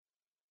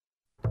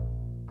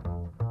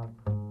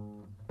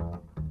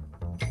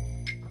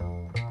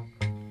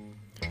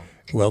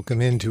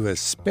Welcome into a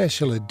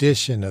special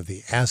edition of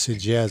the Acid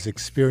Jazz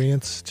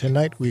Experience.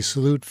 Tonight we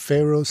salute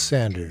Pharoah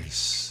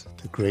Sanders,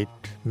 the great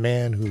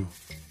man who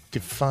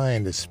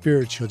defined the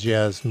spiritual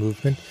jazz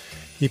movement.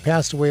 He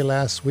passed away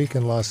last week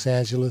in Los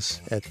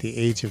Angeles at the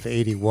age of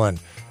 81,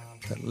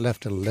 but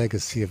left a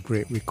legacy of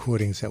great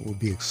recordings that we'll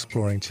be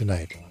exploring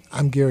tonight.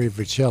 I'm Gary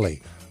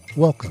Vercelli.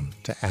 Welcome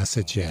to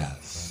Acid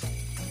Jazz.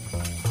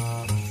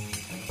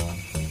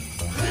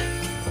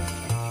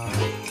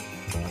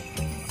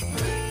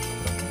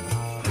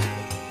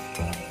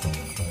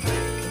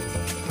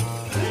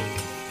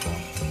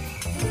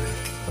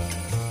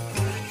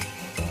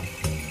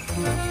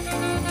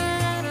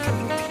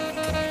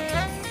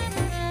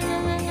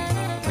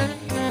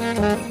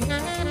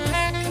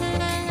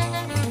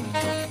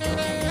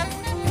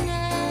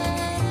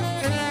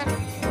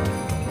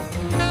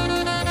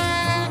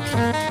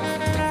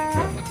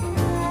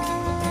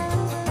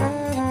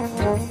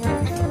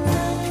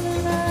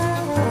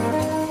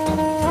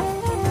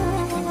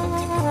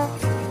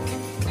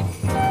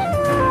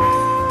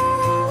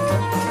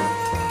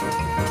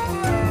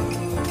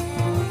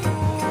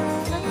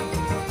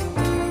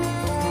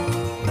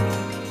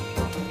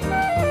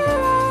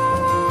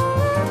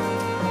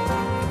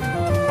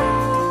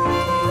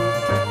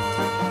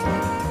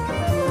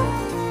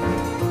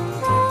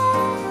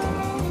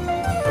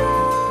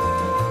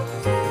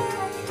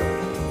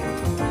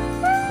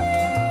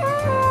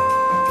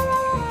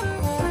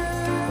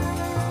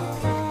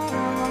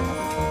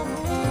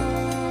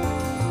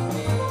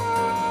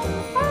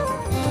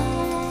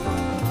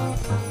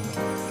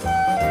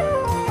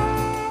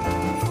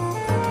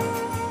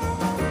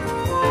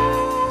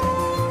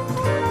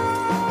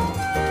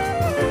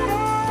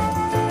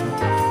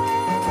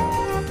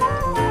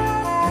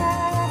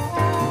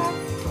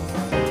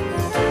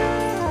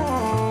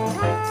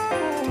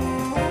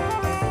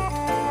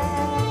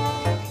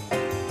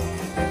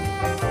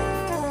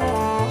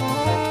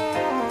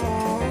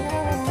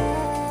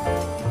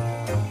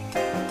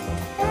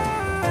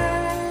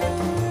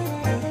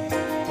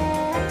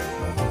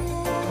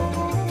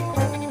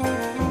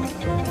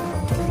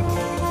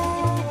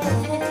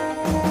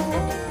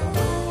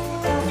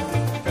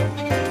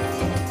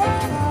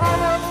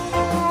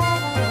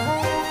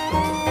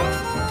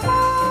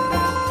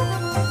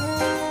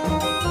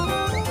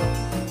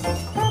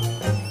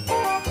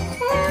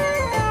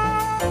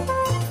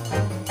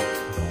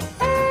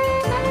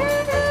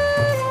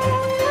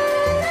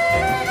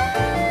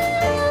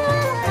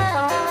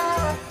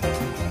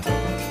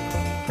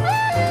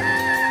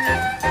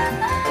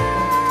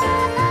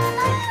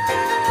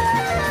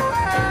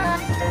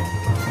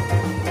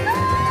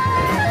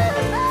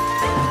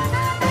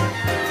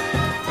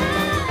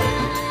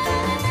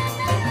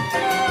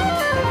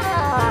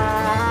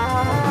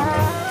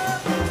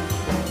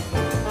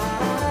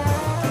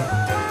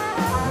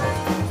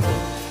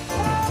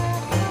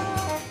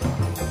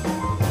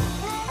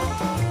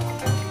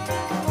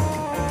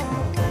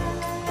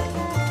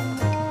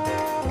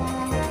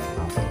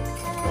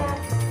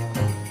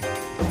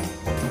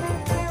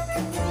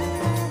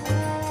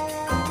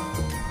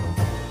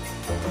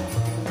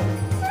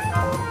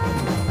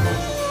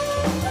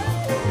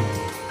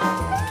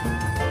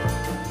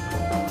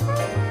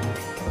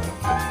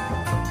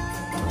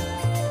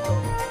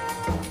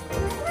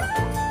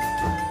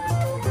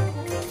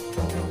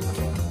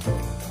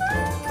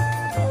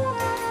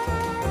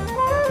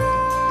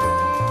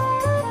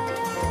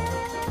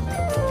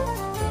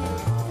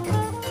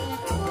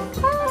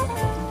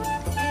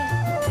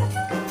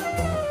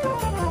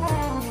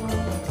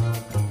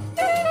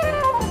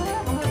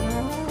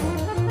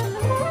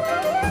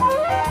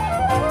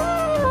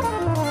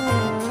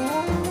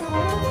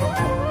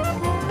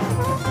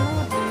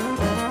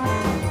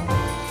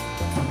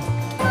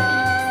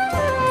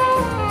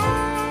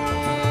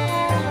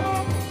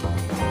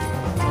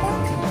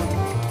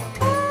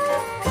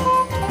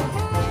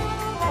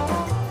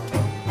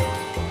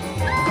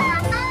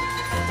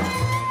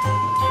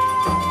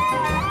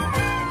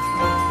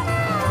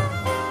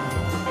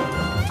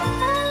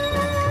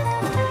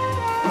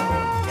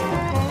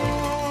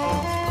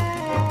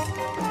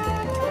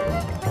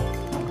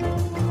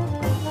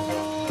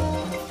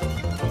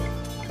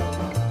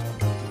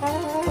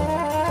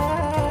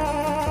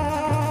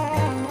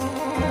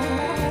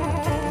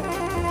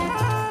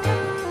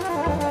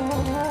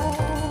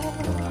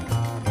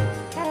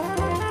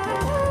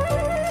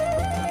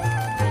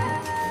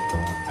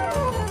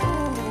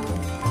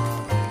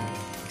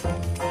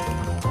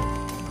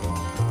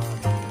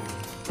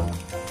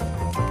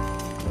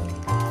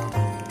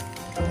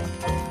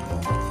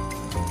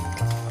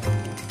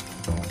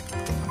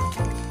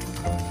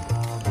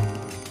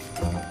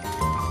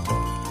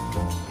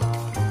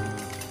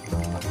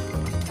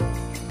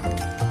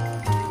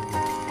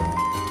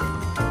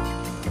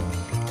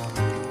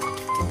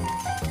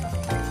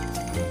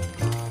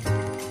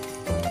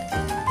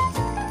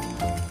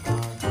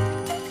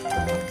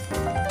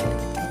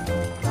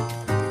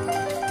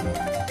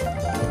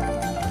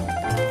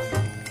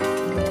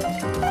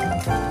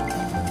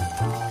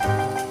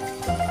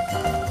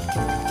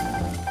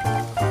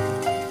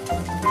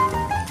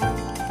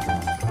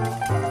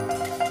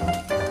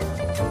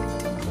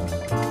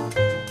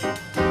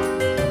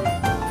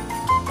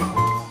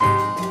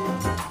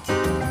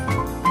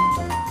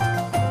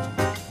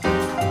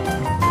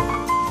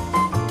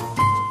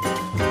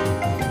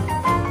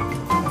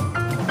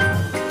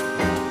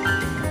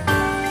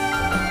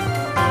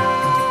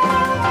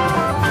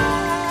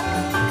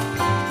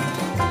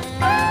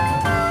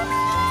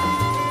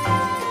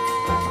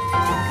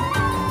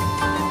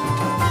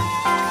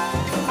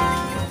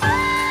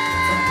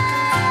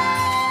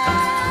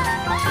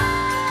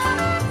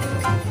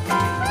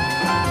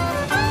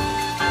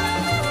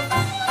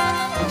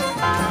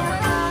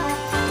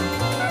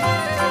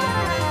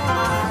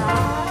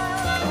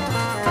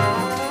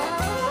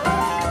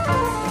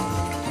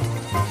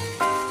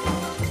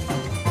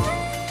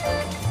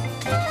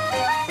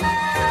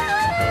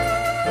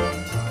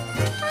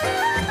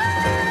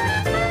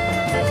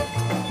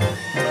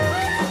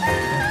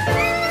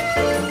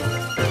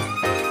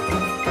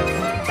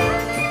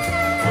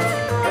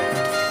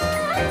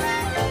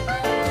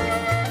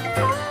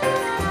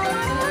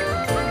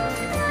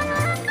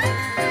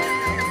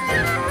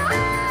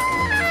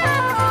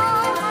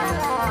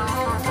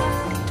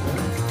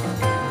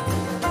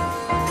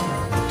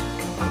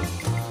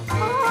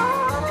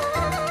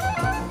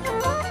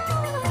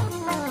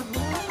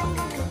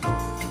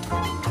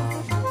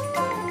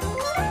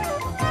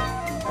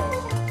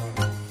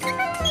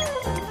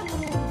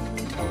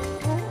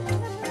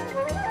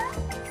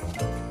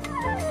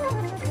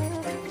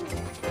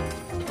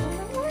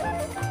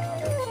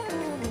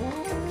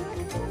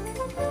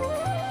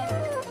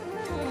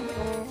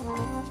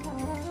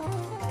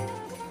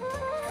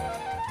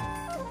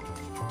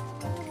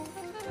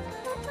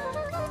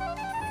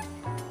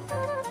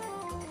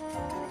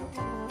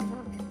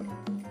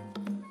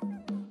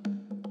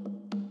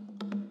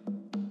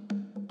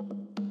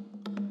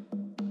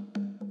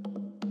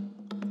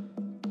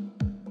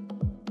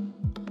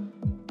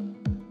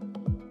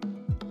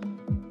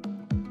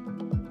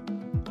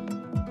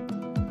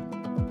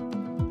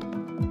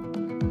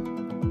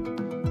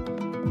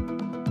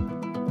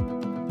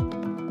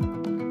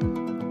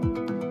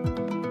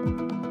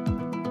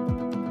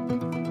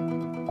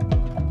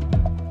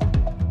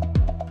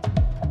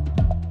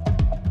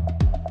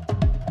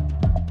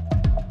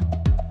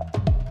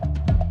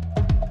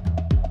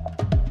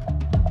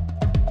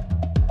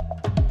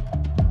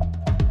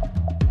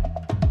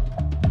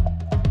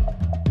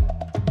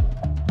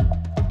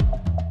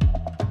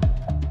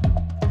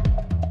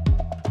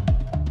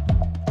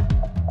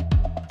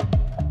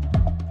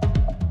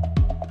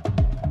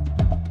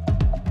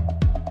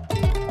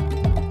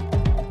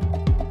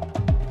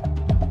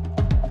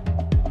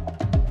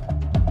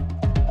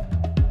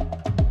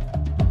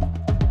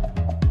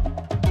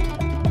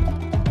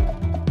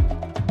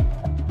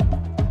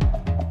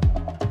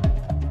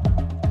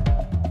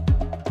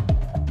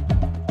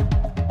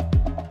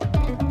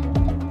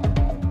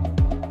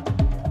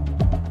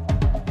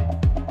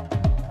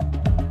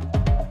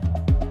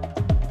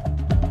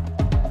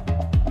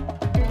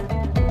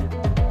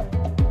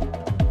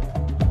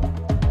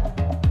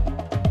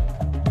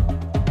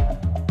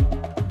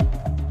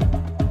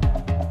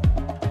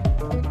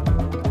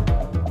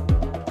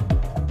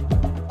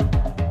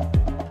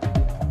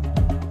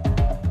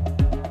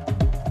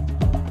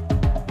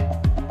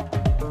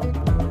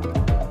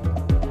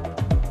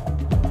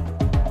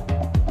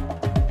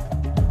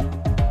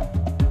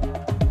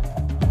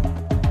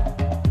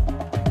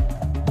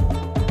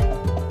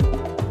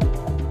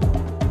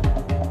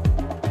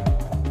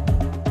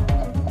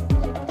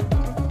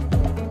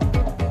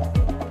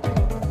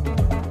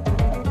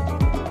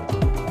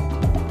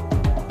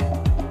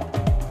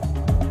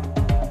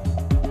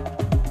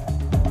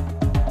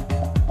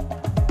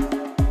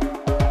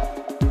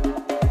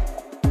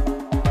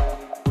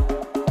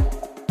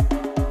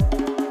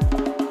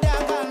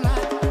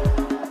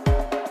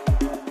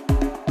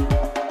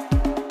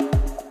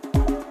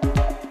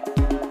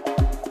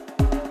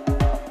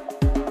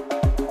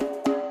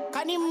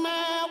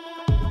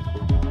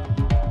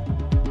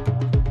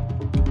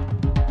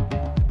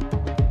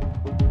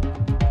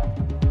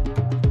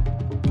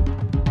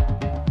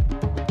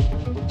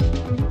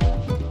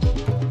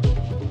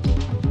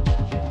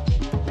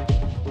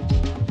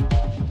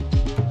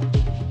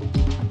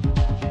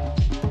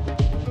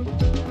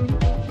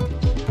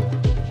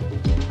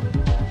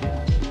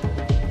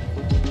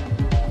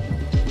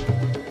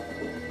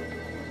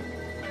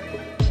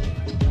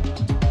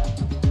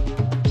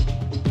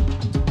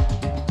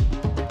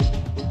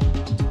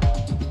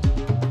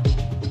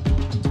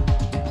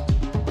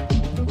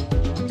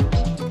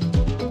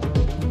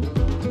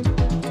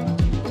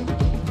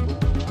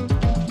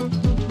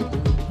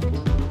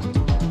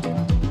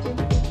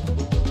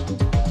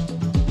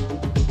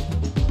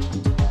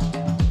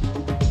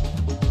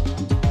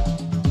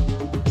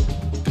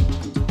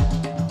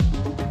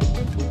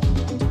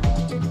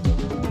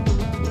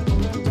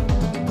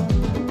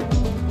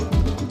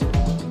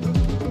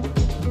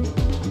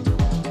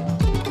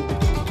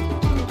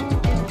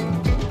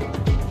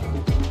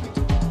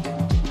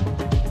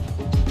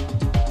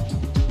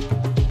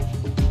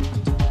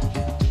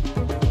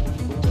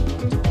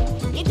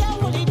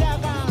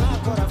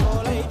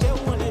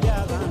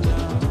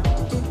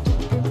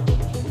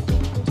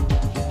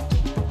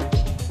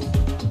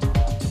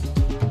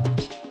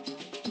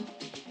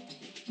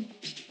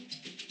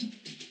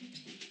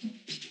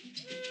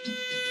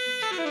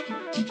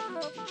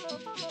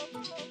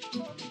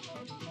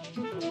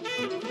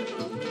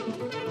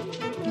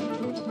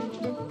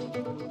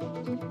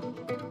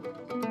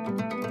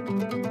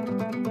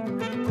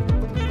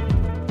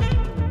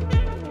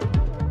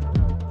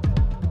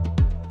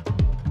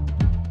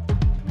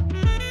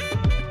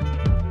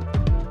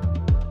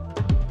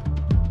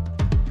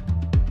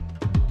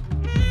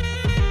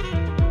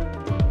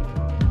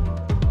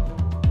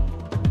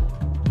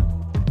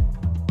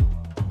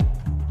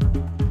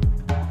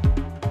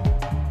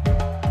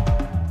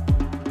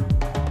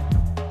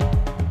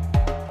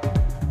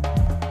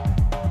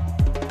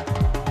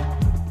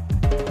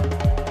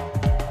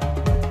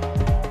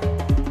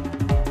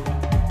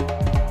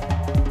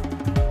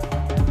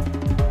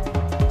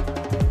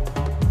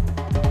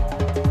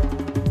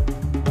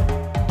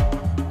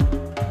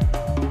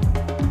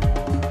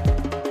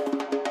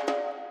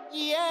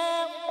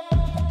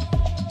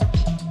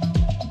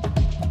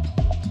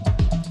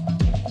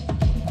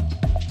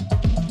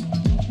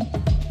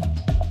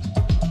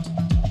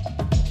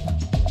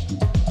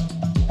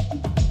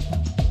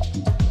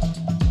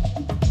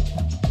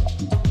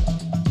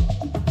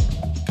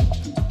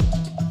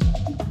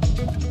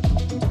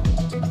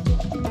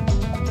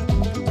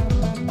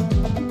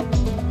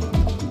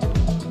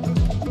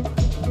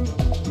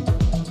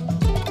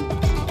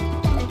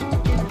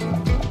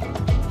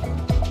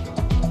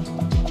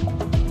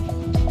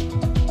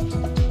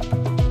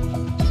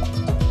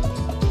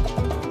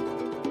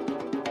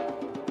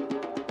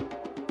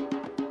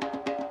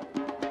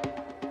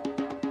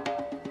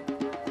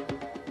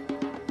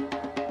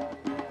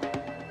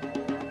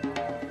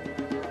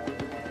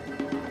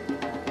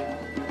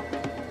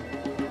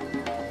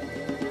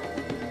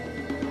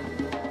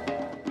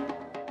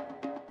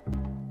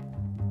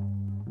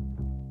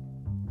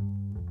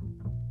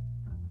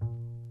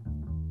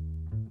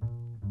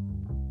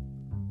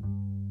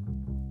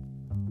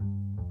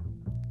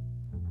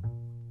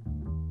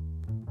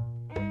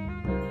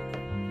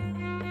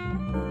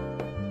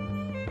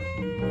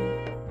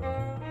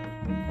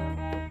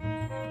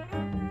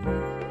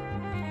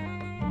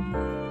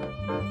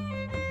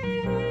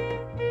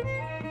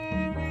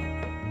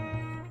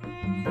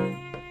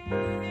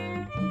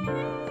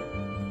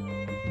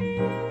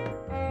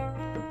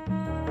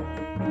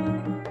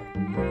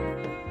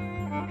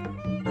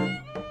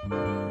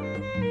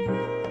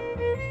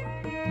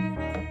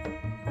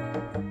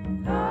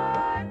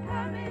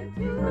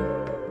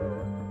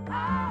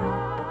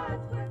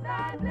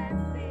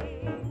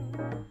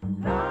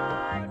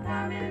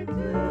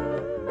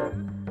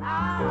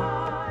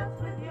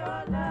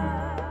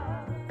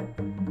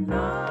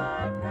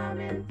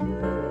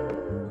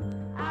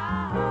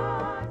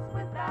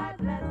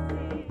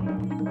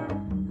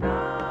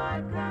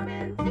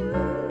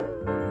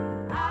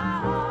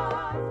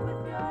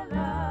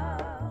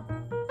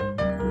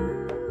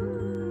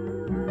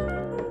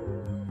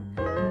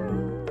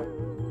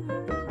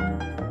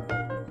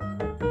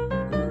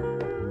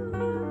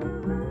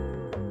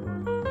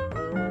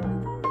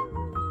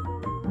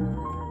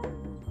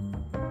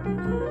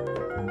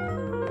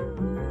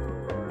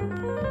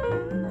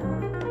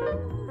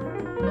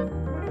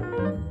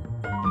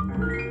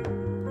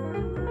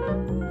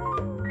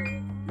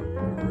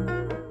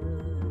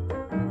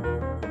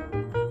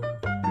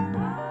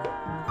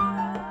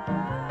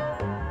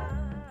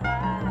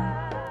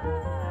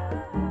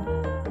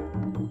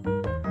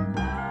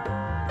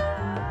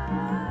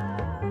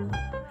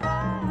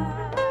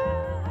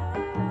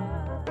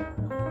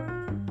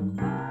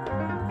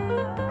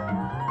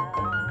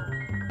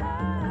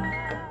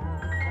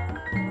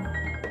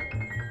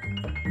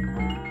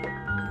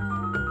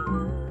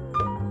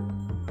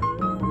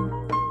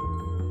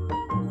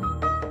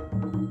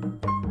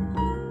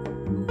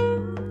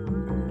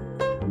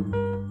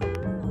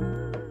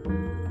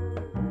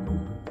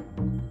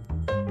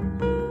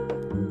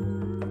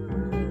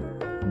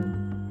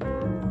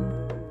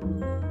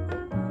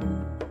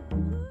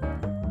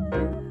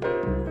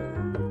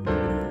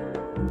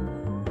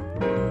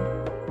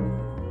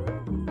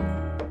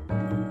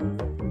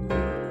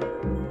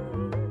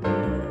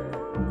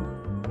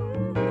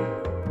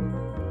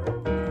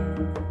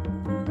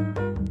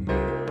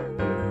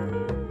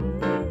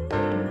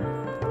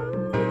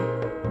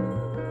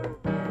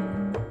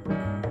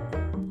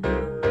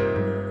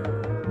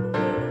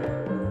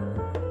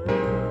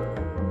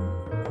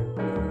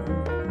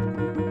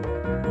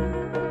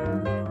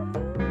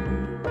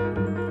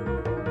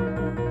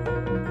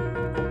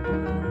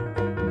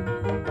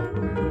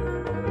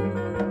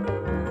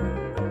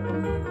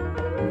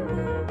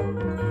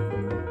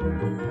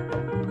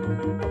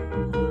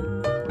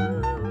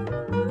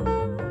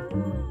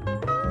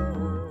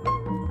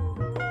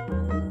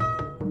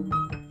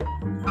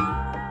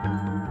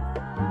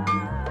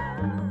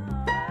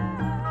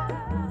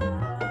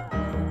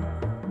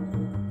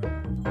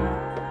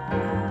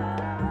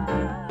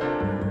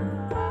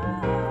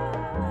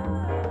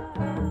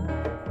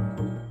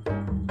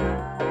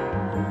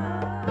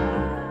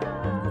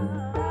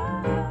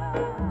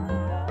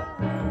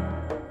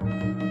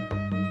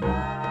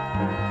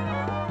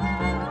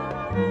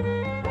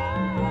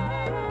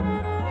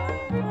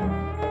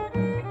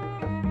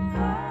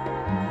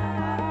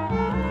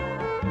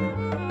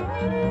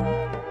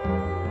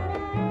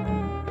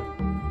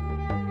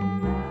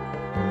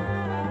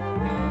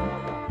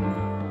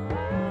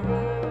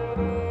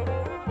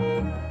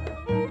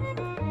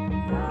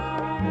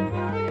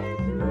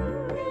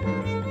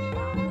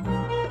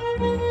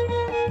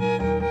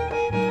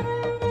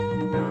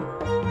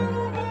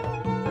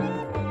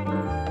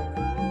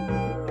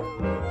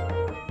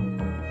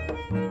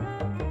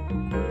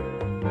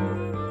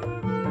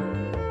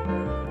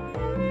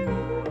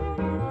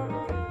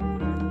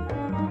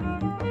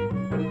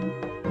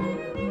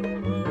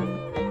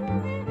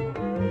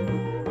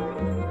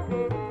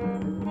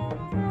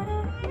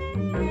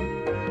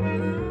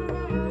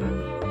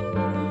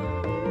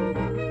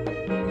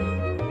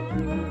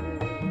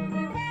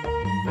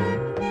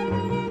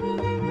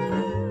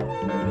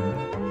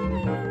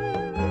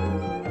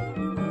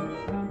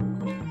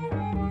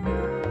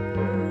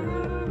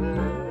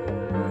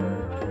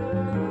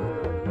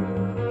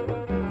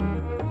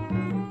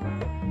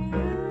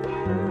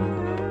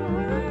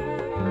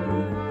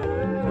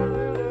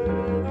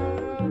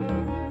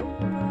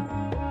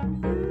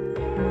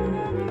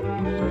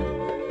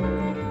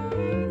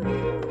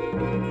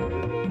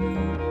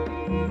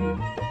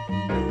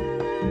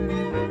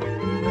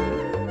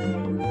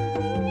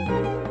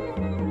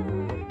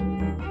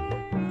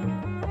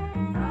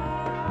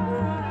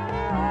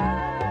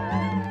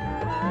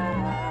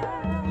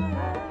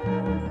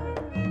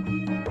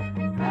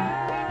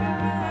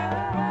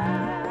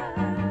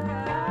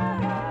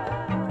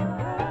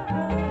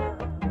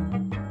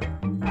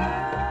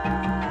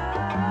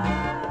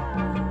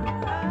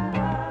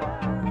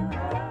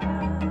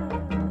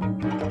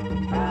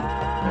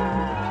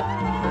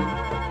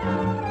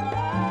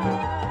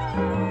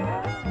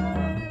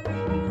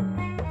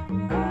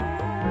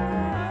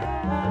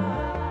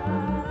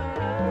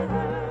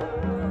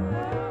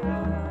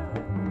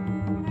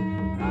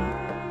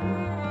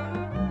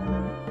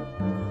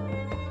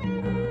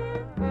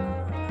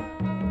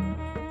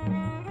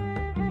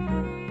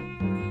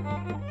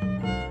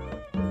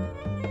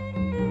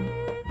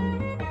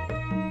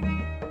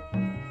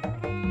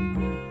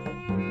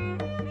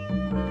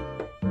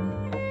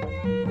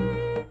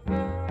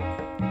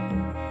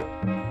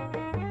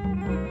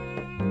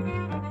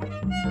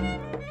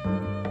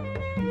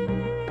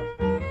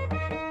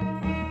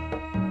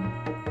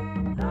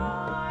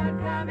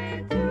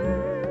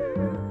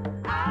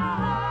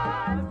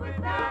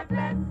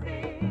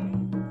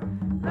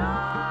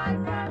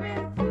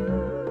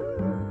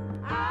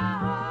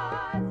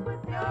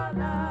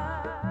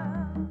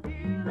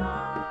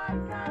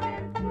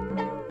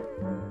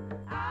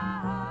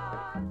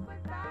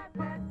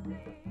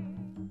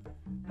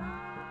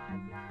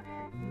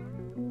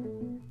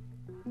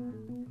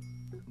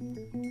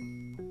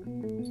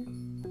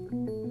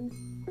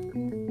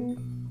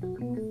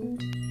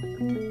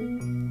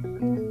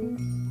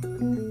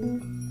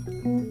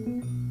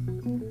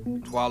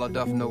 Twala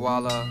duff no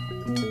walla,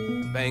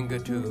 banga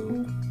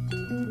too.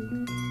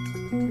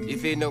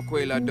 Ife no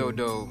quela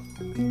dodo,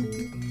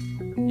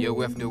 you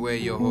weft away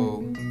your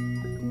hoe.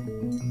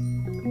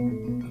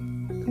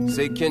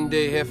 Se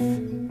kende hef,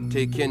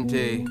 te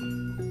kente,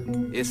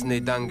 isne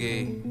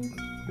dange,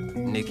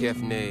 ne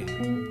kefne.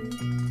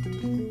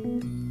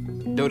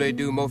 Do they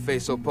do mofe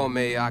so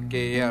pome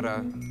ake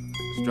era,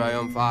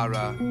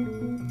 striumphara,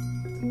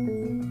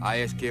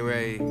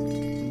 ieskire,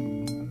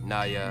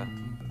 naya.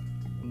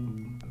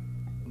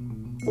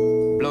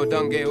 Blow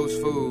dange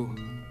usfu,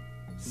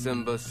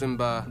 simba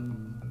simba,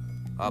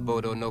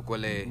 abodo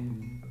nokwale,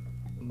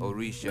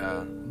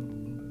 orisha,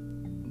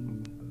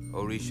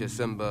 orisha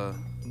simba,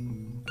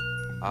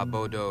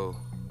 abodo,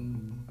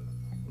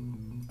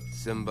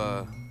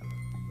 simba,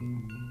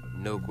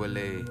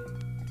 nokwale,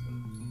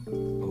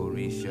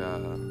 orisha,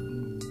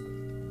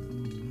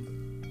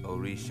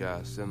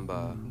 orisha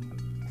simba.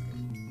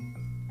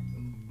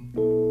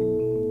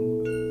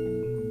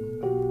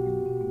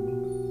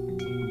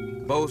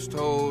 Boast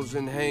holes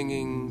and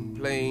hanging,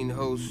 plain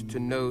host to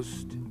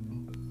nost,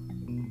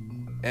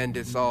 and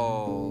it's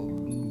all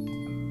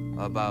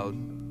about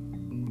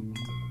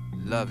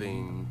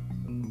loving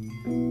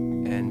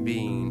and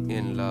being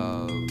in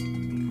love.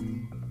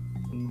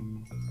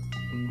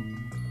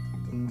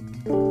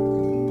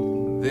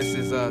 This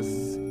is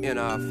us in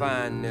our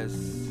fineness,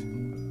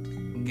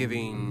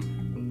 giving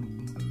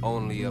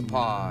only a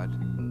part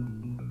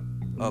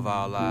of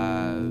our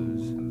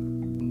lives.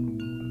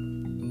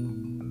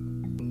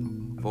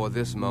 For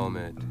this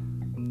moment,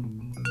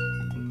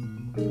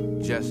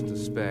 just a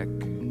speck.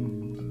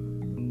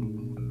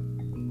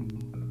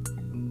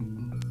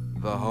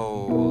 The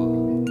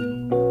whole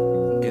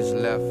is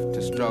left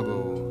to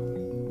struggle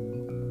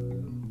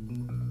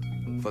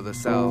for the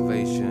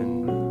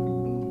salvation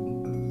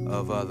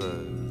of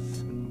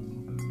others.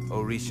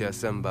 Orisha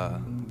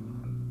Simba.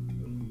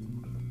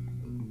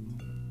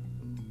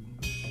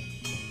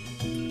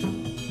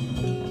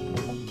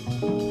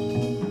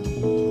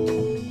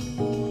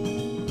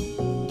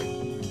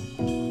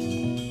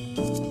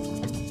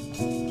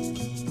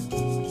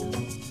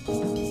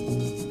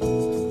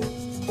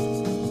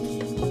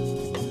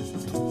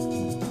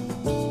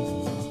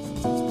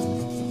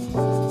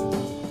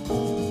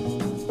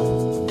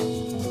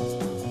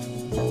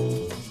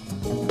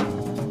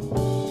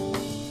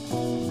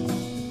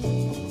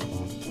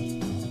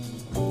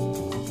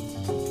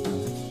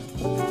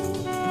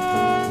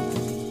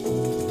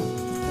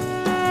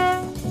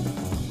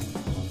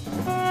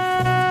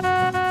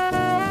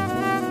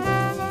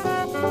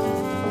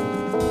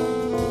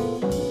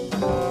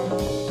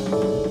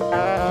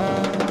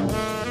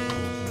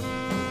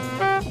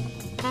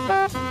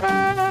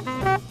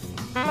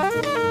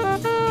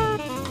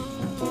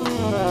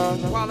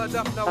 Walla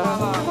duff no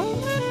walla,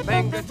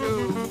 banga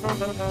too.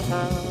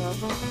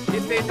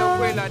 If ain't no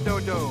quela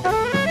dodo.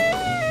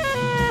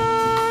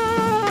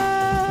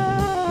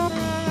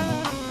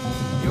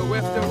 You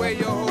whiffed away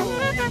your hole.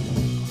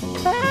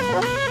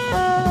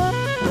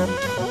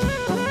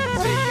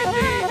 Say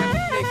kende,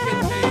 they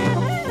kende.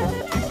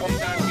 They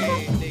dange,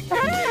 they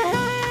kende.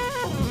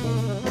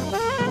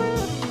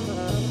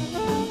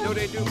 No,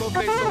 they do mo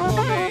face so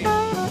home.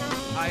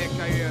 I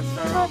career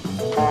sir.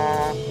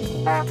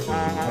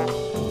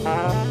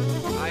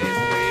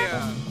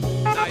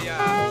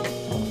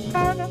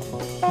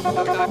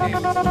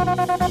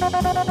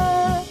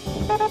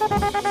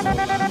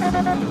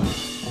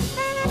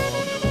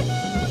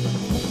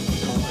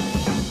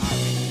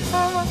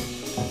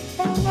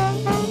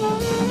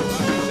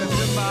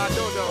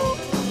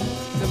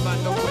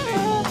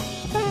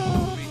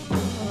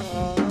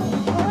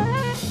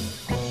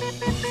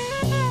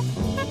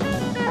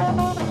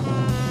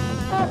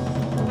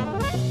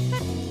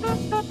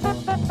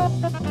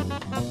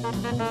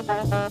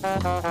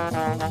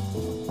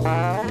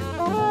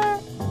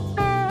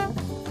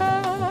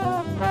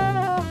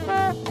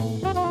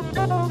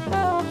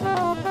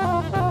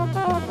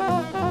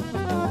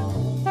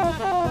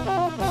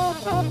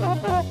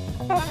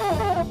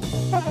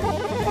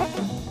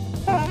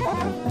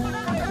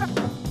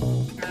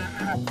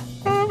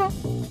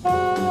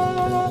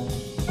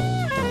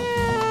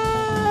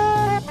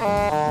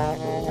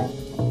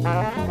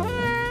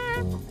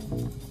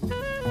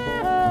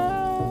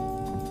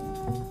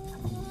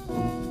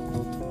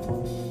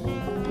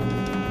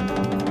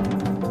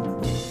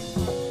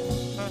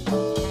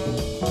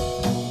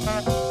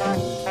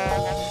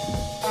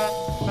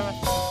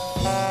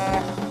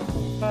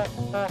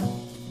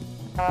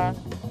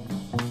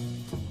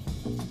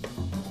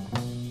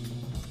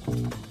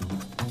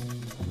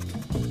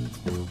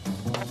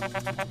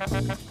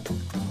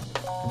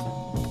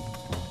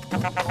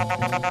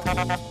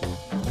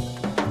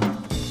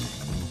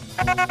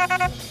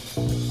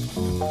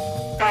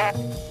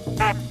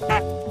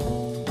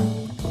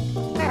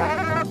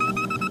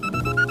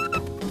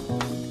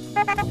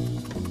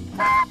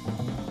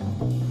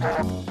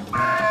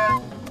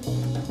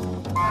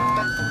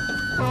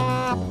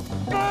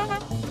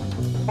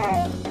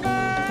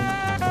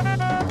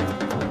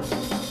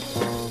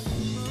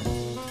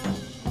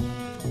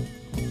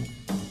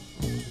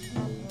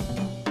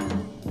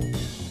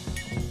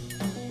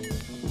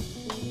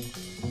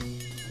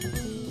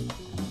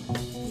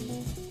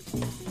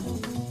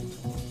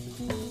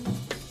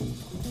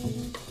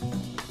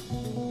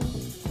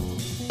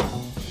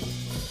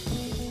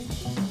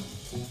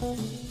 And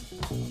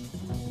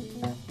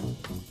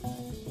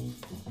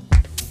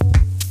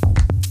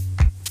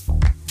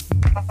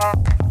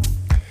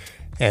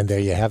there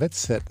you have it,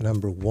 set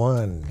number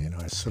 1 in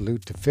our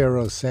salute to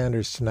Pharoah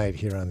Sanders tonight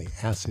here on the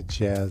Acid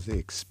Jazz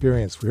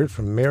Experience. We heard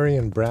from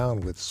Marion Brown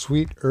with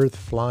Sweet Earth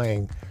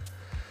Flying,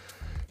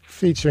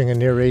 featuring a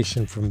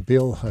narration from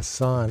Bill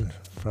Hassan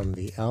from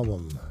the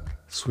album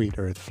Sweet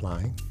Earth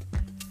Flying.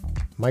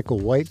 Michael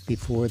White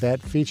before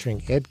that,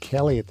 featuring Ed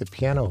Kelly at the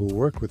piano, who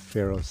worked with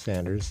Pharoah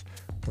Sanders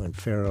when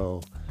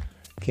Pharoah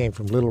came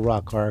from Little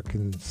Rock,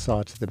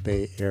 Arkansas to the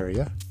Bay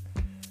Area.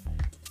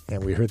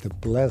 And we heard the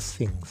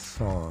Blessing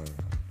Song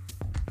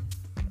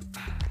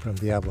from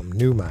the album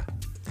Numa.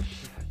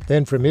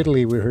 Then from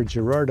Italy, we heard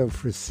Gerardo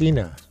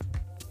Frusina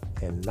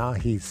and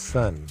Nahi's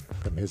Son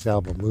from his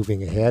album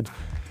Moving Ahead.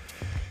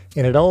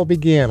 And it all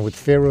began with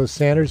Pharoah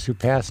Sanders, who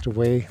passed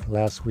away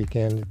last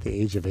weekend at the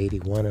age of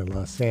 81 in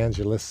Los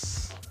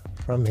Angeles,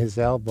 from his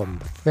album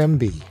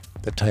Thembi,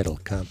 the title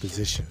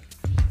composition.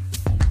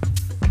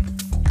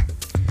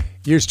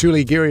 Yours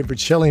truly, Gary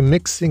Bercelli,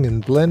 mixing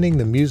and blending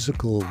the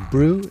musical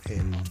brew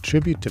in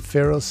tribute to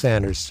Pharoah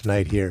Sanders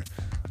tonight here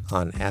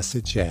on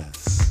Acid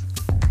Jazz.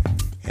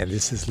 And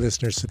this is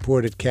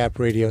listener-supported Cap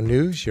Radio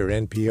News, your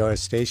NPR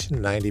station,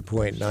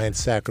 90.9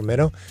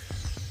 Sacramento,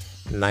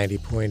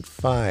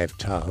 90.5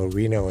 Tahoe,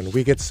 Reno. And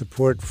we get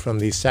support from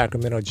the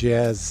Sacramento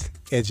Jazz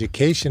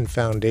Education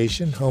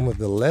Foundation, home of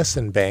the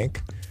Lesson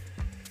Bank,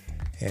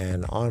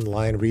 an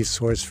online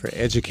resource for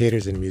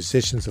educators and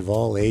musicians of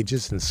all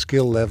ages and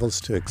skill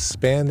levels to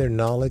expand their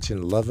knowledge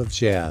and love of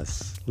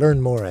jazz. Learn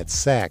more at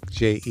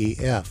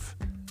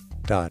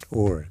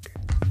sacjef.org.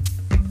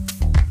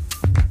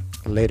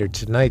 Later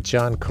tonight,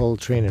 John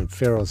Coltrane and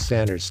Pharoah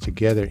Sanders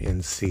together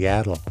in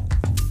Seattle.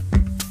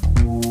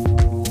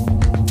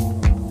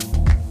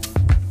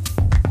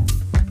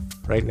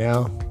 Right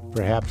now,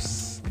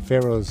 perhaps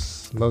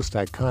Pharoah's most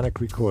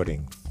iconic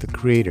recording, The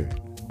Creator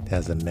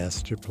Has a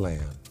Master Plan.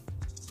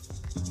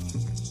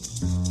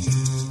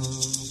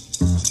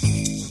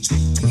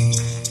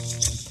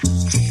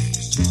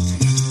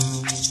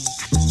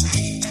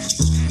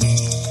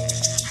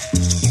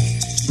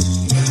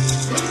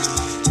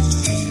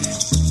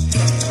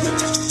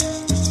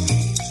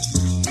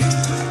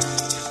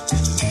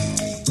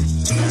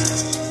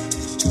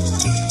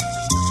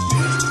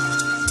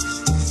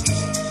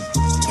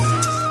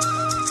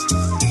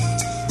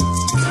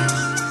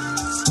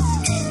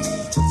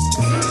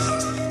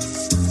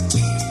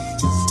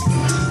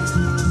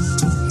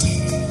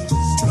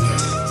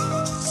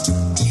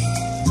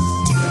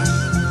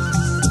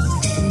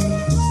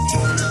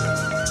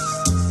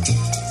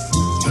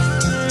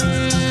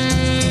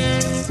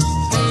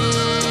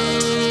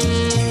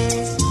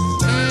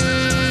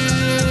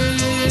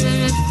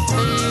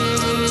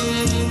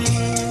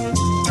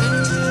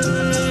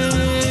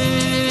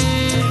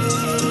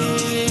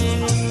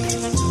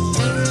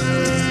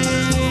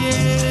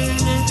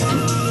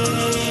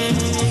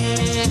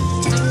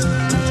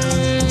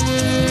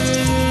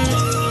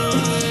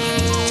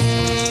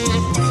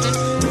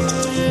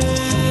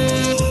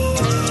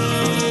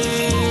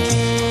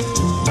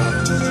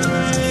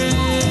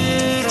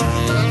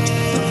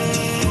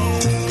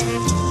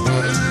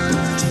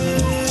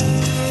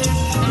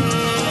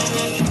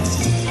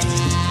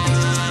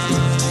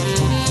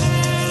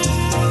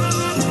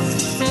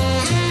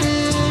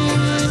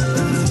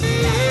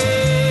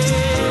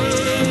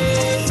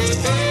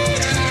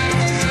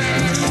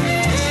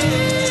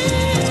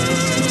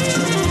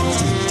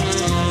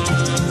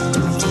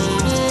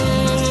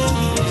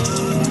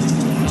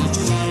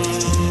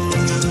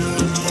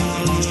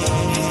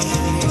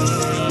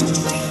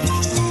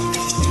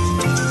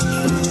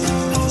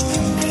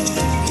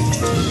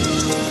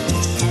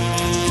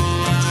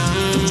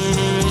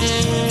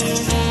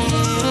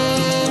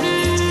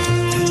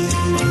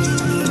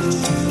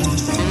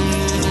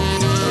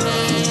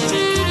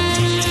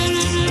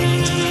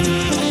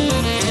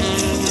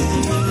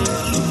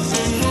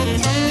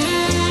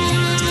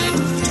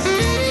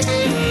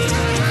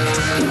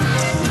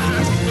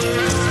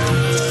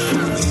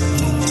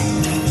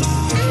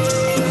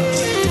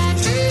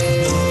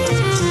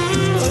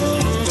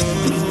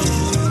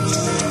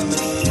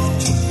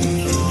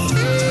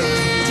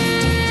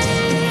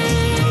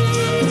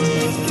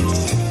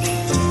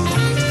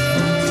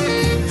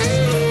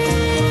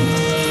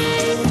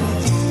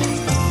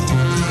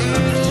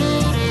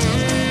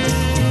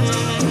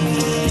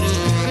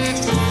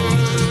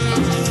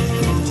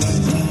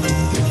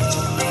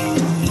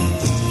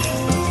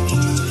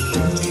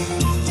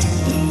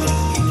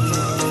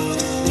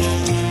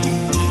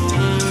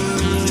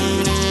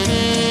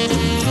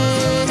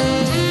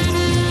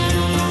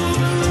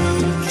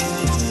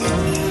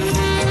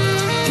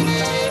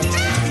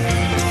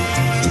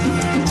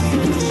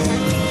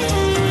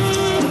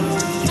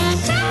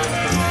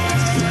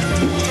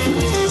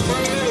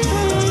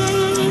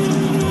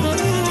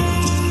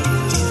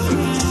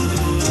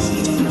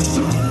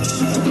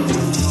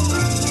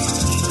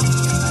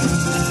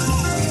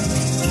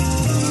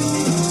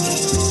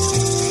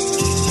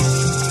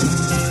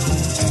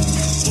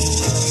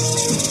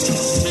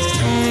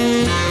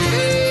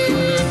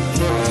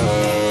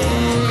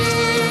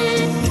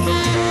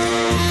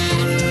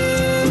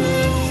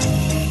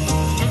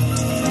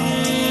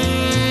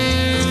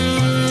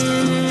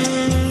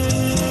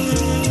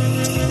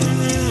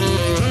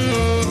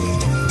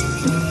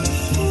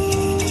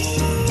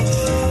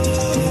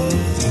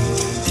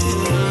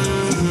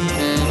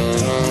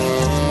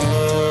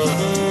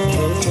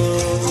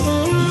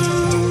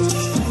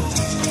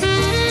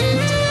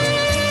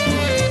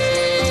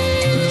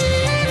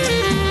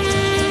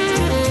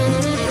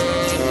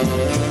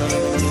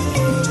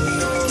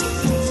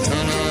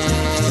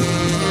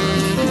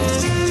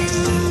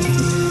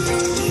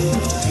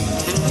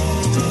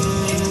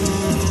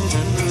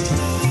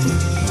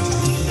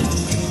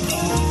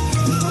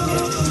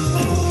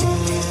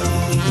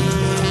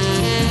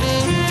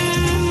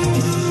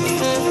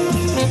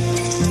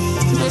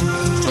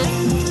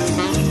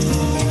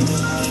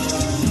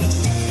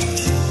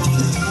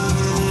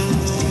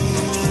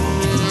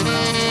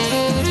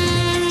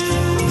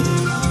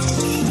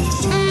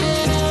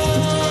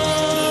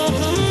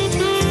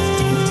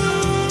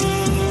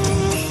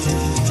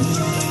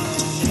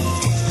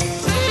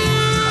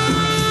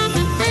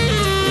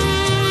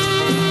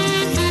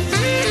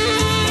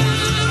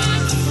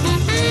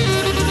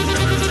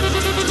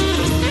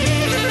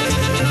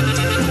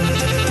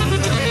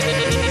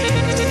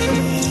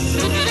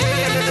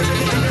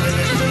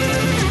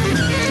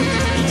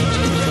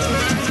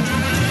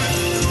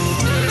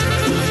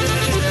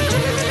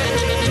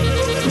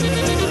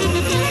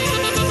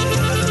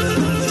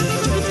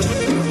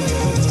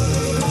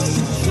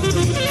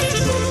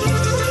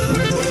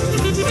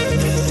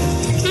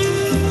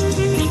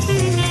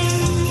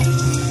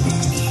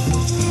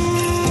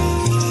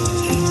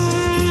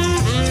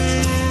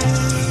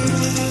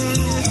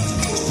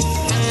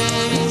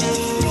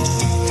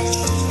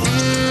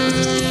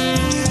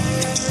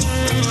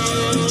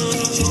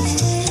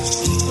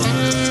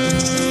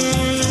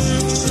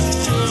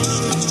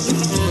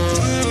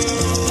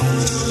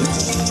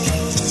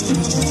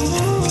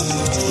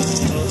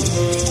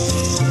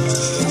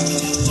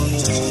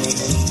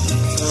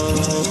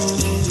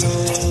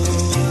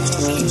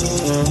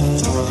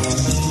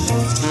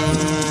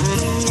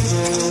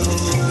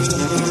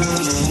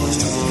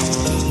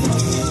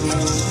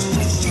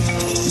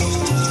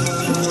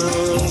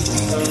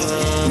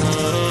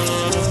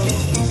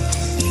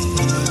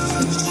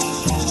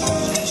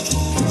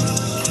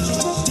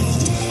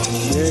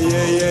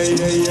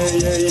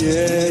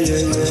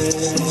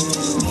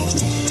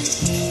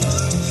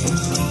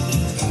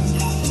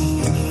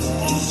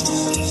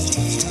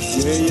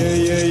 Yeah, yeah,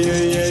 yeah,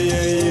 yeah, yeah,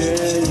 yeah, yeah,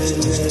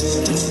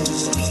 yeah.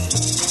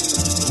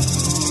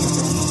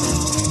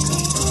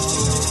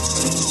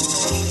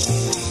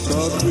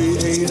 The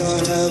Creator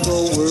has a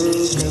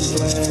working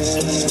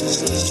plan.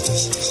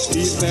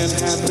 Peace and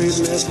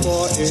happiness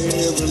for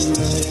every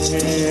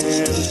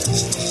man.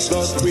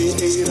 The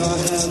Creator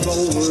has a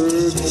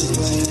working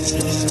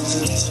plan.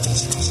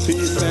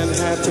 Peace and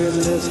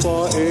happiness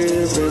for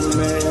every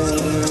man.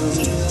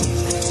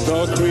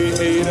 The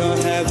Creator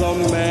has a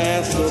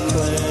master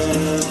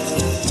plan.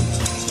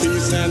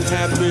 Peace and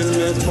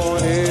happiness for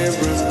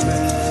every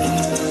man.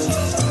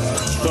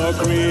 The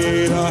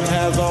Creator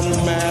has a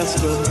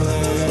master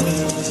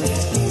plan.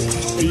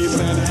 Peace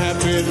and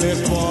happiness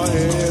for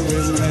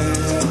every man.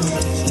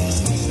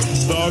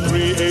 The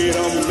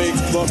Creator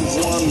makes but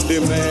one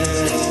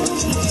demand.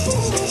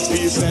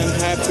 Peace and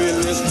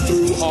happiness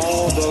through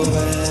all the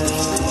land.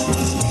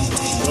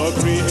 The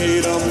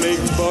Creator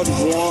makes but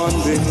one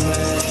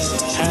demand.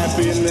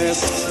 Happiness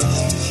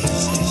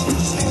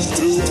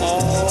through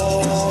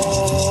all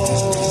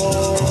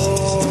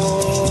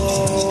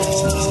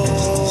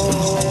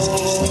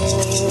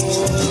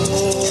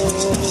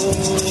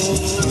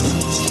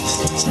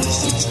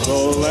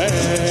the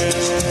land.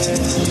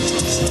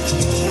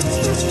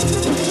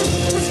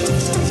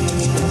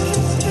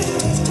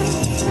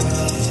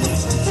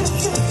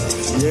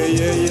 Yeah,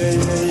 yeah, yeah,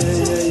 yeah, yeah,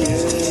 yeah,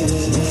 yeah.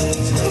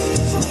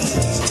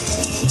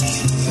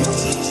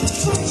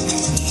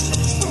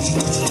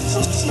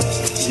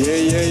 Yeah,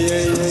 yeah,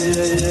 yeah, yeah,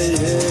 yeah,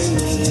 yeah,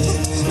 yeah.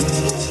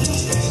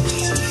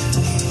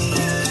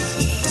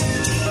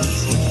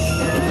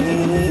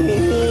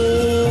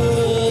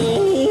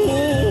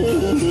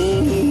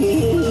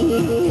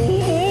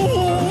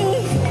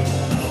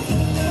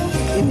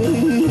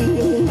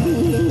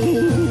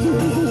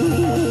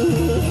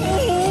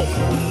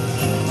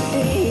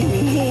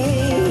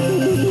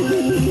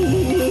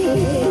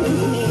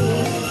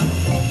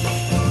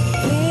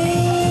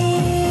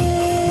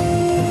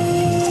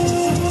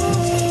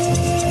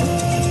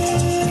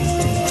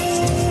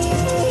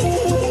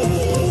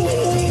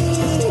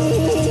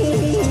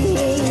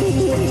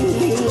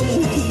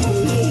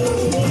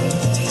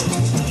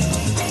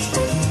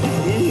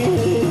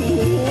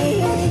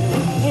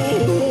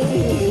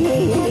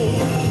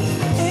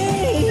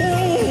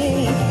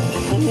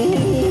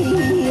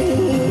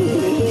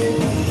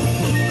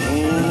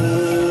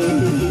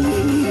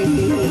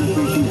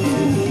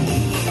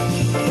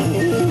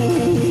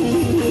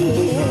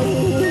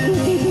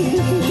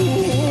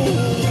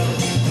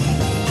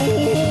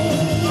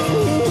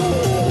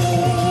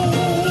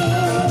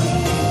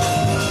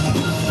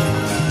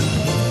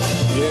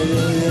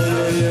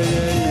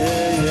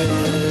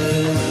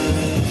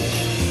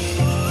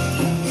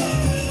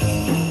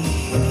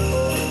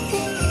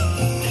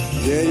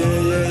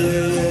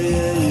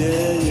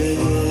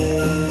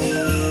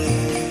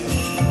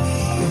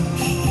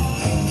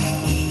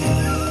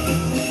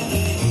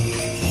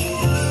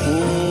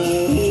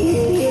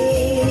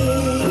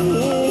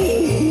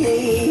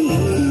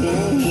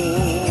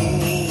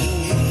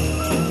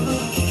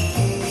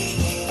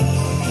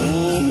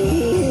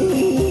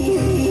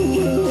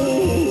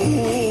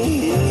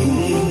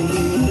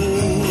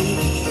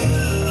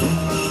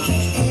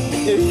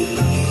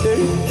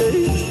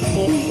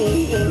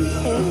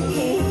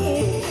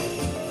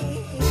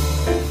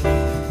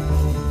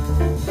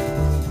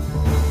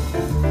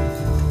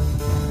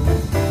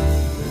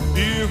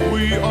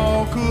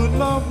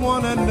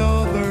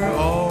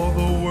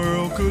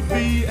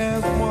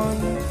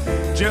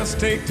 Just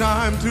take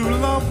time to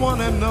love one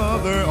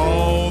another.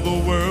 All the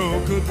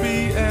world could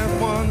be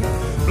as one.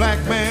 Black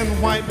man,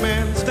 white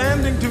man,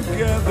 standing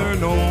together.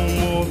 No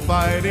more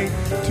fighting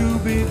to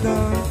be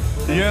done.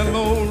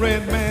 Yellow,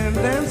 red man,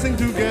 dancing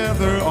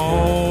together.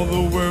 All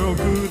the world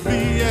could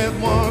be as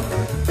one.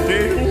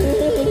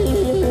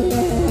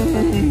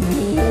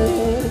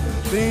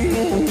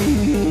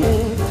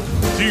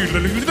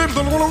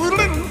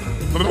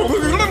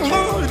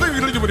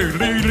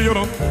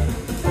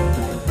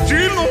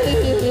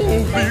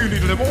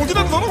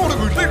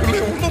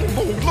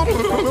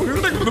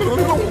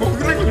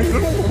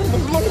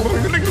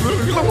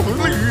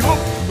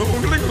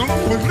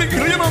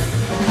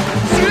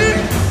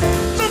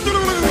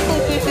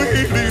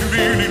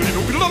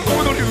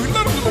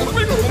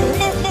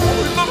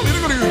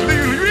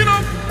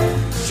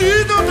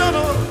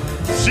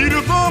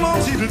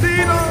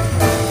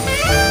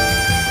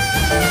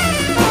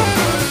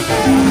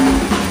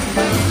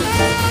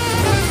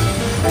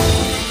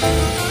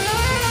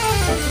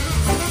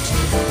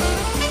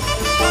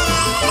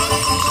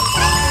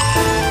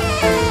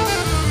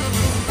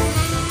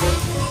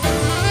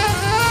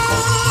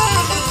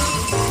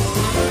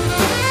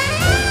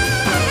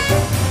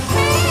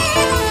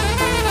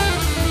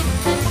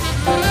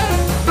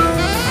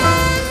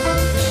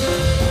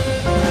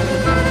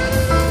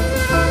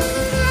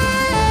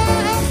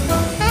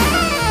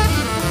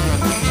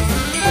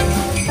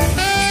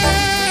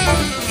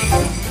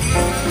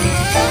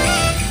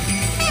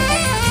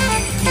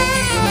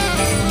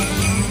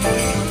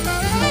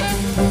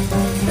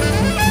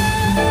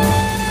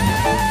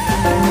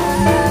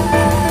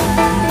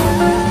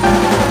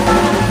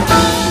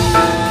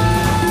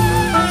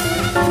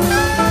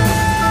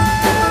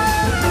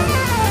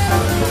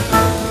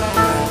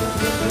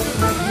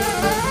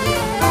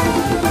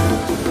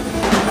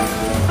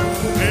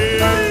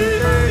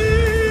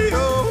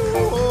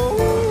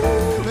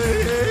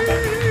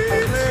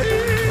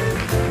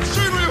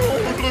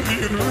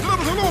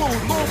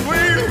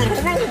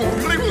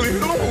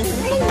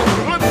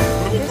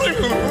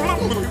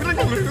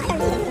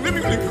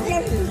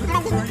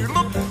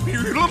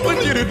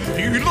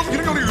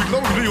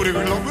 If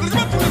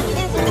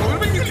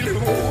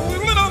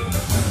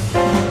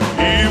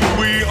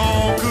we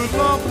all could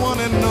love one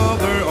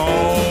another,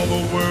 all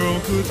the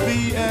world could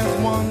be as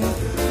one.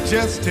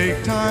 Just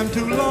take time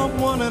to love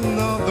one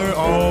another,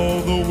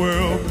 all the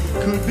world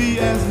could be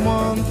as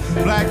one.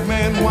 Black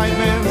man, white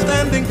man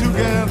standing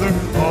together,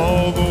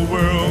 all the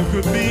world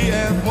could be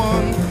as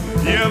one.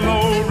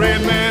 Yellow,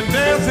 red man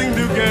dancing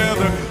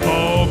together,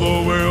 all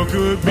the world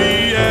could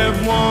be as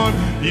one.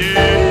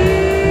 Yeah.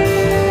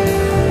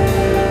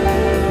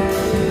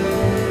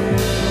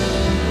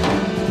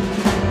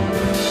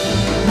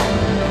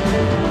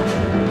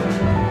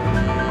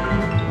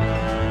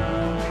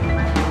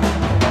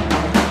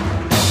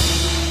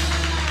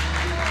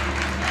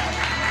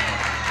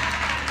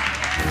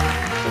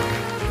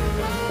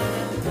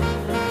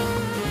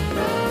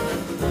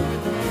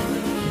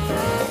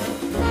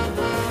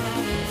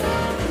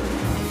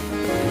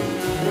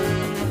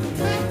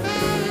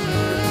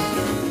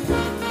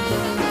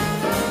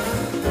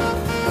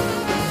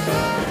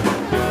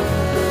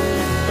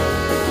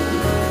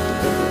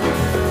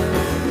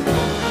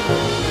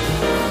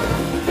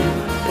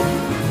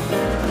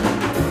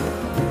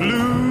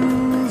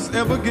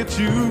 Ever get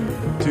you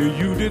till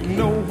you didn't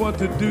know what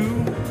to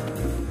do?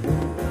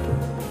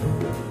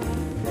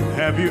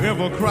 Have you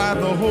ever cried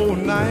the whole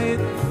night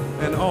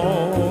and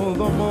all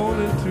the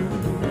morning too?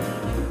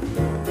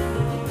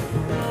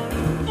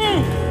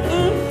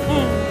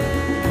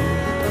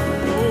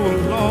 Oh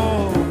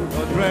Lord,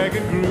 a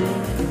dragon grew.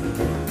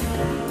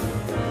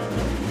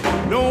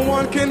 No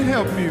one can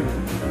help you.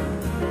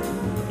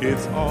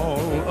 It's all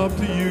up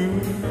to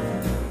you.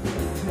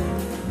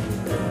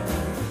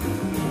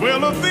 Well,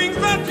 the things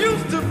that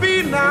used to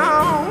be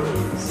now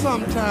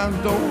sometimes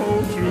don't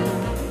hold true.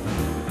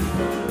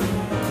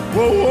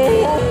 Whoa,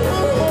 whoa, whoa,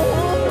 whoa.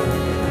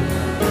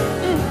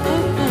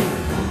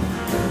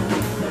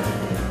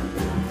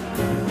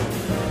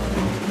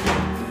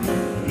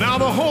 Now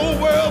the whole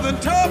world in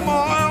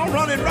turmoil,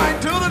 running right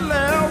to the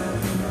left.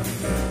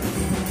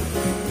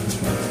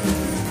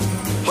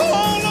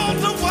 Hold on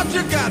to what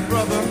you got,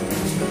 brother,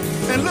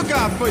 and look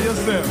out for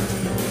yourself.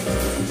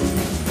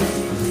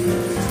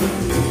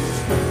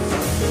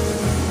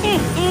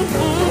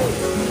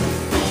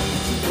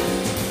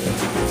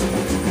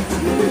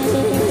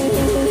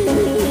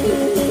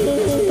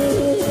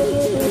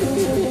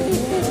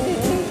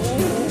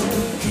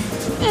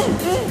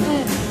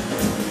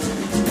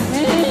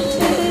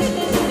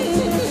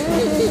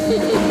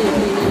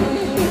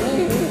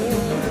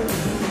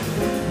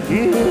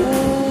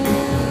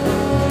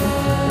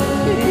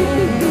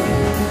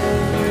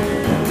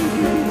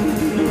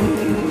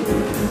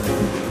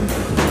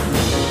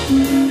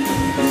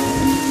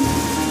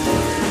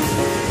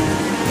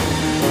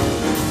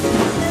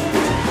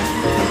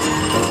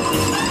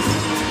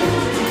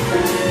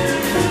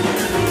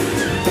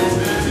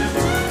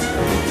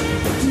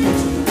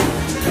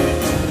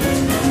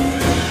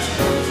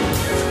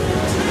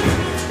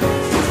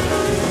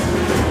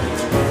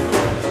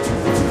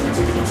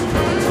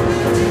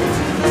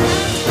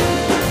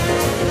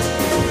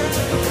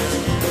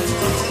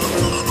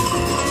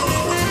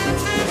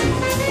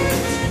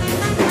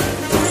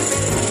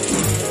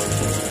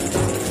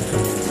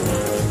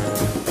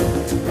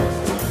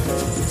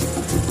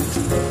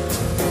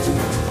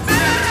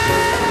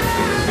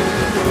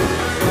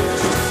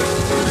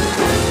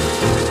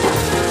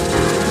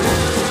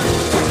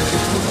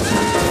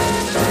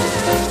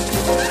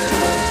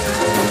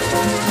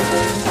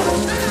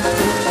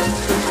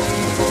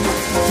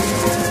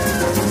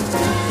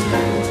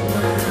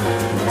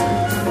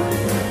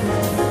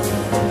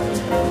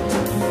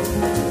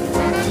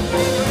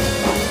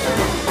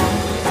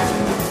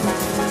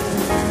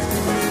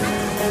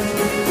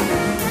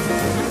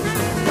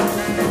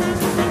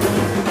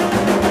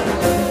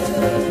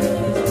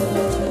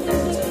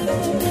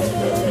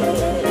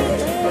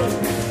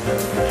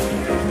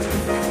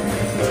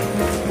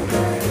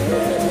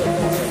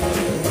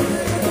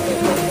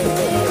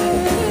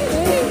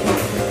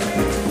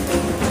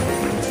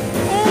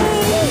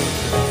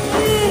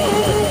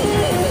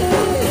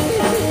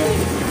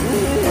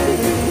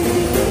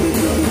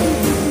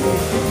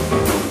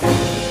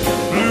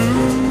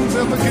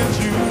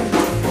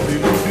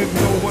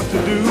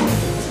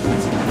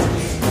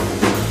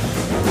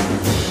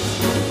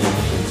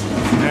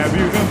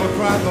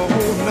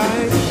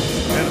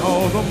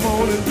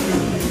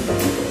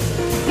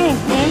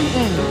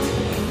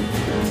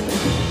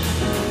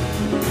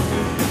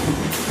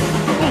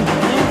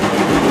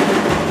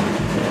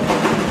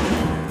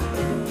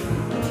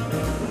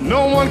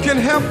 No one can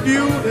help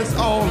you, it's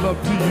all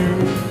up to you.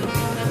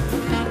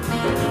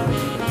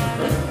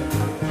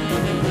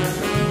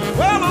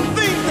 Well, the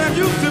things that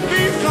used to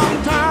be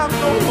sometimes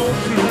don't hold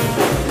true.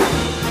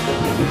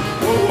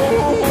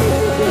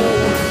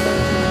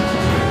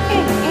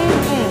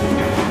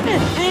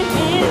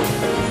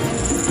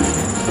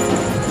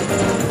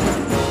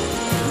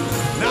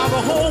 Now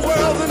the whole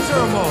world's in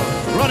turmoil,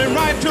 running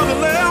right to the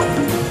left.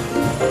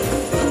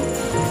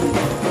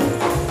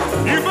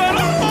 You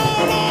better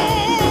hold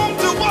on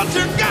to what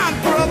you got,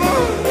 brother,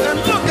 and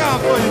look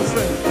out for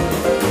yourself.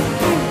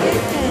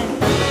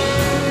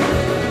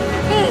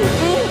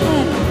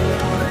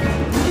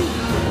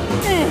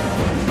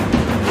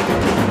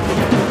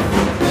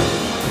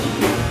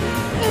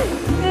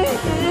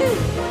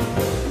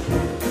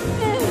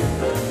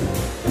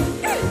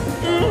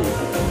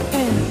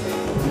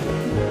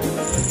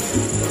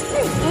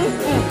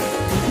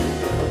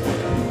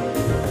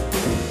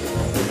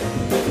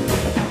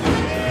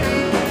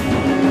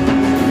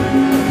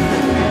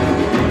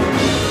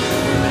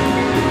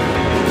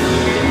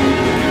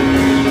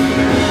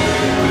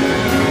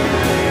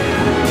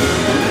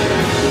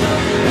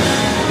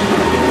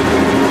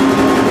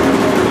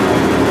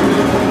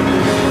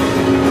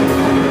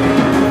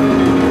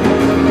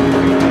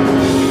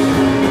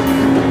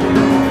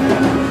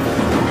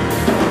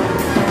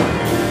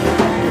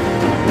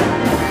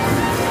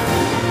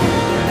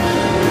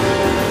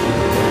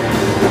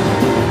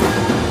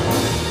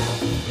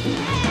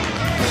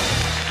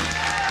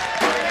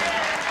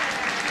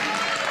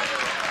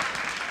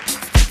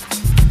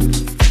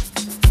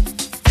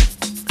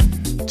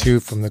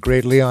 From the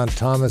great Leon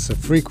Thomas, a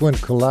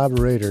frequent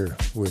collaborator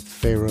with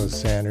Pharoah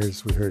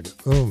Sanders. We heard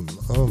from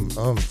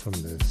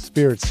the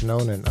Spirits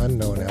Known and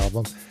Unknown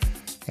album,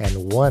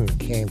 and one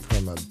came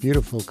from a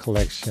beautiful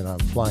collection on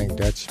Flying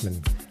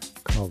Dutchman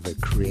called The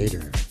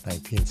Creator,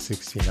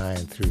 1969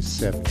 through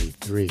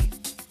 73.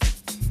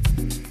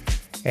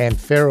 And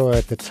Pharoah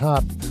at the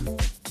top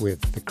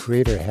with The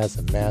Creator Has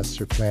a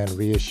Master Plan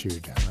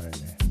reissued on an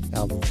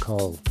album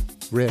called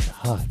Red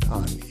Hot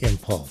on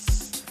Impulse.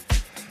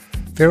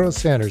 Pharoah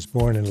Sanders,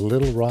 born in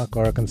Little Rock,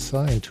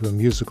 Arkansas, into a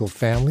musical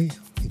family.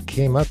 He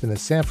came up in the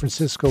San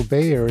Francisco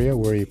Bay Area,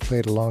 where he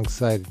played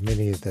alongside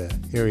many of the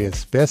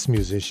area's best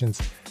musicians,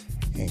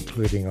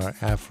 including our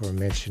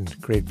aforementioned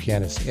great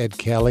pianist Ed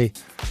Kelly,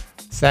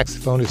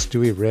 saxophonist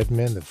Dewey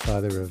Redman, the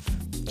father of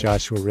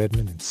Joshua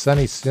Redman, and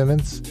Sonny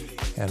Simmons,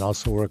 and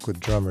also worked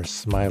with drummer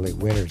Smiley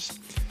Winters.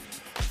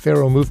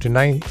 Pharoah moved in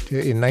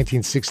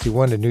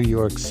 1961 to New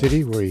York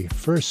City, where he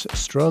first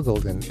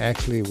struggled and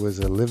actually was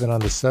living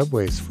on the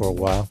subways for a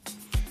while.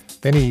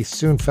 Then he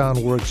soon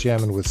found work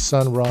jamming with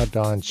Sun Ra,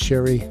 Don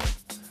Cherry,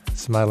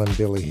 Smilin'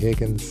 Billy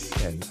Higgins,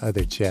 and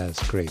other jazz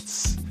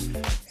greats.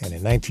 And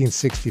in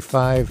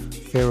 1965,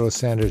 Pharoah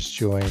Sanders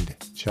joined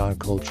John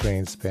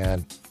Coltrane's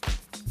band,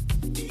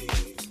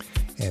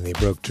 and they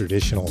broke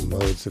traditional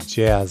modes of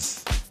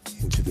jazz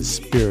into the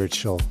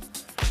spiritual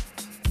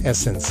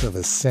essence of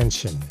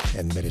ascension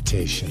and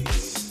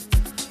meditations.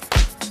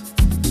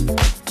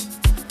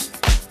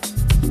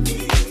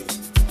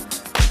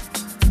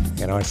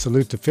 And our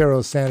salute to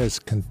Pharoah Sanders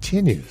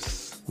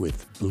continues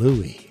with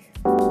Bluey.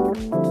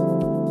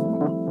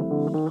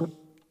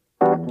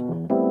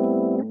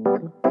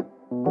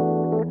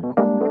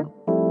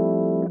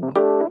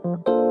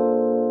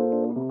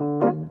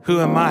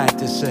 Who am I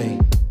to say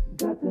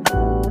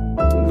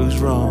who's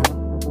wrong,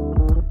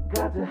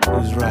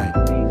 who's right?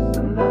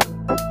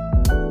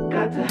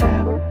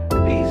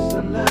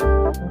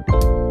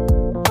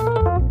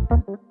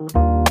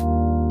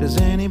 Does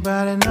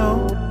anybody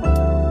know?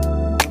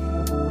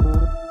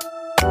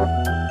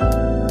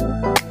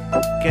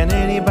 Can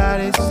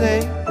anybody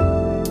say?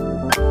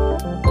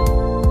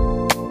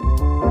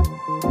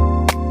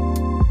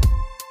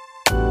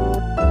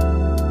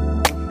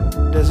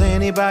 Does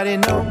anybody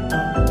know?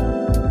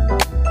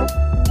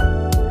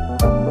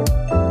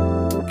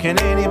 Can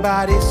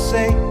anybody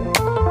say?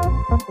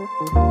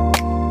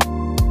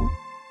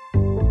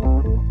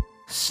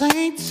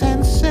 Saints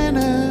and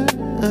sinners,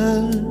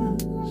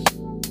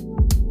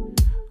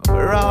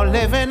 we're all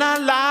living our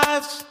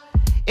lives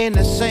in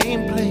the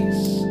same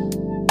place.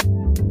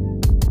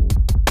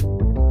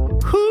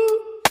 Who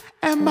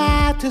am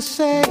I to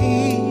say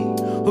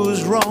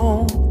who's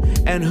wrong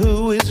and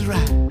who is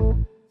right?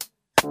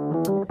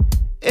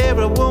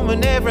 Every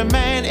woman, every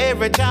man,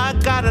 every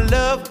child got a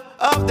love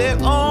of their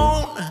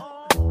own,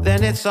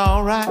 then it's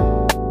alright.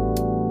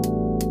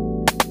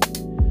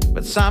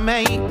 But some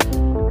ain't,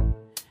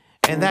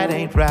 and that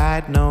ain't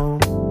right, no.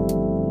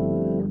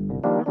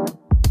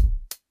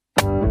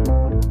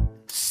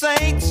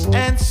 Saints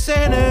and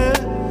sinners,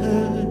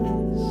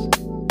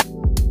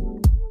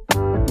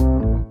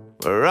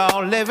 we're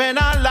all living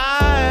our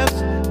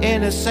lives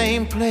in the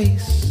same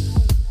place.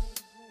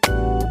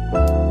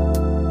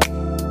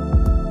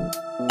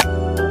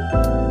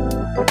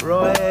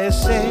 Roy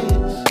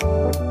says,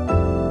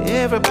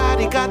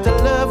 everybody got to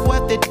love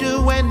what they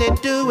do when they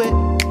do it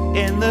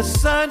in the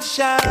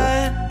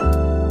sunshine.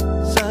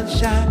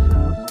 Sunshine.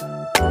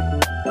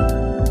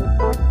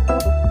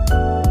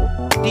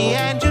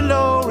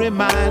 D'Angelo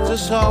reminds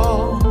us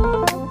all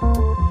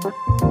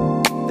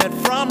that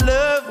from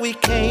love we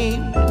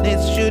came, and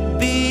it should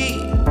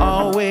be,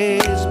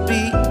 always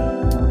be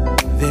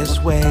this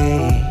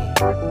way.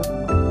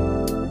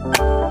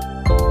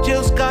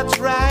 Just God's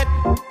right,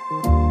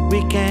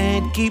 we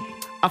can't keep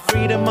our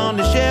freedom on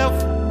the shelf,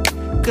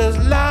 'cause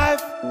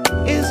life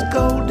is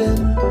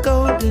golden,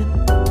 golden,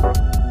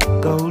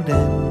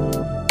 golden.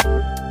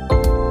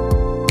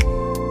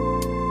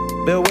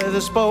 Bellwether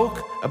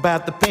spoke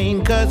about the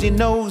pain 'cause he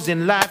knows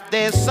in life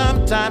there's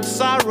sometimes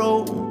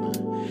sorrow,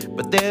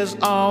 but there's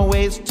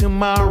always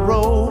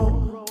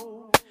tomorrow.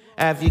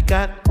 Have you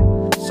got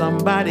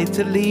somebody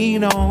to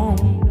lean on?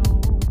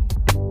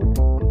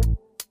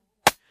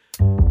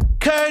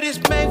 Kurt Curtis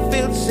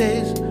Mayfield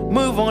says,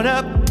 move on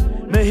up.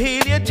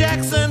 Mahalia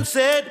Jackson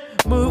said,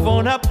 move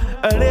on up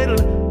a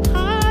little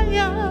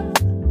higher,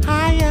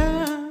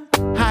 higher,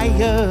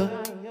 higher.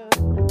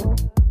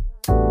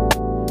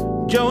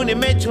 Joni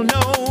Mitchell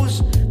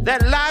knows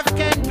that life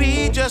can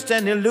be just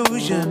an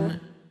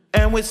illusion,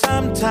 and we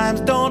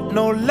sometimes don't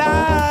know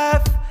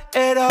life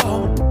at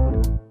all.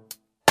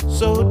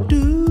 So do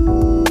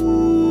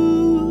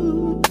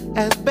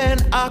as Ben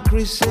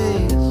Akri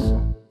says,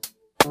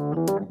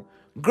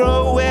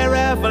 grow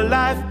wherever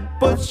life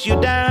puts you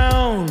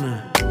down.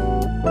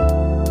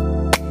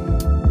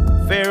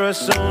 Pharoah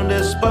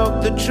Sanders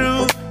spoke the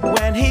truth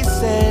when he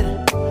said,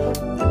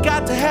 we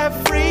got to have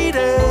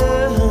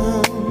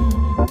freedom,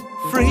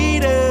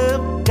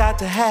 freedom. Got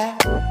to have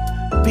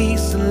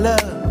peace and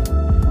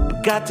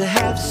love. Got to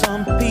have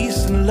some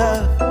peace and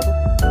love.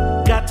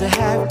 Got to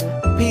have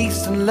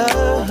peace and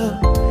love.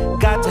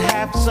 Got to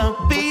have some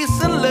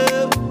peace and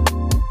love.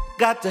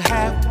 Got to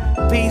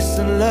have peace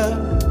and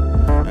love.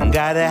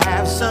 Gotta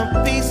have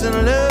some peace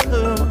and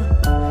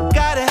love.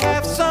 Gotta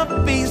have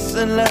some peace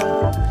and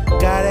love.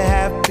 Gotta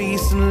have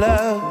peace and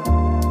love.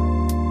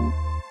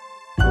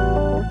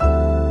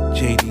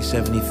 JD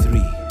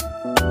 73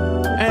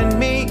 and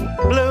me,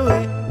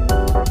 Bluey,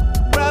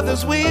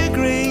 brothers, we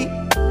agree.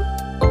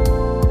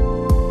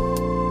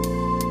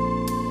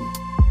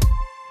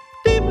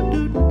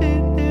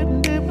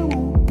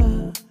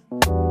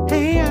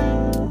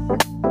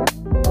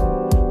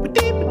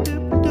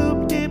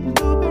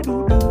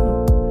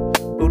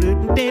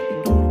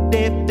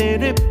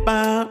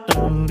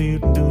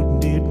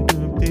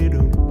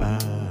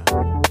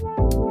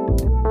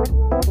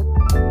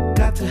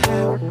 Got to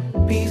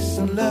have peace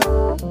and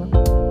love.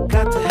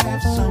 Got to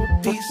have some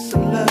peace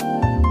and love.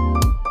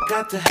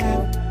 Got to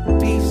have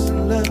peace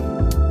and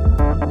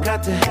love.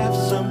 Got to have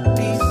some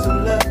peace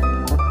and love.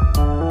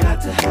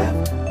 Got to have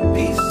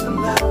peace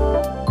and love.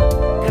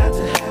 Got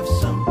to have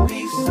some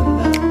peace and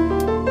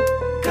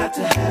love. Got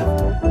to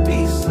have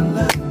peace and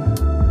love.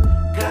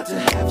 Got to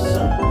have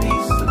some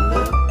peace and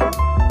love.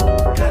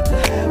 Got to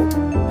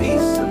have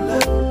peace and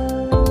love.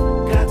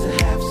 Got to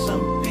have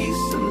some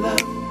peace and love.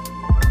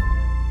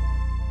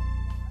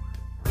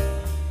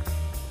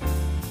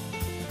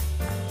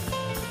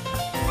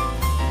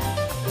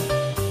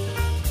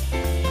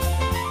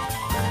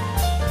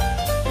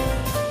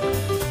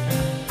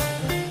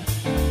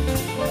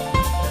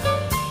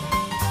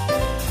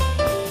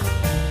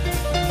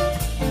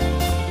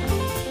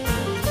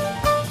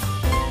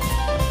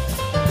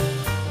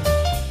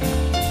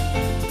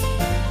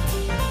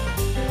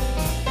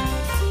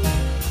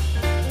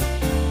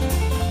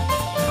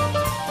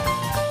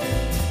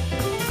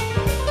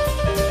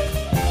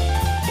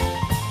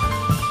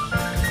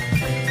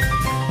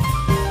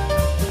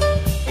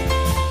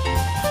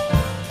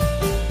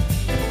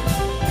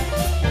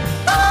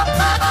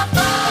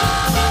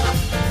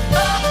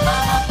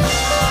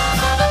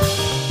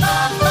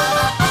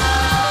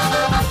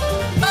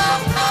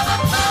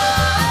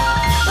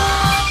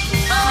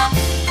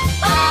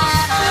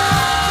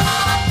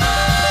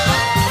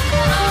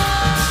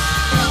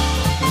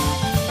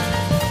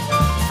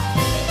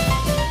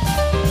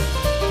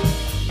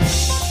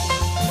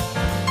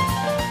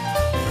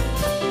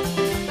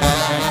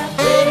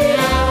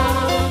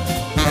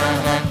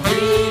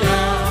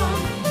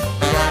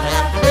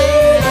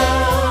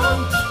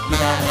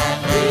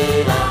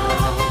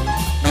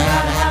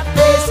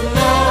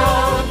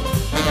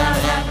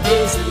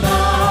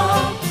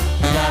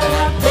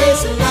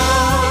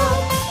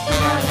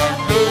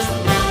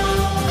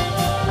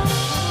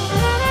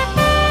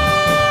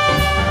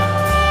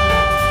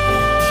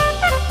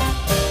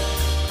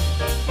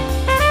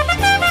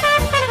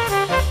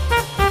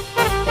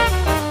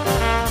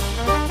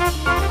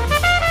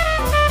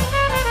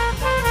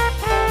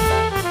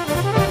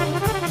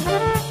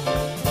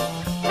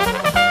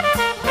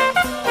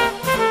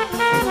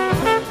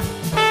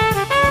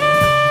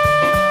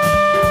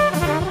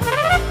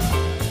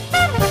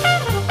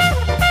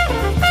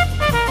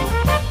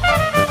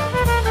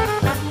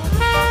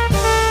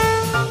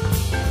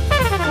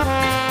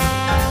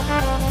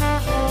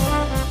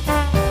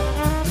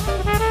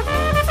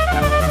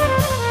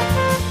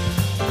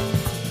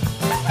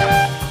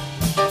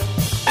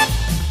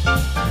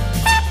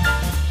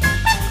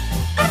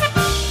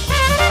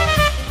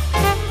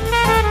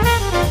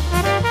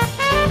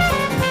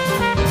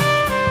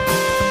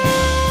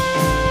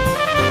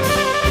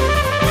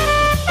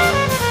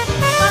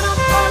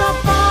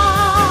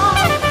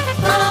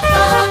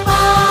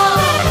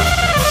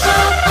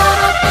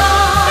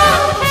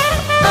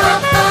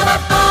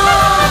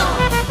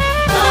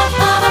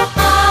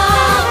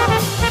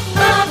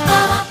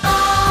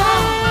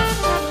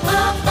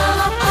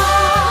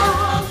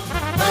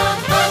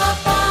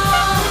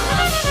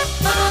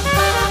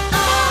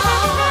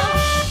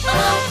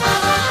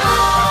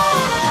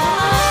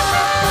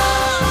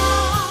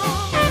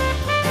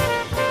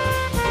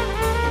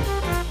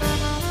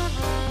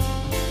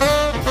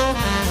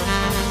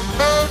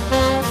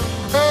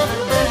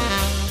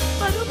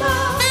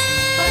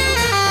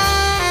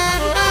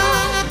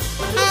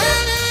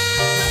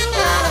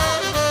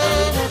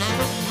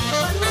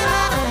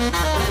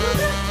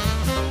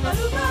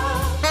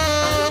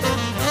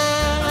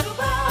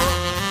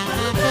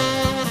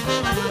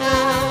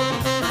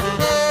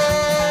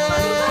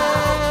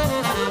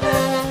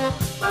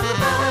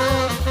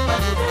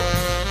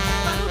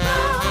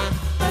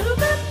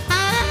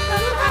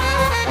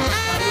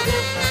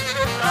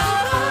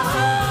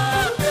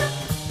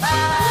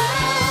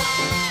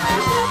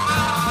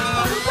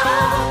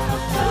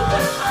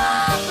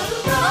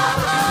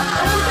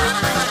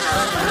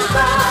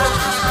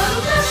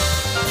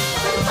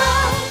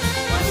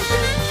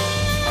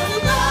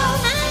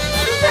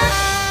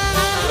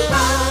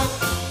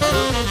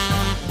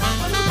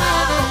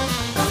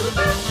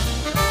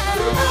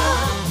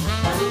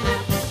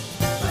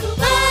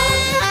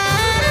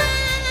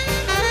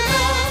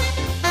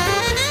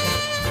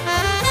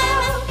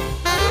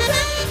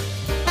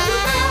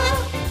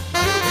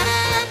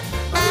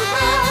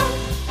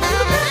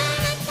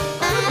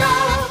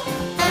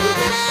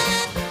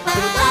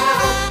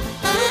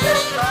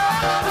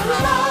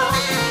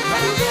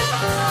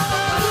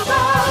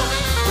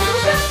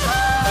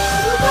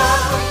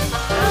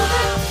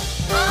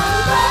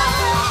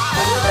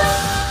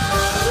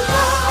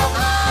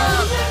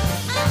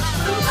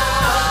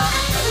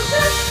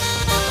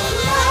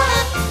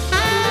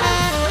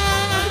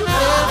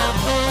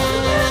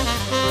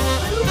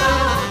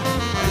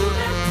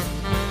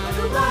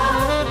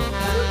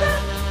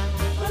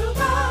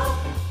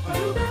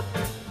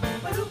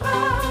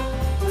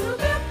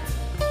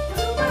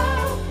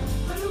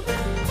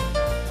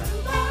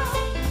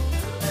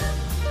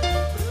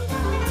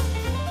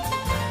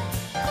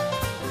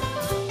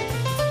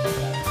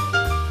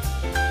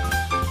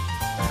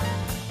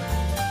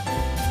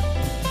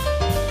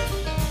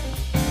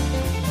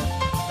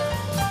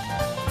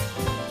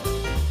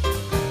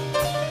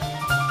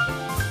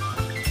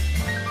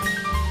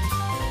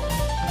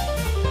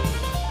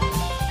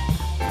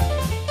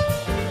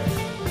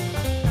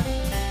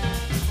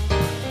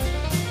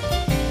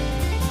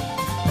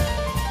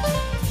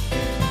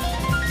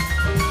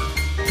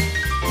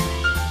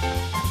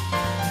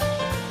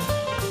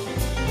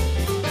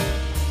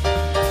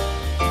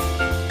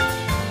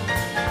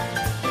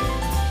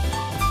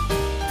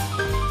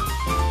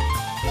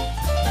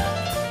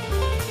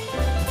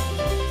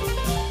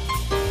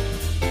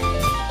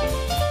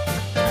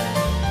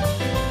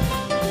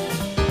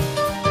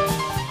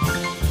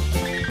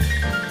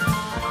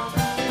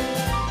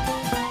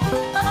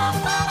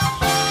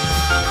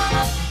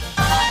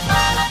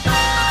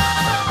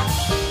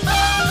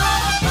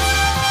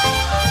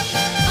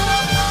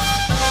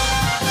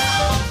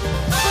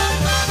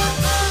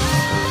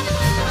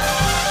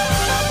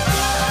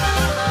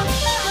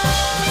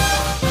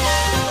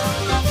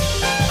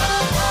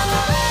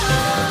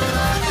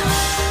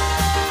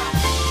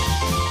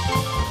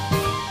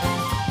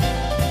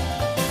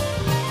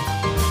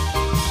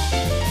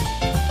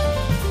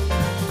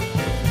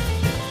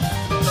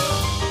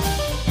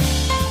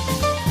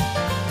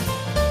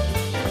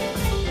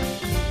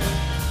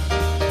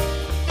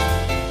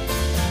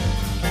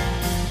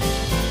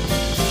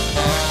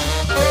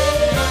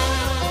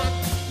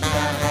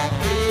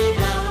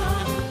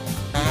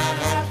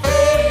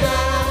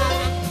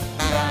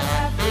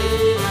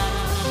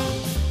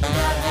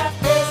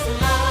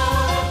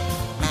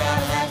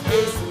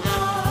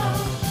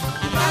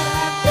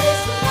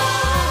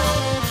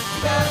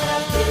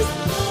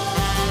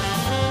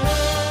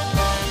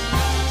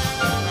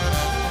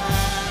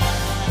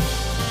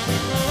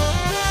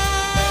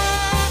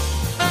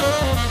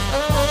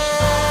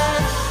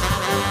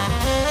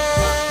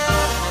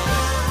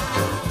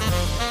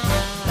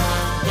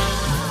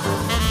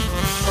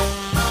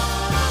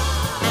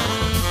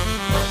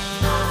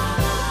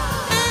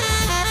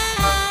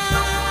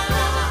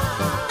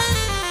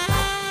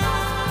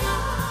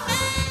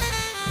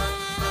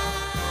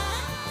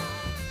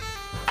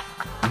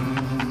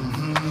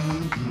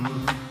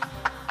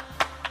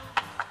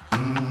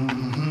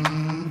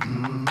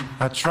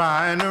 I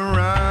try to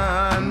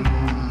run,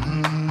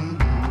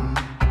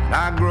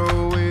 I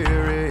grow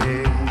weary.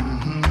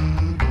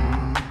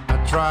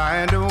 I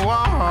try to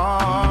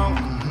walk,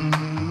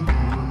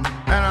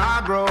 and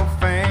I grow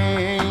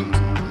faint.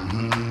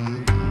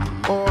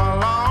 Oh, I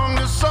long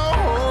to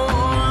soar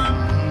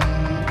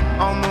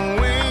on the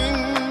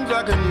wings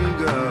like an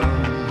eagle,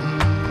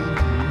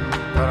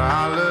 but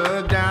I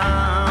look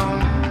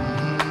down,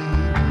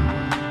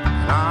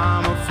 and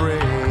I'm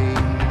afraid.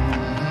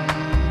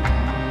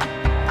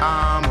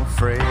 I'm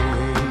afraid.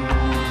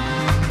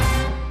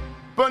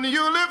 But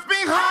you lift me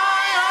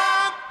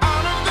higher,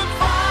 out of the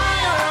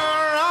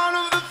fire, out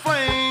of the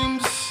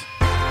flames.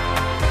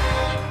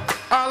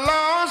 I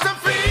lost the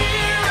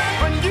feeling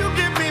when you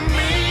give me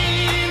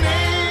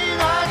meaning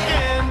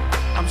again.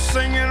 I'm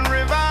singing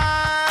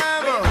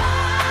revival,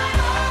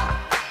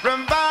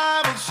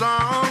 revival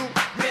song.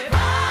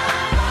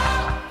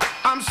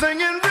 I'm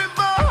singing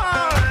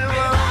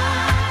revival,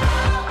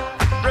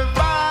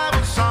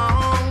 revival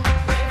song.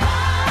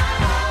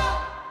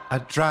 I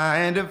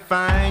tried to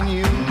find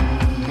you,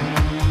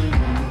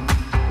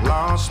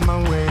 lost my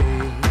way,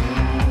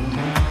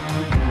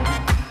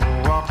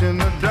 walked in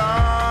the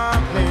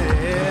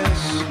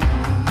darkness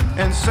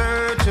in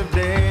search of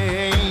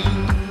day.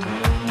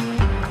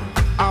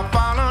 I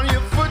followed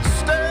your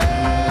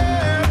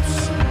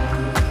footsteps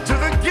to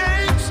the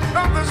gates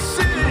of the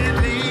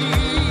city.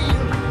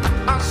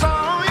 I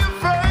saw your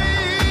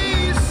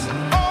face.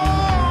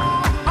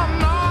 Oh, I'm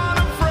not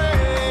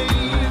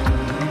afraid.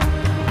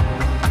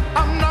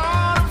 I'm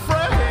not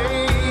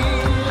afraid.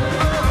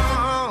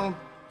 Oh,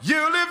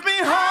 you lift me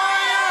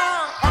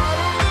higher, out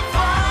of the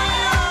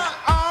fire,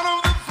 out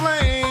of the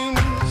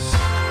flames.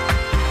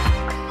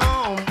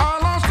 Oh, I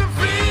lost the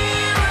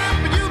feeling,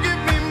 but you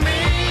give me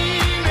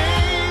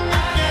meaning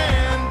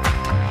again.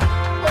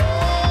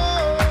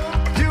 Oh,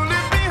 you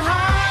lift me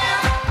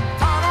higher,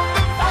 out of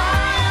the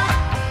fire,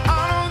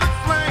 out of the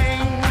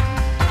flames.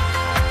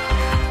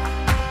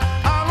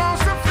 I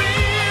lost the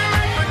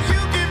feeling, but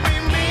you give me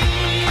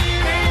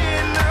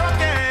meaning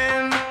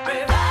again.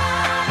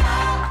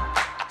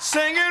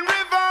 Singing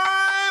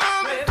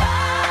revival,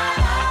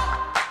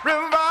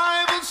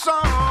 revival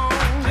song.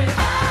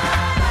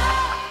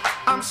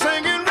 I'm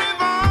singing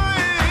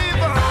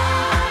revival,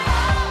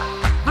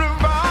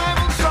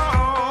 revival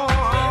song.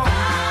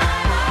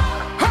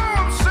 Oh,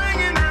 I'm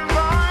singing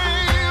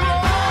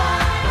revival,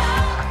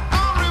 a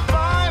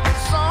revival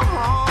song.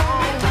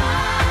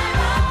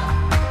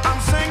 I'm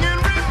singing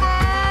revival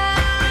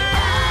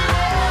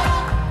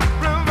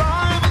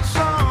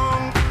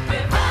song.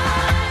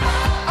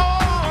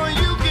 Oh,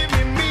 you give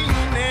me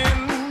meaning.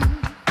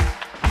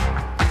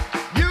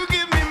 You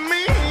give me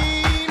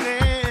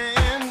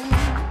meaning.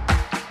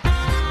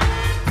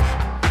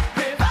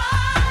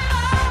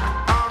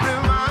 A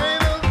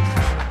revival,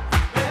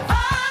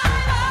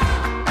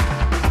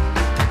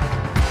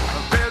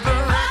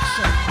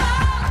 resurrection.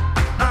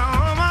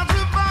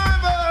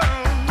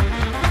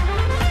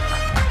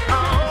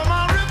 Oh,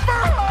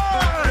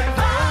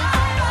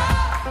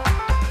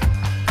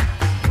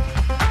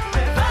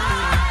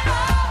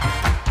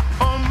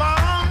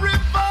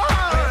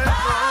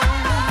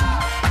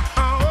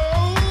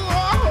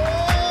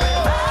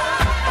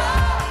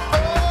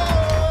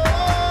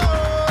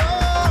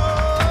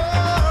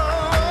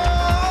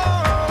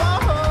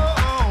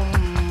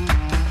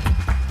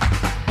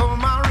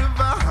 my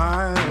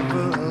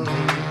revival.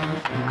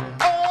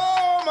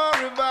 Oh, my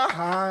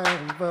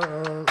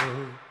revival.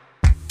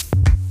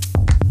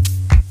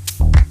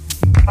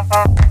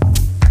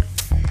 Oh,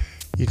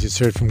 my You just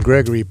heard from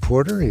Gregory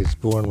Porter. He was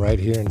born right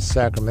here in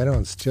Sacramento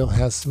and still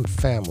has some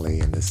family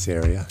in this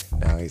area.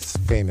 Now he's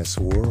famous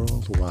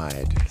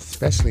worldwide,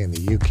 especially in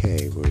the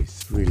UK, where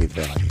he's really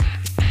valued.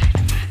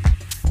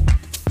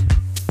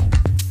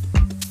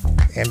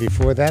 And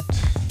before that,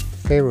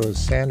 Pharoah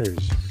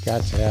Sanders,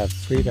 Got to Have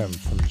Freedom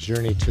from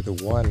Journey to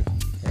the One.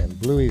 And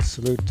Bluey's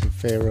salute to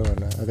Pharoah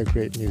and other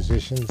great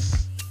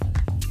musicians.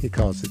 He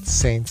calls it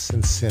Saints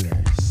and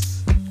Sinners.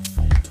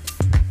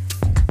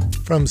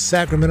 From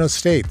Sacramento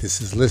State,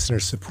 this is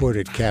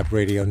listener-supported Cap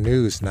Radio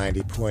News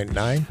 90.9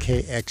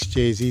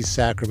 KXJZ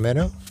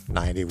Sacramento,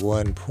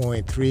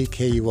 91.3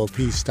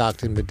 KUOP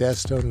Stockton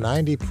Modesto,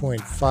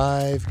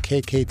 90.5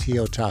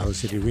 KKTO Tahoe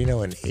City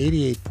Reno, and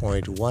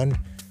 88.1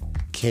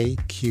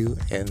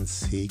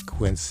 KQNC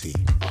Quincy.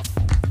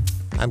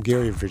 I'm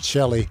Gary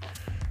Vercelli.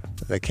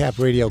 The Cap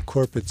Radio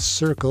Corporate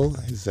Circle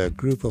is a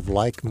group of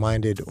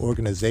like-minded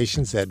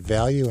organizations that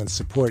value and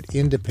support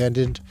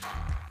independent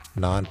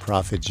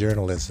nonprofit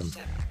journalism.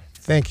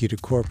 Thank you to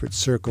Corporate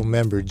Circle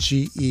member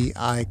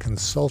GEI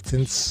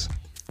Consultants,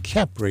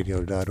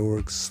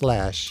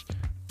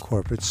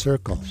 capradio.org/corporate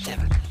circle.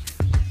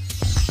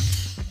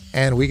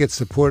 And we get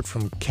support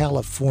from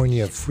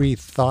California Free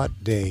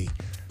Thought Day,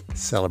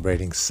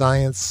 celebrating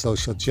science,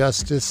 social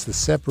justice, the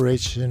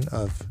separation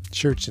of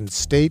church and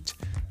state,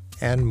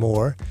 and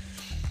more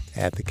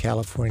at the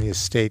California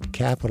State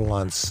Capitol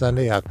on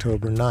Sunday,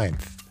 October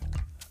 9th.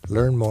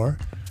 Learn more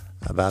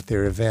about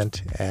their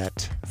event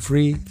at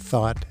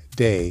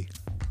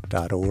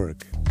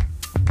freethoughtday.org.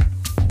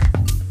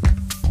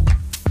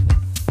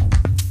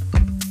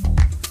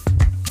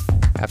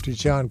 After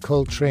John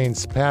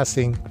Coltrane's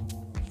passing,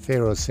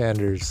 Pharoah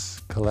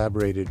Sanders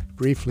collaborated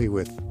briefly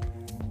with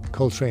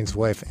Coltrane's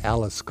wife,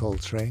 Alice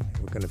Coltrane.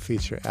 We're going to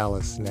feature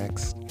Alice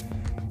next,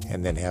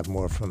 and then have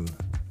more from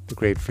the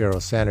great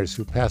Pharoah Sanders,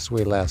 who passed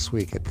away last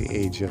week at the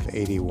age of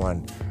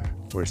 81.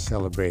 We're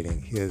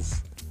celebrating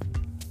his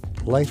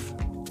life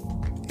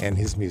and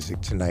his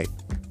music tonight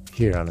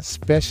here on a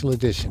special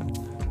edition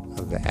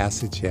of the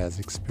Acid Jazz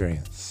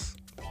Experience.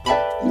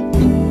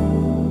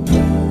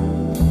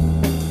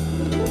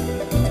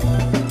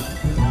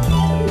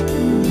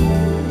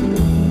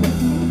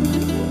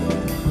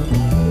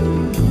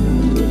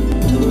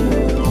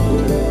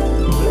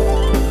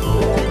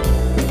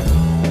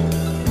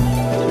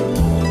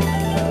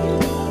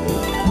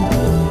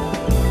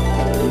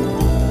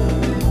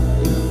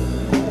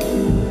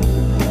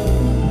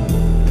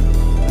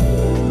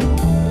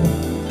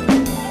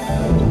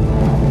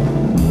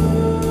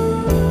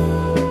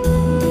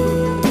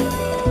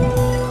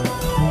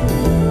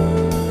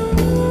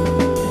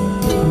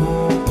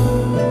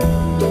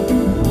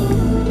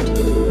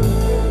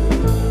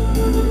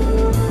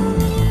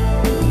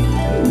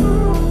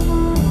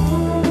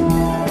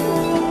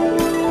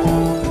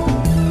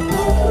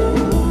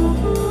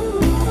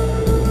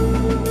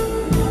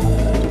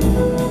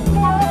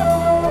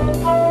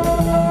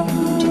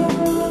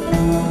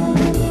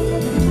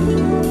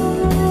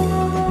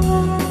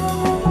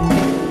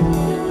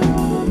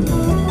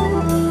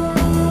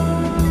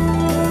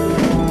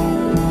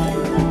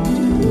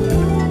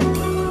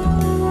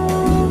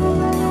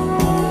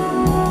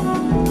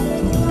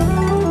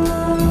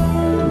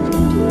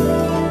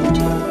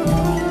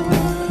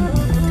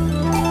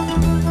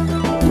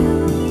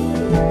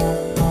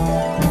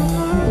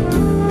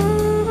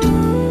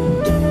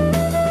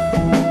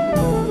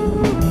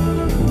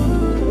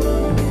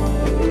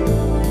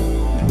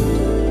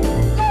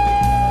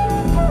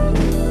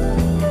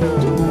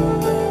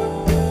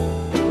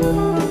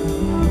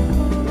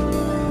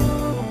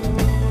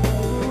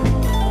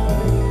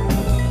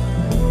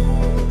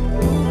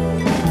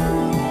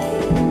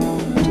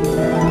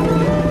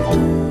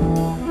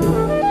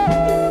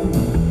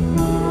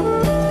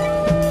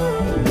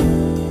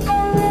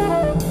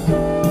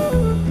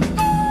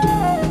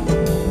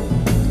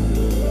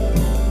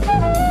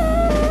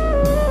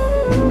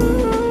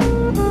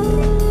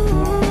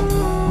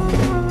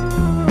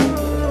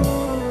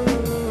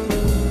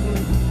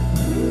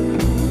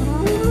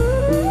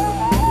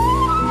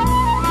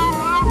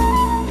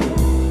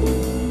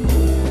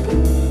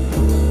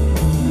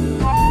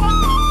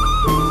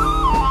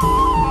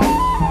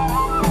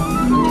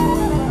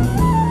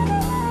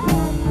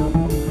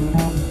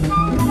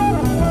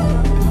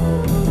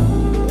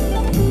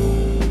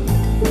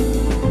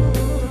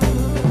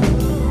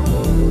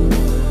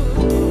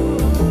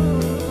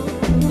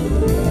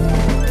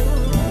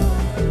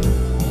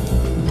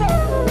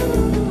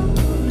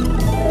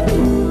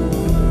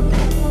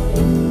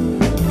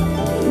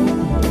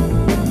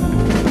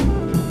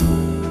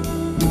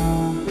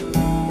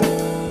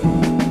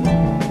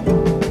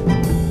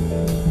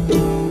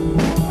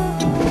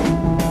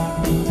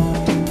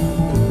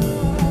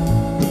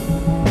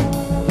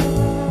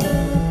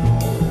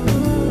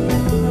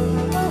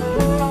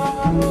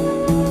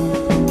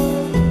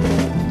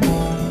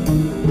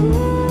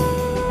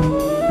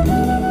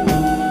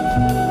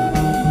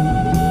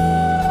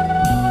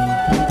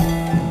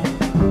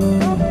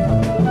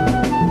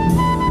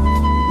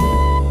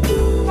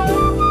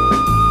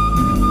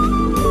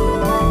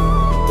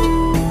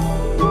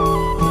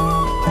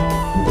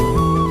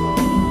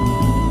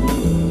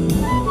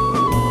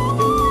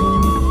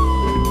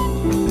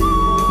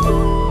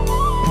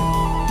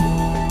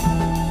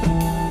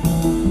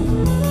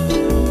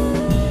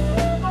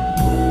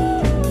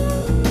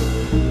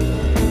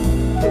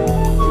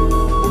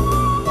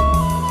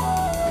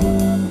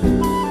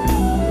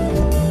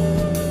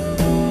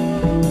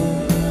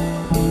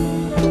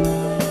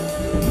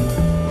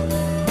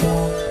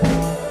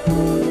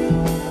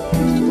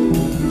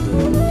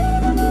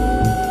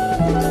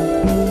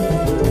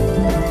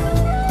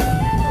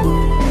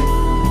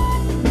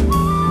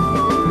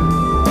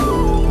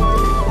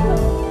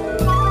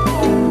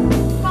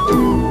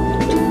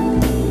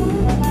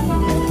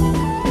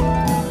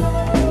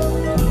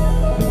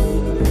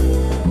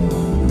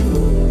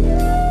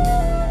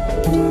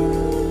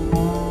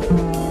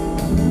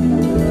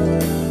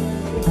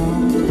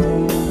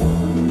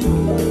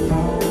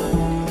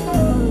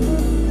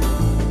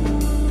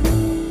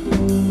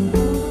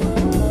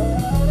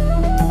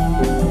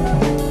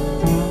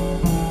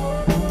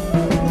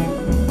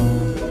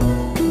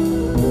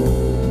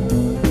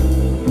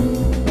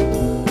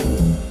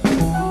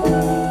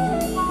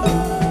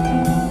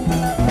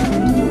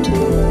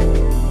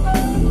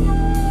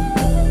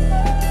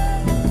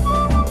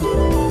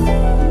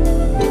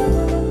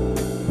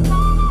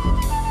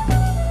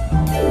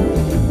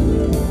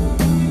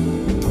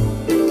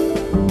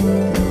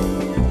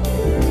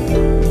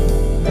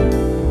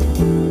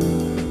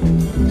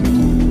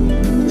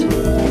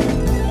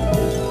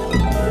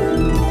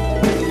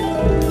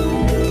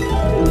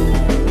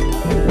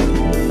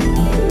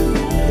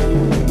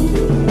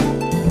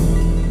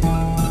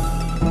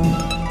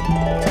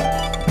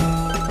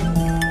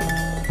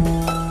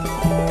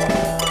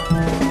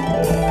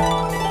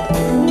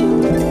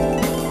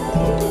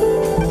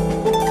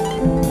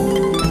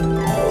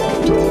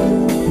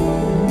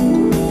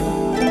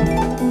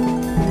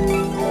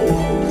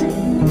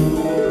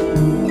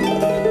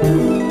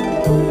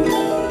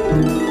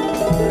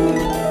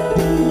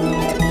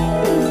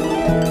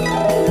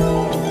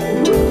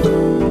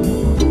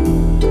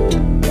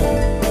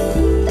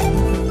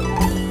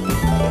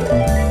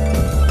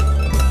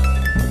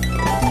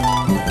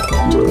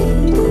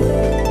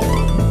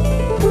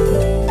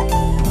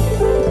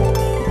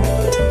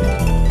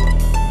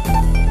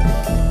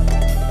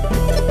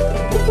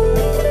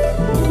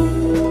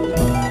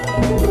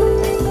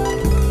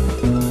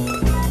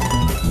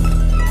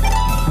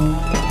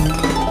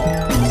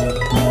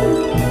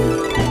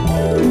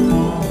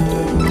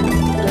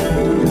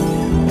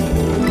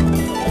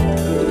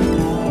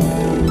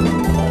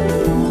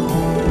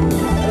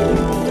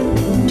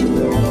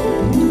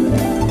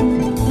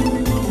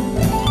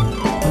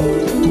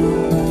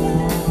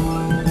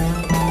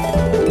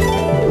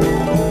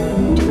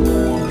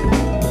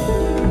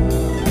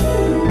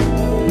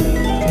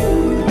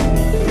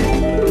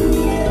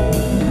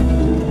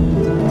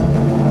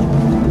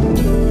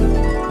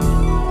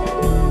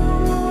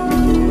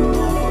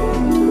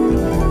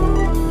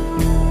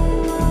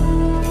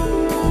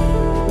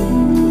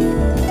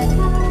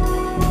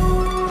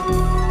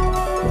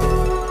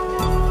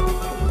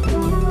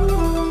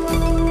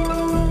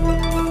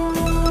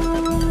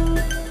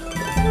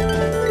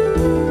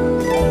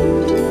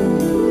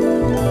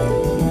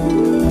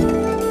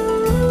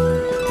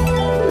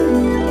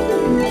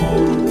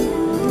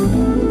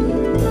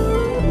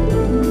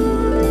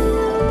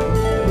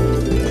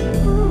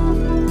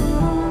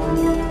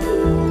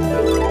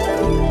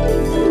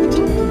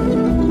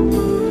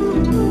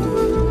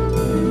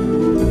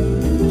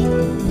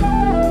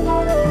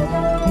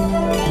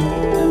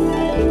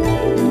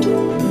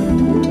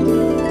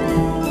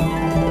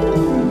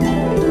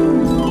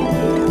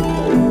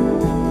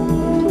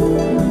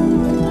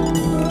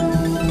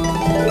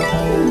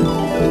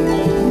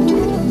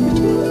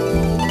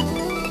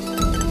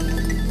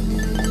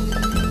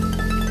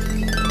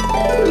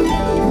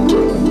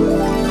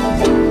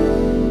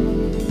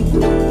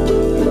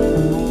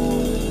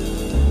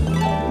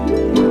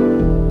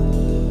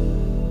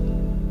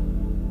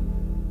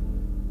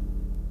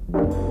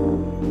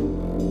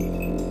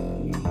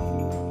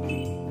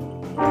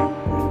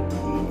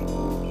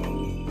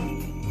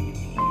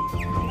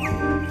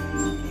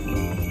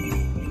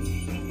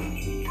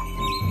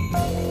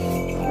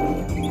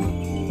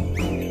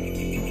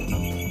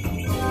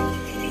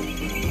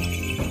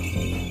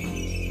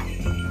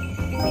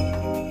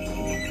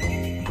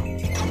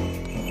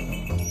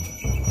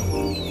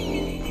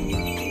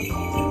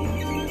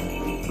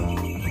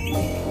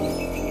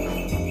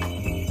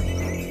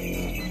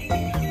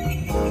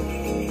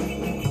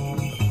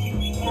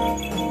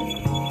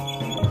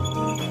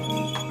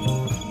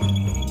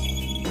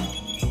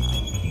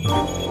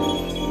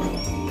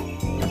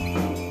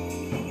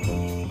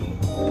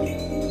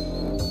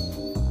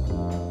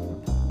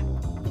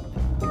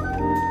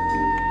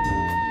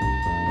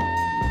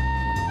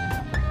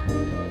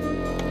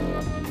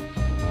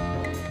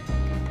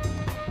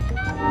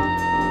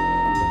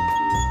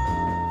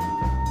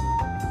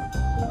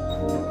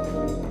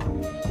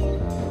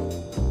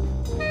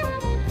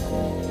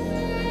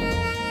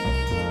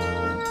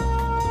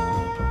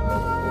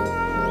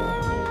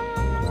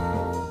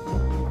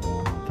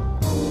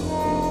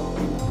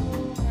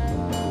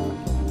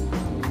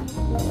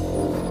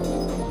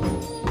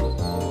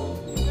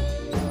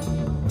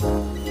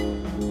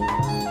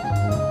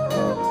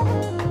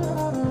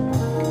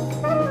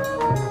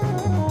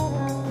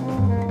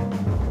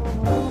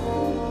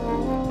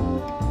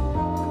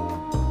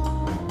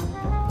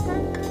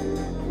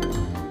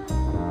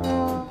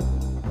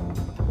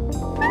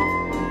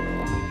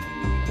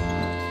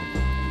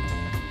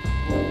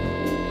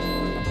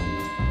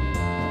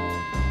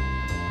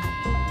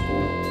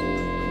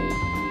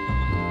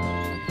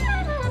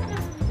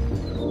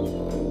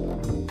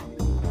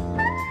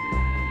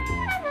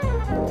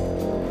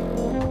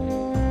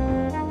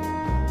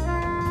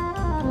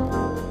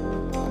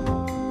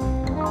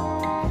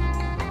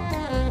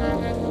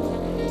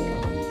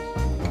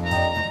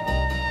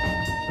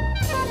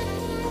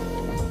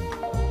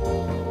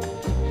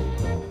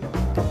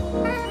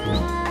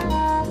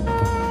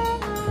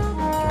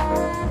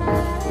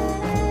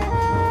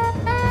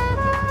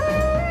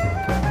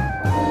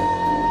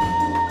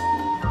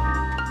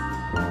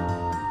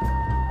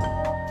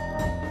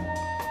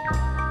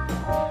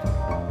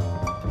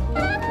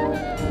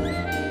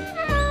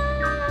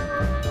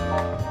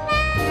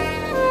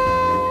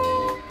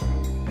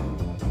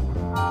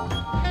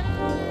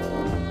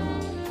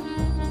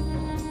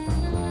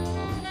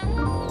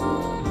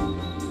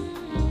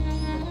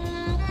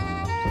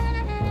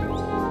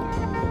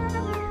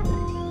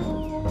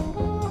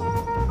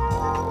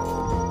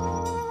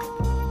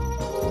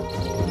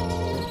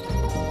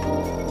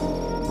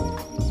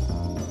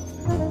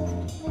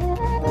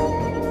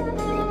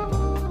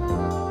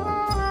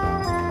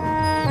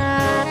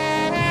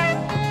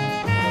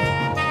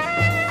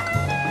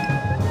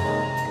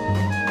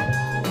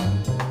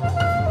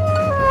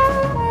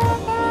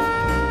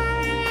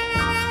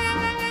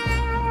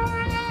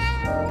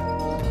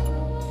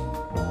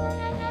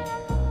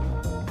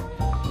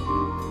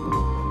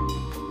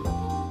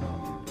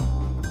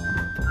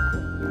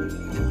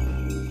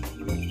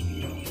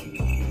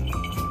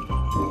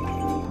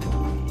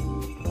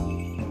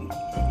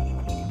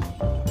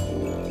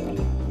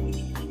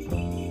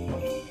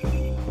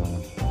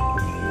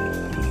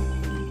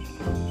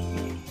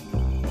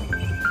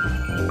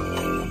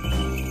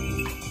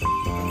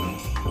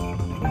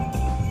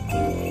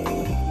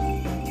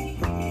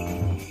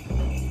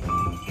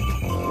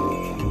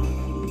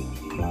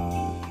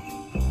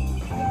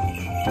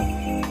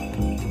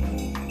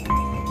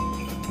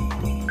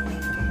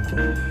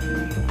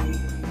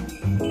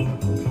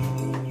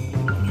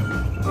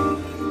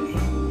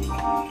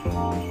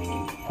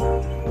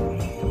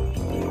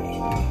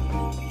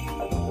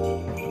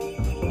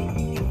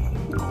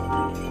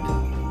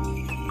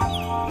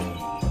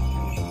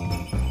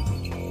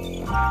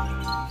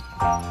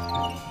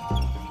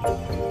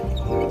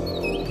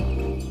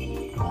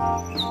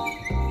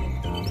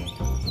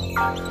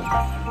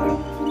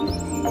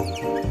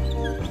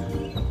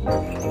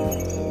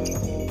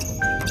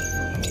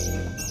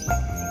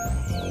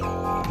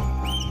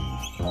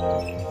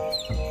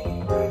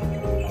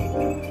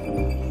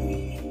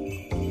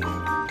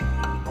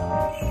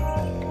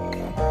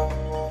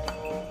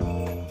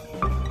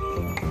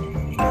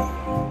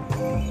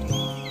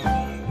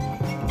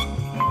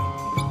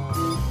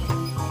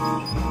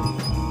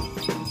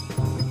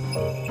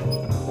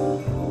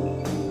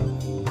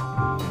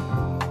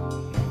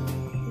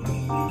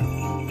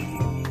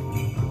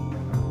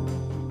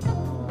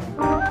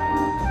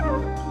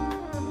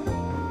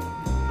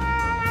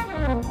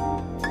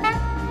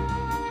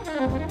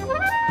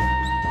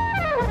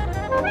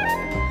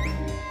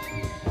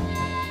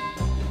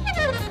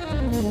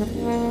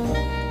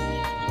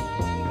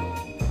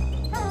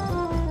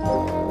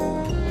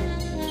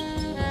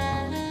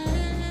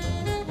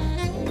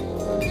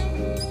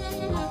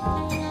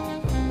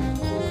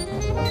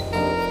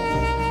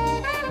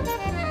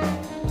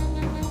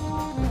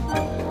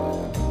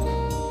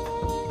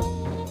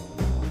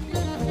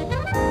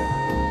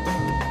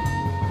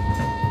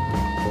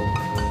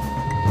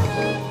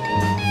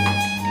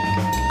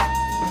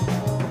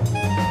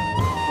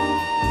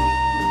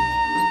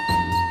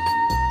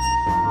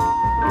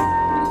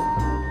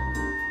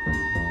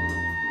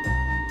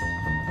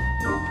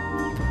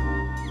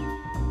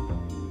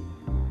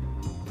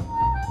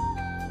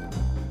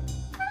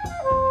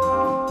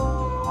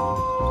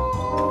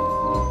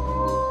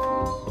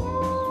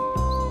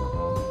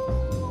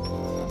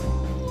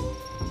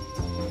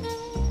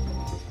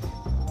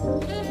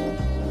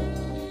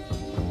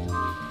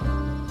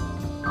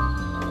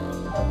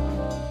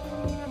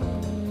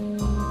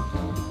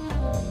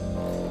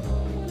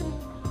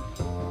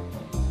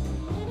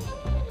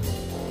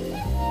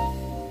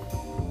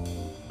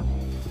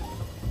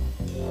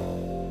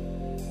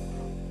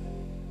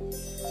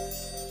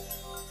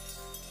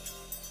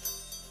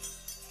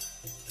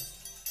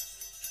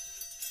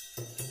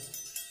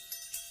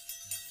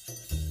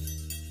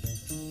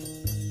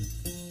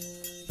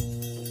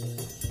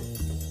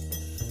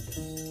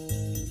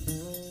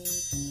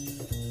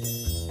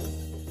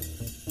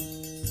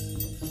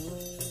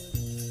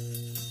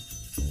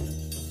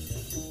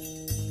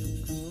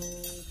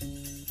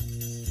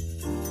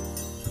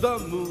 The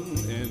moon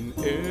in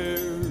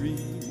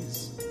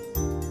Aries,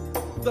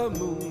 the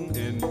moon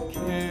in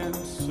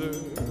Cancer,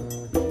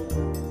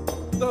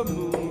 the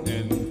moon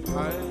in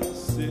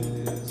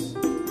Pisces,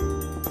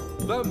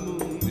 the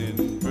moon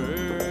in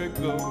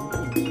Virgo,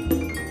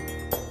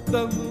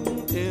 the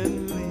moon in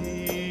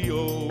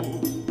Leo,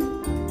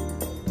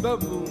 the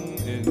moon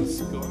in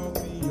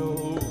Scorpio,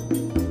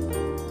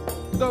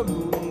 the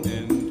moon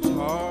in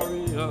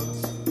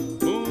Taurus,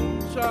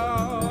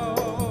 moonchild.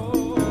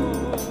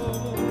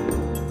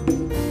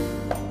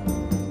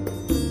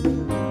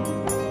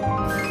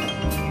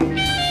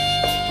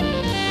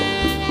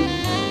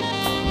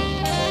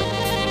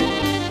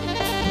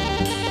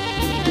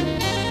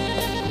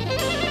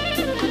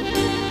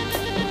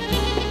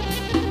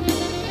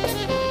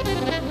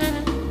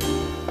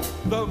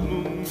 The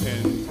moon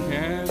in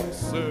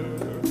Cancer,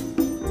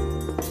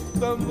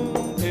 the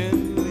moon in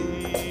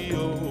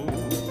Leo,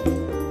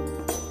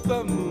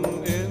 the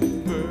moon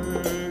in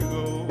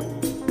Virgo,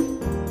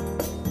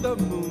 the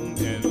moon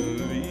in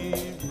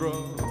Libra,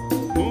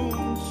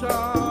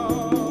 moonchild,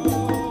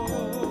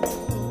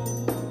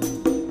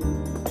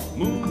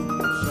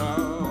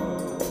 moonchild,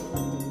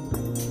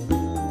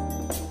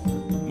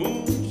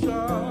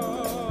 moonchild,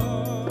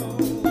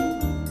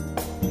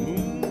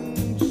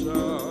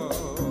 moonchild.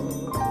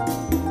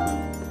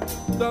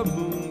 The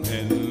moon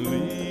in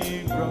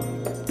Libra,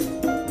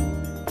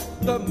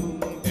 the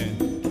moon in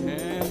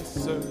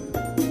Cancer,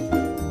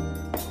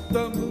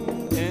 the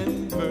moon in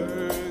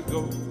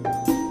Virgo,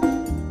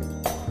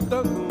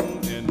 the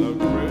moon in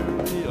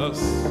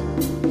Aquarius.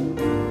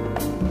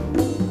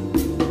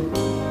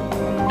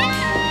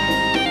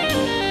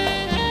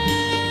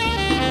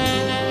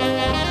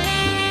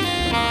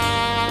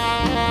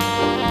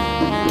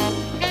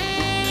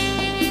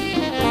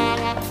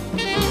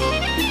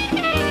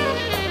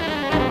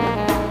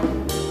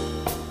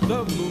 The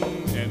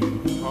moon in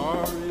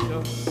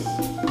Aquarius,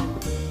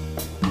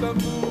 the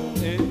moon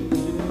in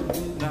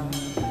Gemini,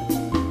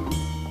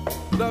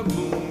 the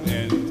moon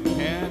in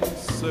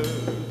Cancer,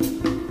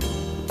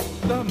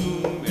 the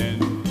moon in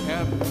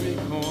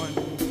Capricorn,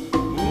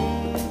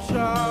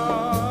 moonchild,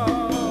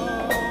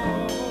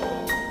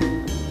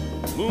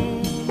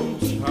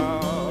 moonchild,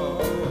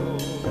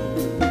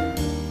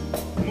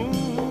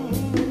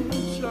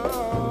 moonchild,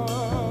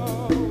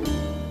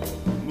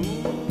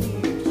 moonchild.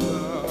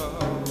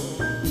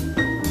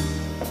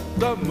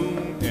 The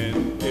moon in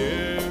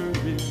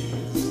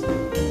Aries,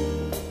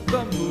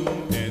 the moon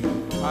in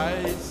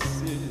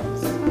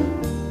Pisces,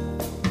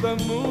 the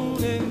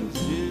moon in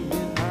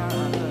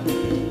Gemini,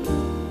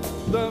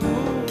 the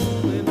moon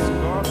in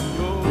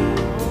Scorpio.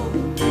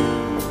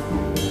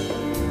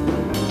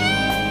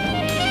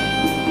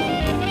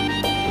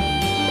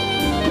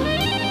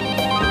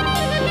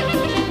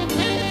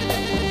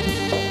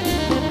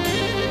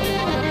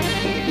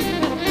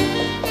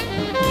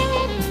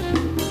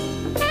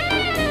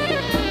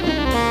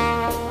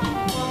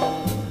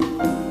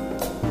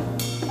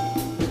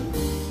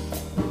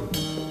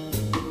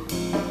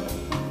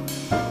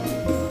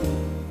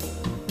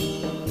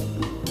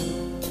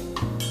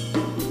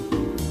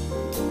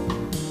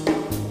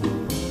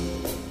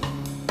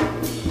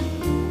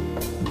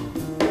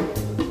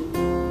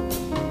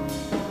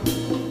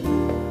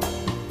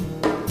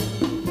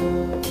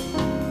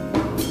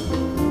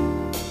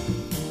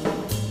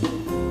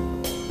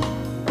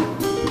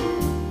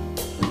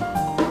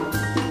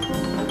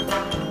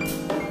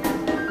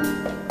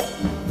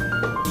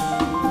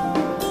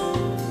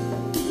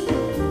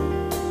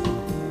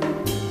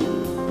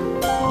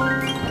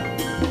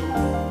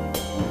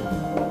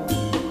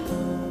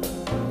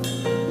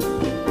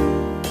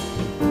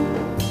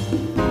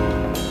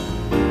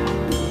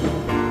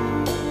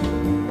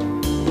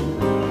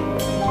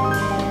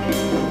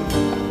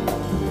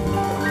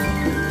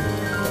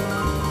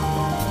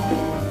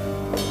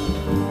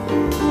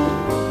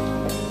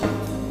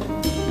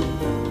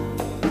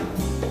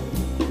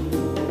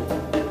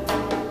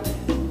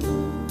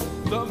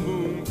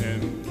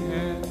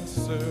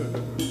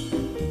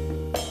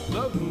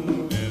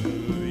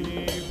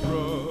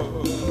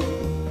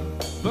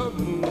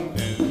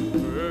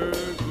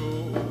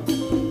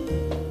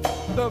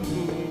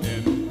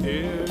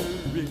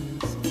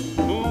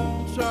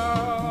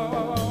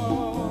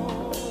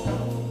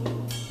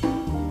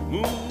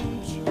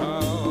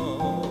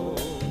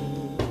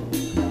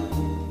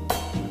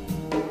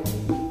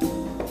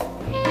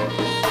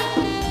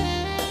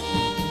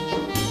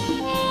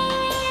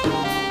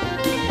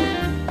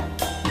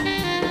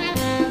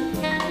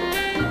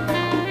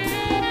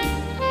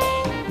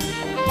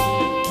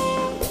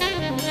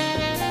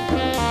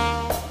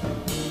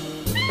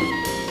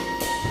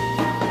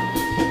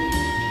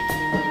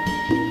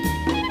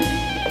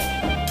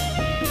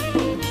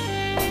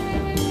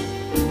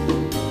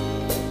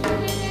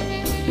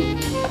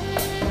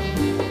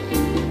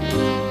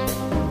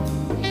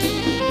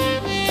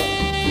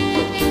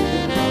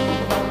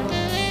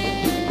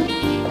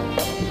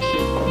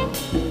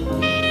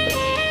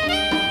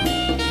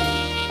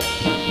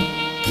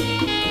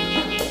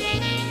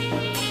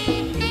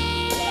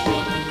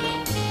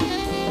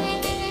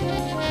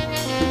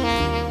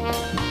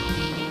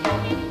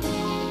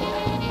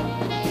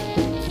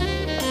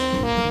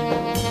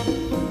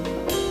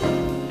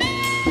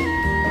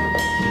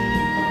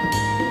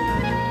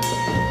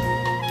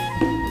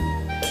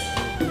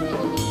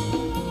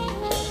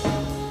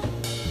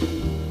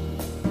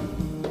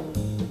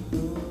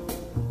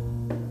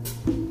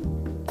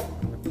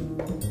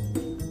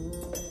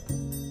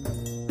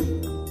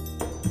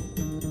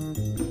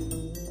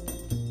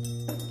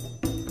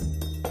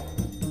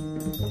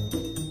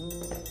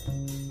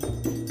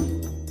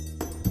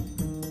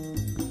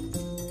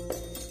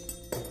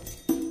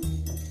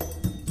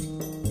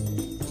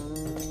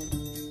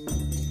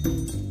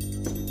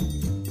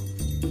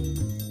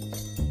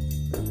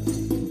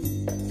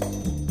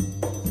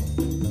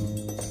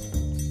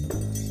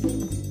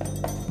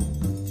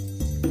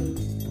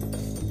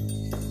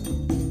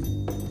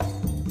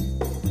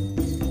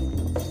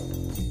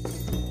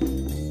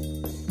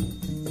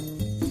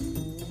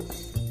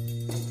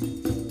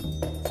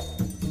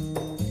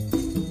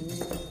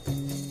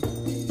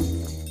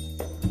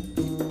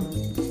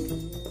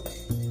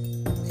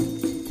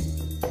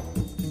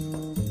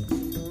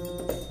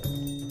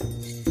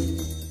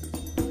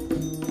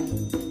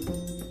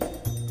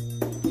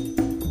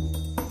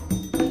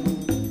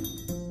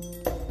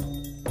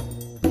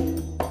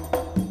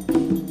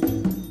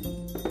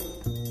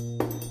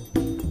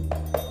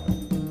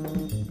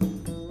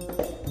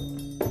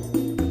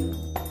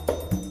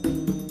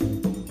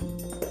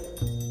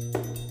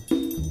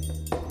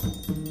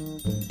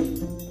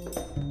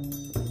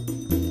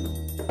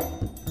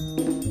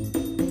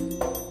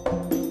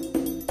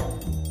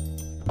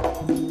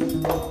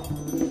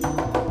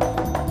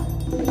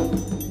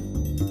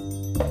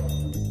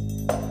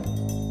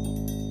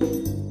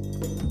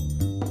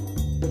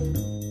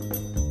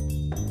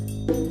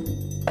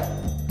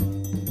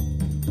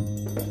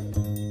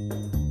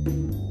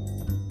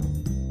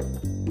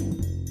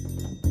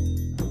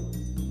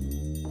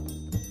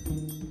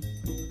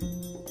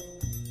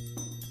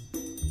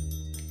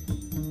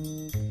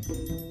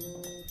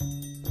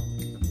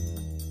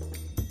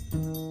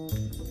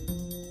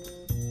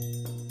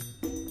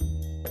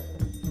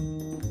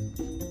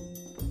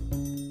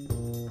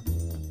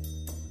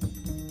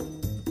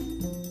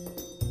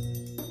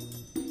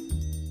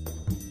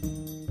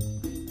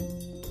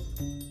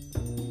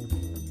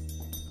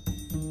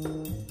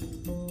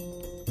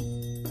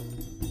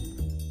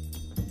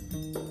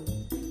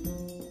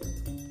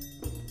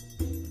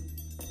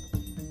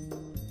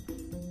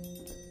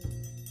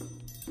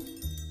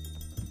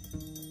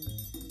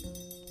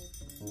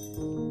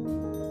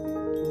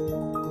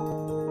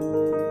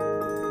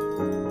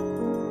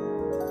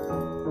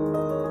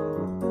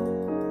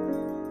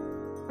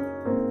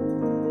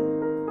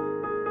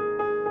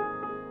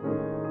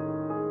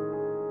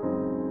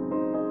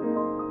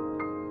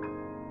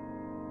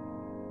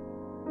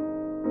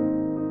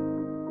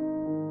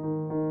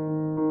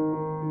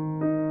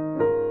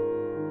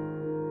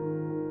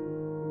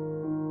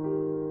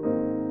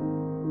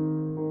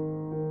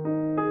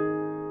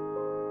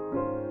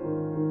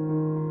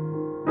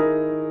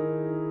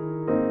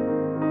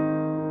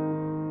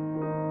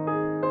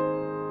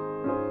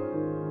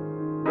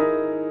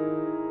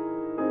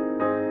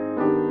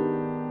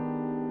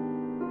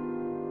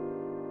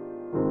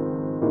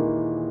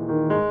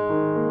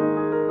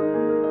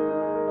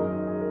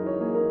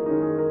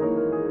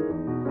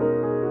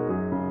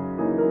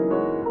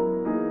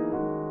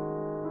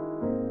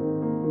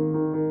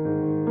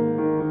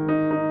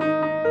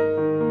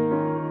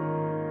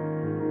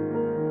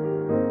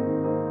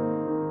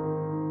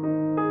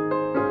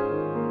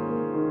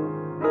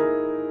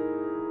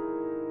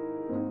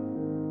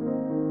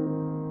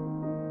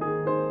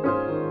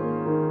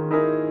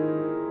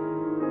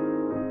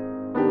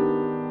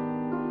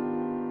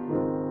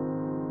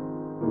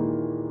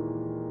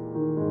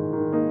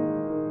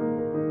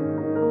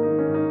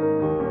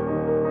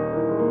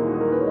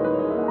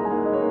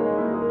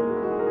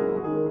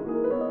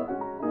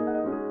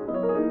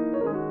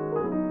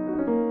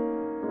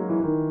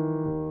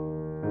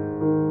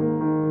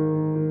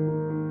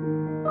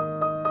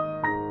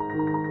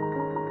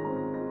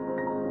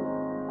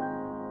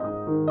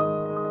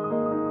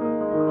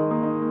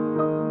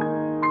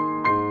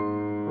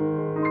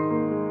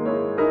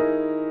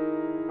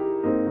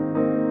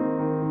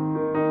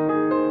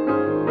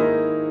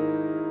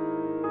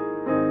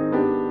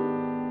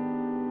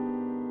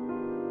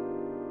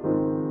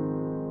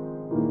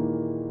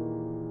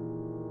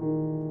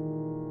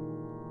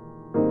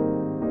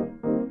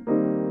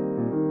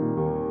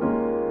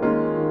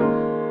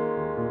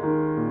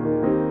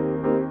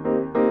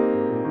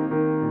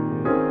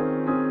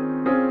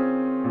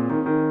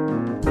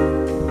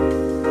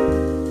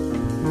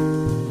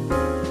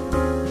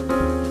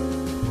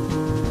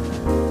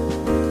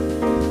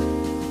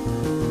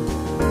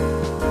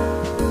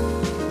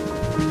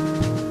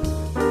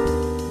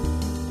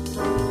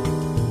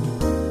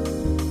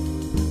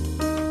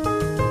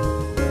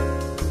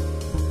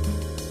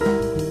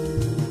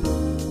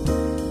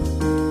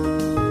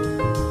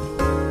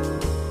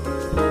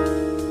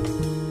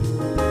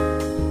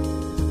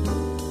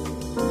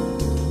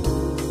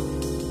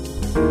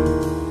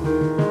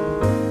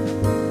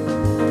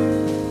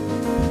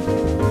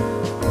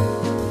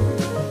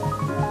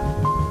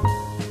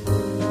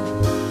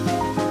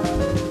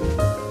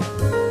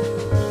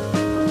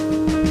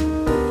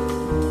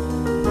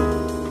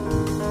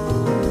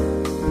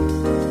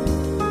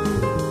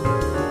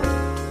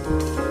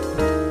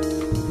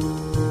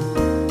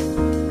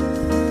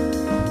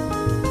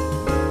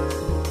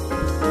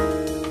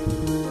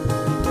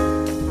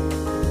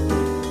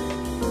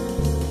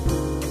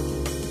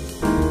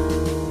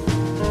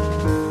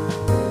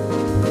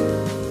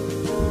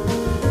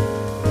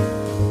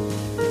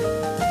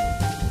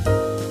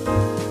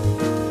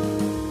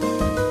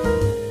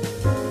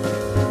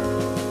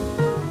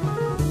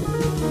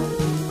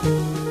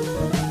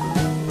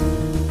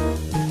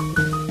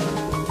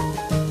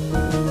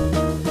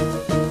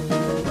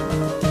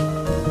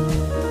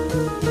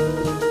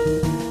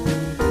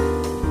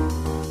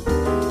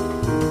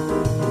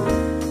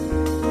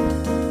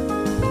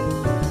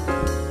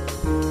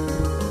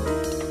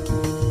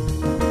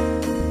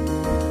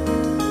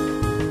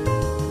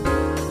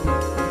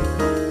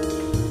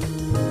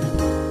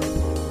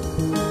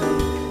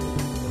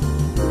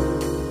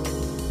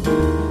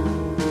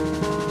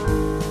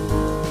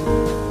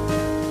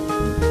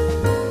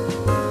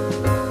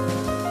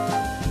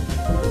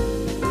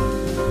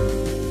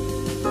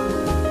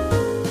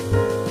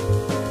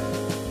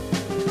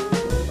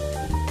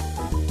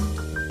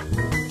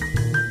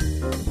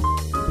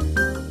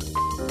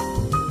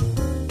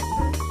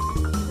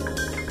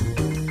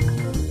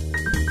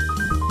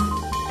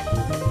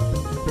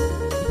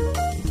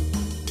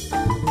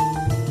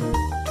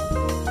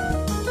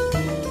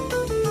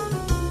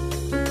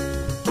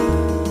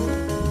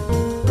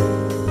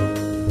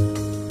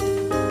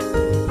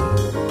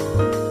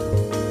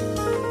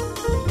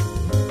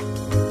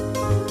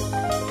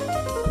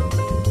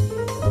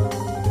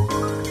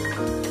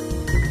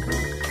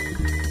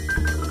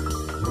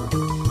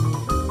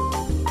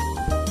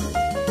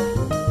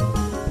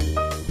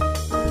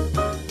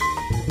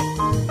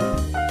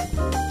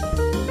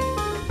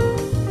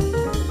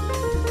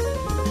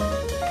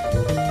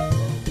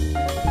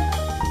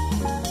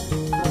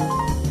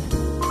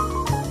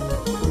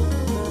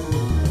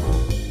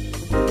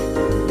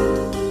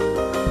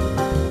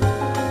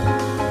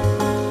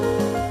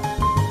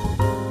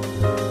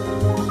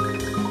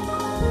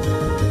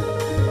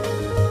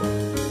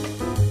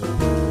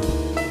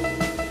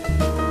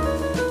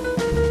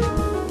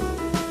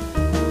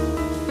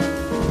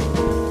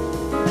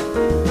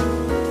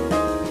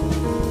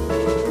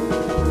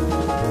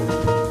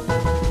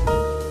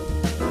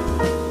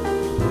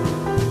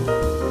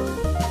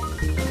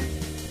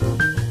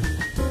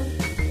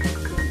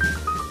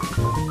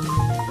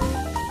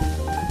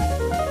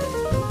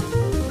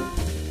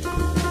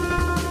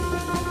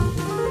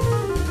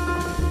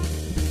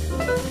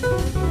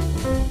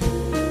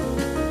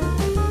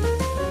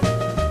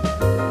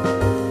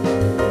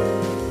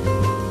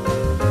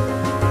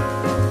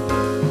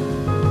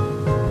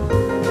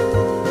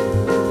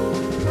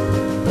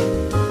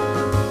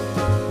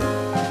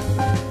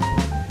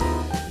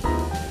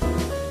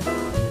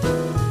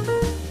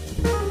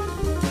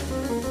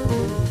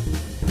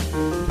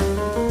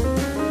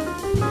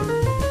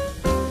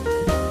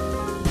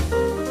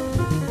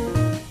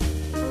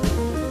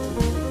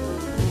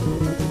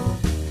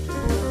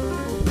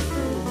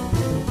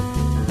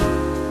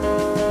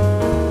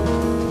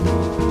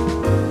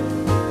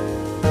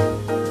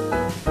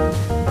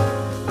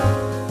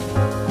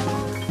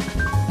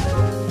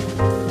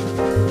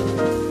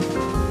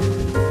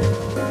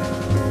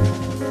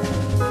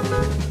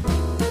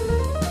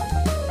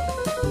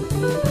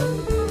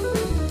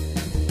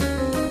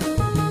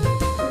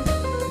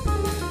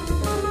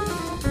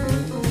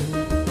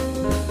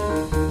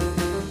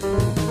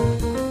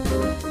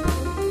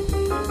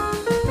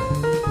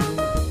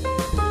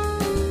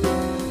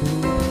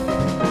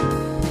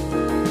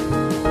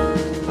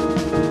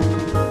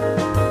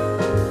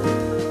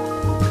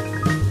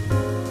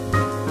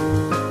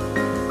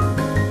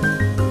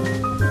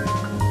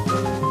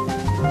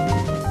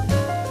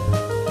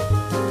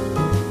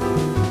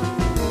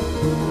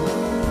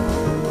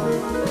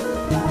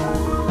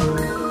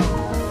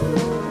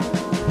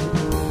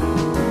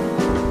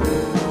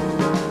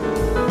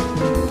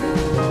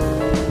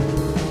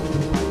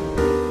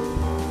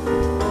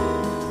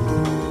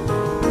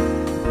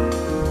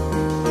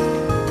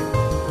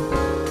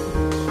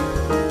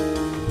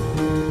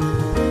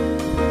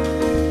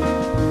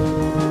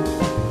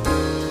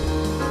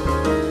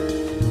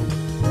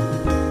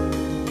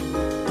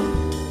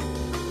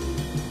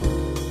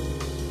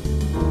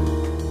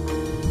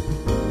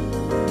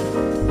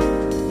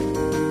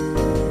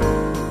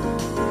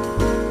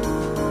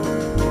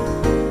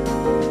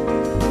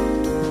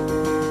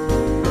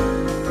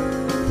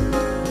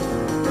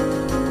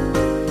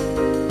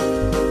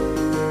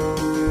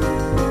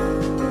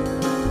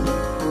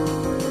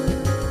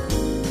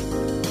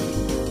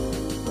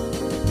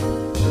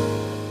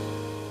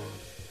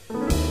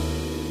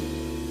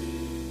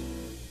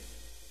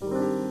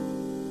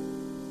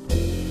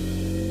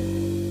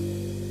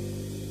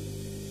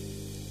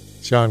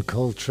 John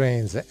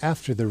Coltrane's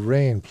After the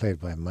Rain, played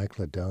by Mike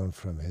Ladone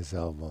from his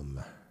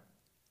album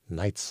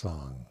Night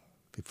Song.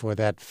 Before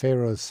that,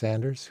 Pharoah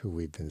Sanders, who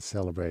we've been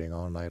celebrating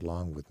all night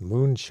long with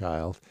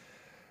Moonchild.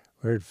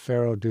 We heard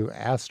Pharoah do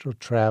Astral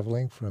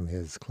Traveling from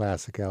his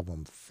classic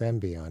album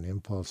Themby on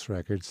Impulse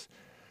Records.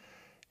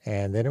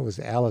 And then it was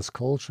Alice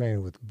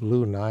Coltrane with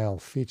Blue Nile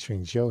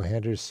featuring Joe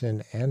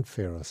Henderson and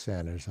Pharoah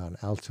Sanders on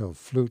alto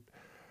flute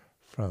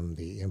from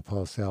the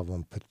Impulse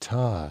album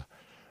Patah,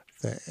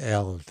 the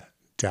El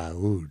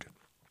Daoud.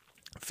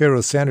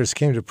 Pharoah Sanders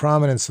came to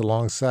prominence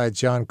alongside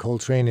John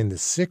Coltrane in the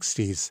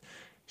 60s,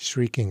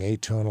 shrieking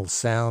atonal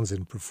sounds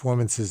and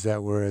performances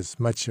that were as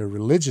much a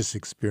religious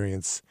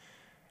experience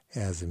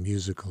as a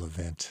musical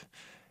event.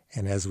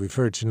 And as we've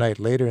heard tonight,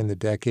 later in the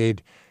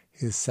decade,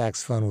 his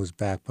saxophone was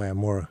backed by a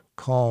more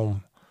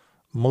calm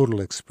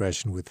modal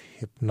expression with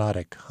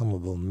hypnotic,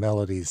 hummable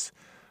melodies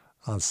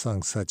on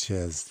songs such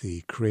as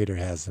The Creator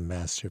Has a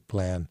Master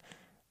Plan,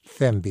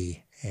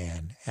 Themby,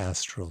 and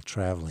Astral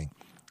Traveling.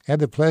 I had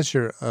the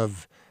pleasure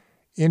of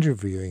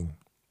interviewing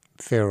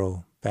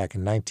Pharoah back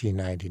in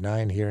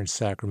 1999 here in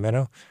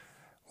Sacramento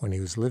when he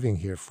was living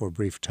here for a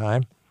brief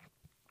time.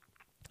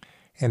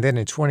 And then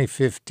in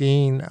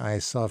 2015, I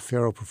saw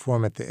Pharoah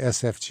perform at the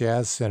SF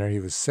Jazz Center.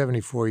 He was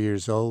 74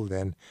 years old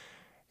then,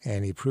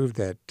 and he proved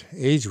that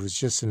age was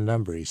just a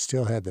number. He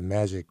still had the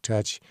magic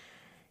touch.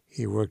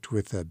 He worked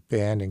with a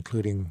band,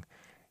 including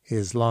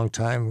his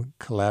longtime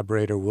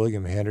collaborator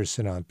William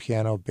Henderson on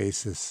piano,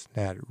 bassist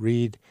Nat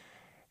Reed,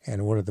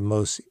 and one of the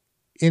most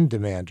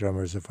in-demand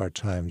drummers of our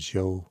time,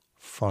 Joe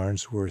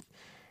Farnsworth.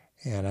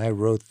 And I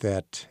wrote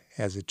that,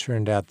 as it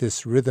turned out,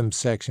 this rhythm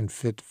section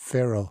fit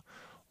Pharoah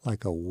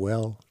like a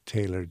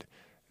well-tailored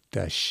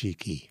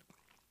dashiki.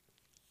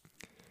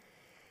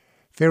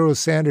 Pharoah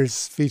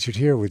Sanders featured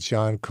here with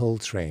John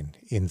Coltrane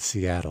in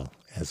Seattle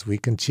as we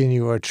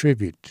continue our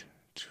tribute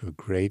to a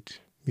great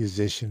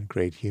musician,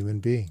 great human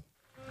being.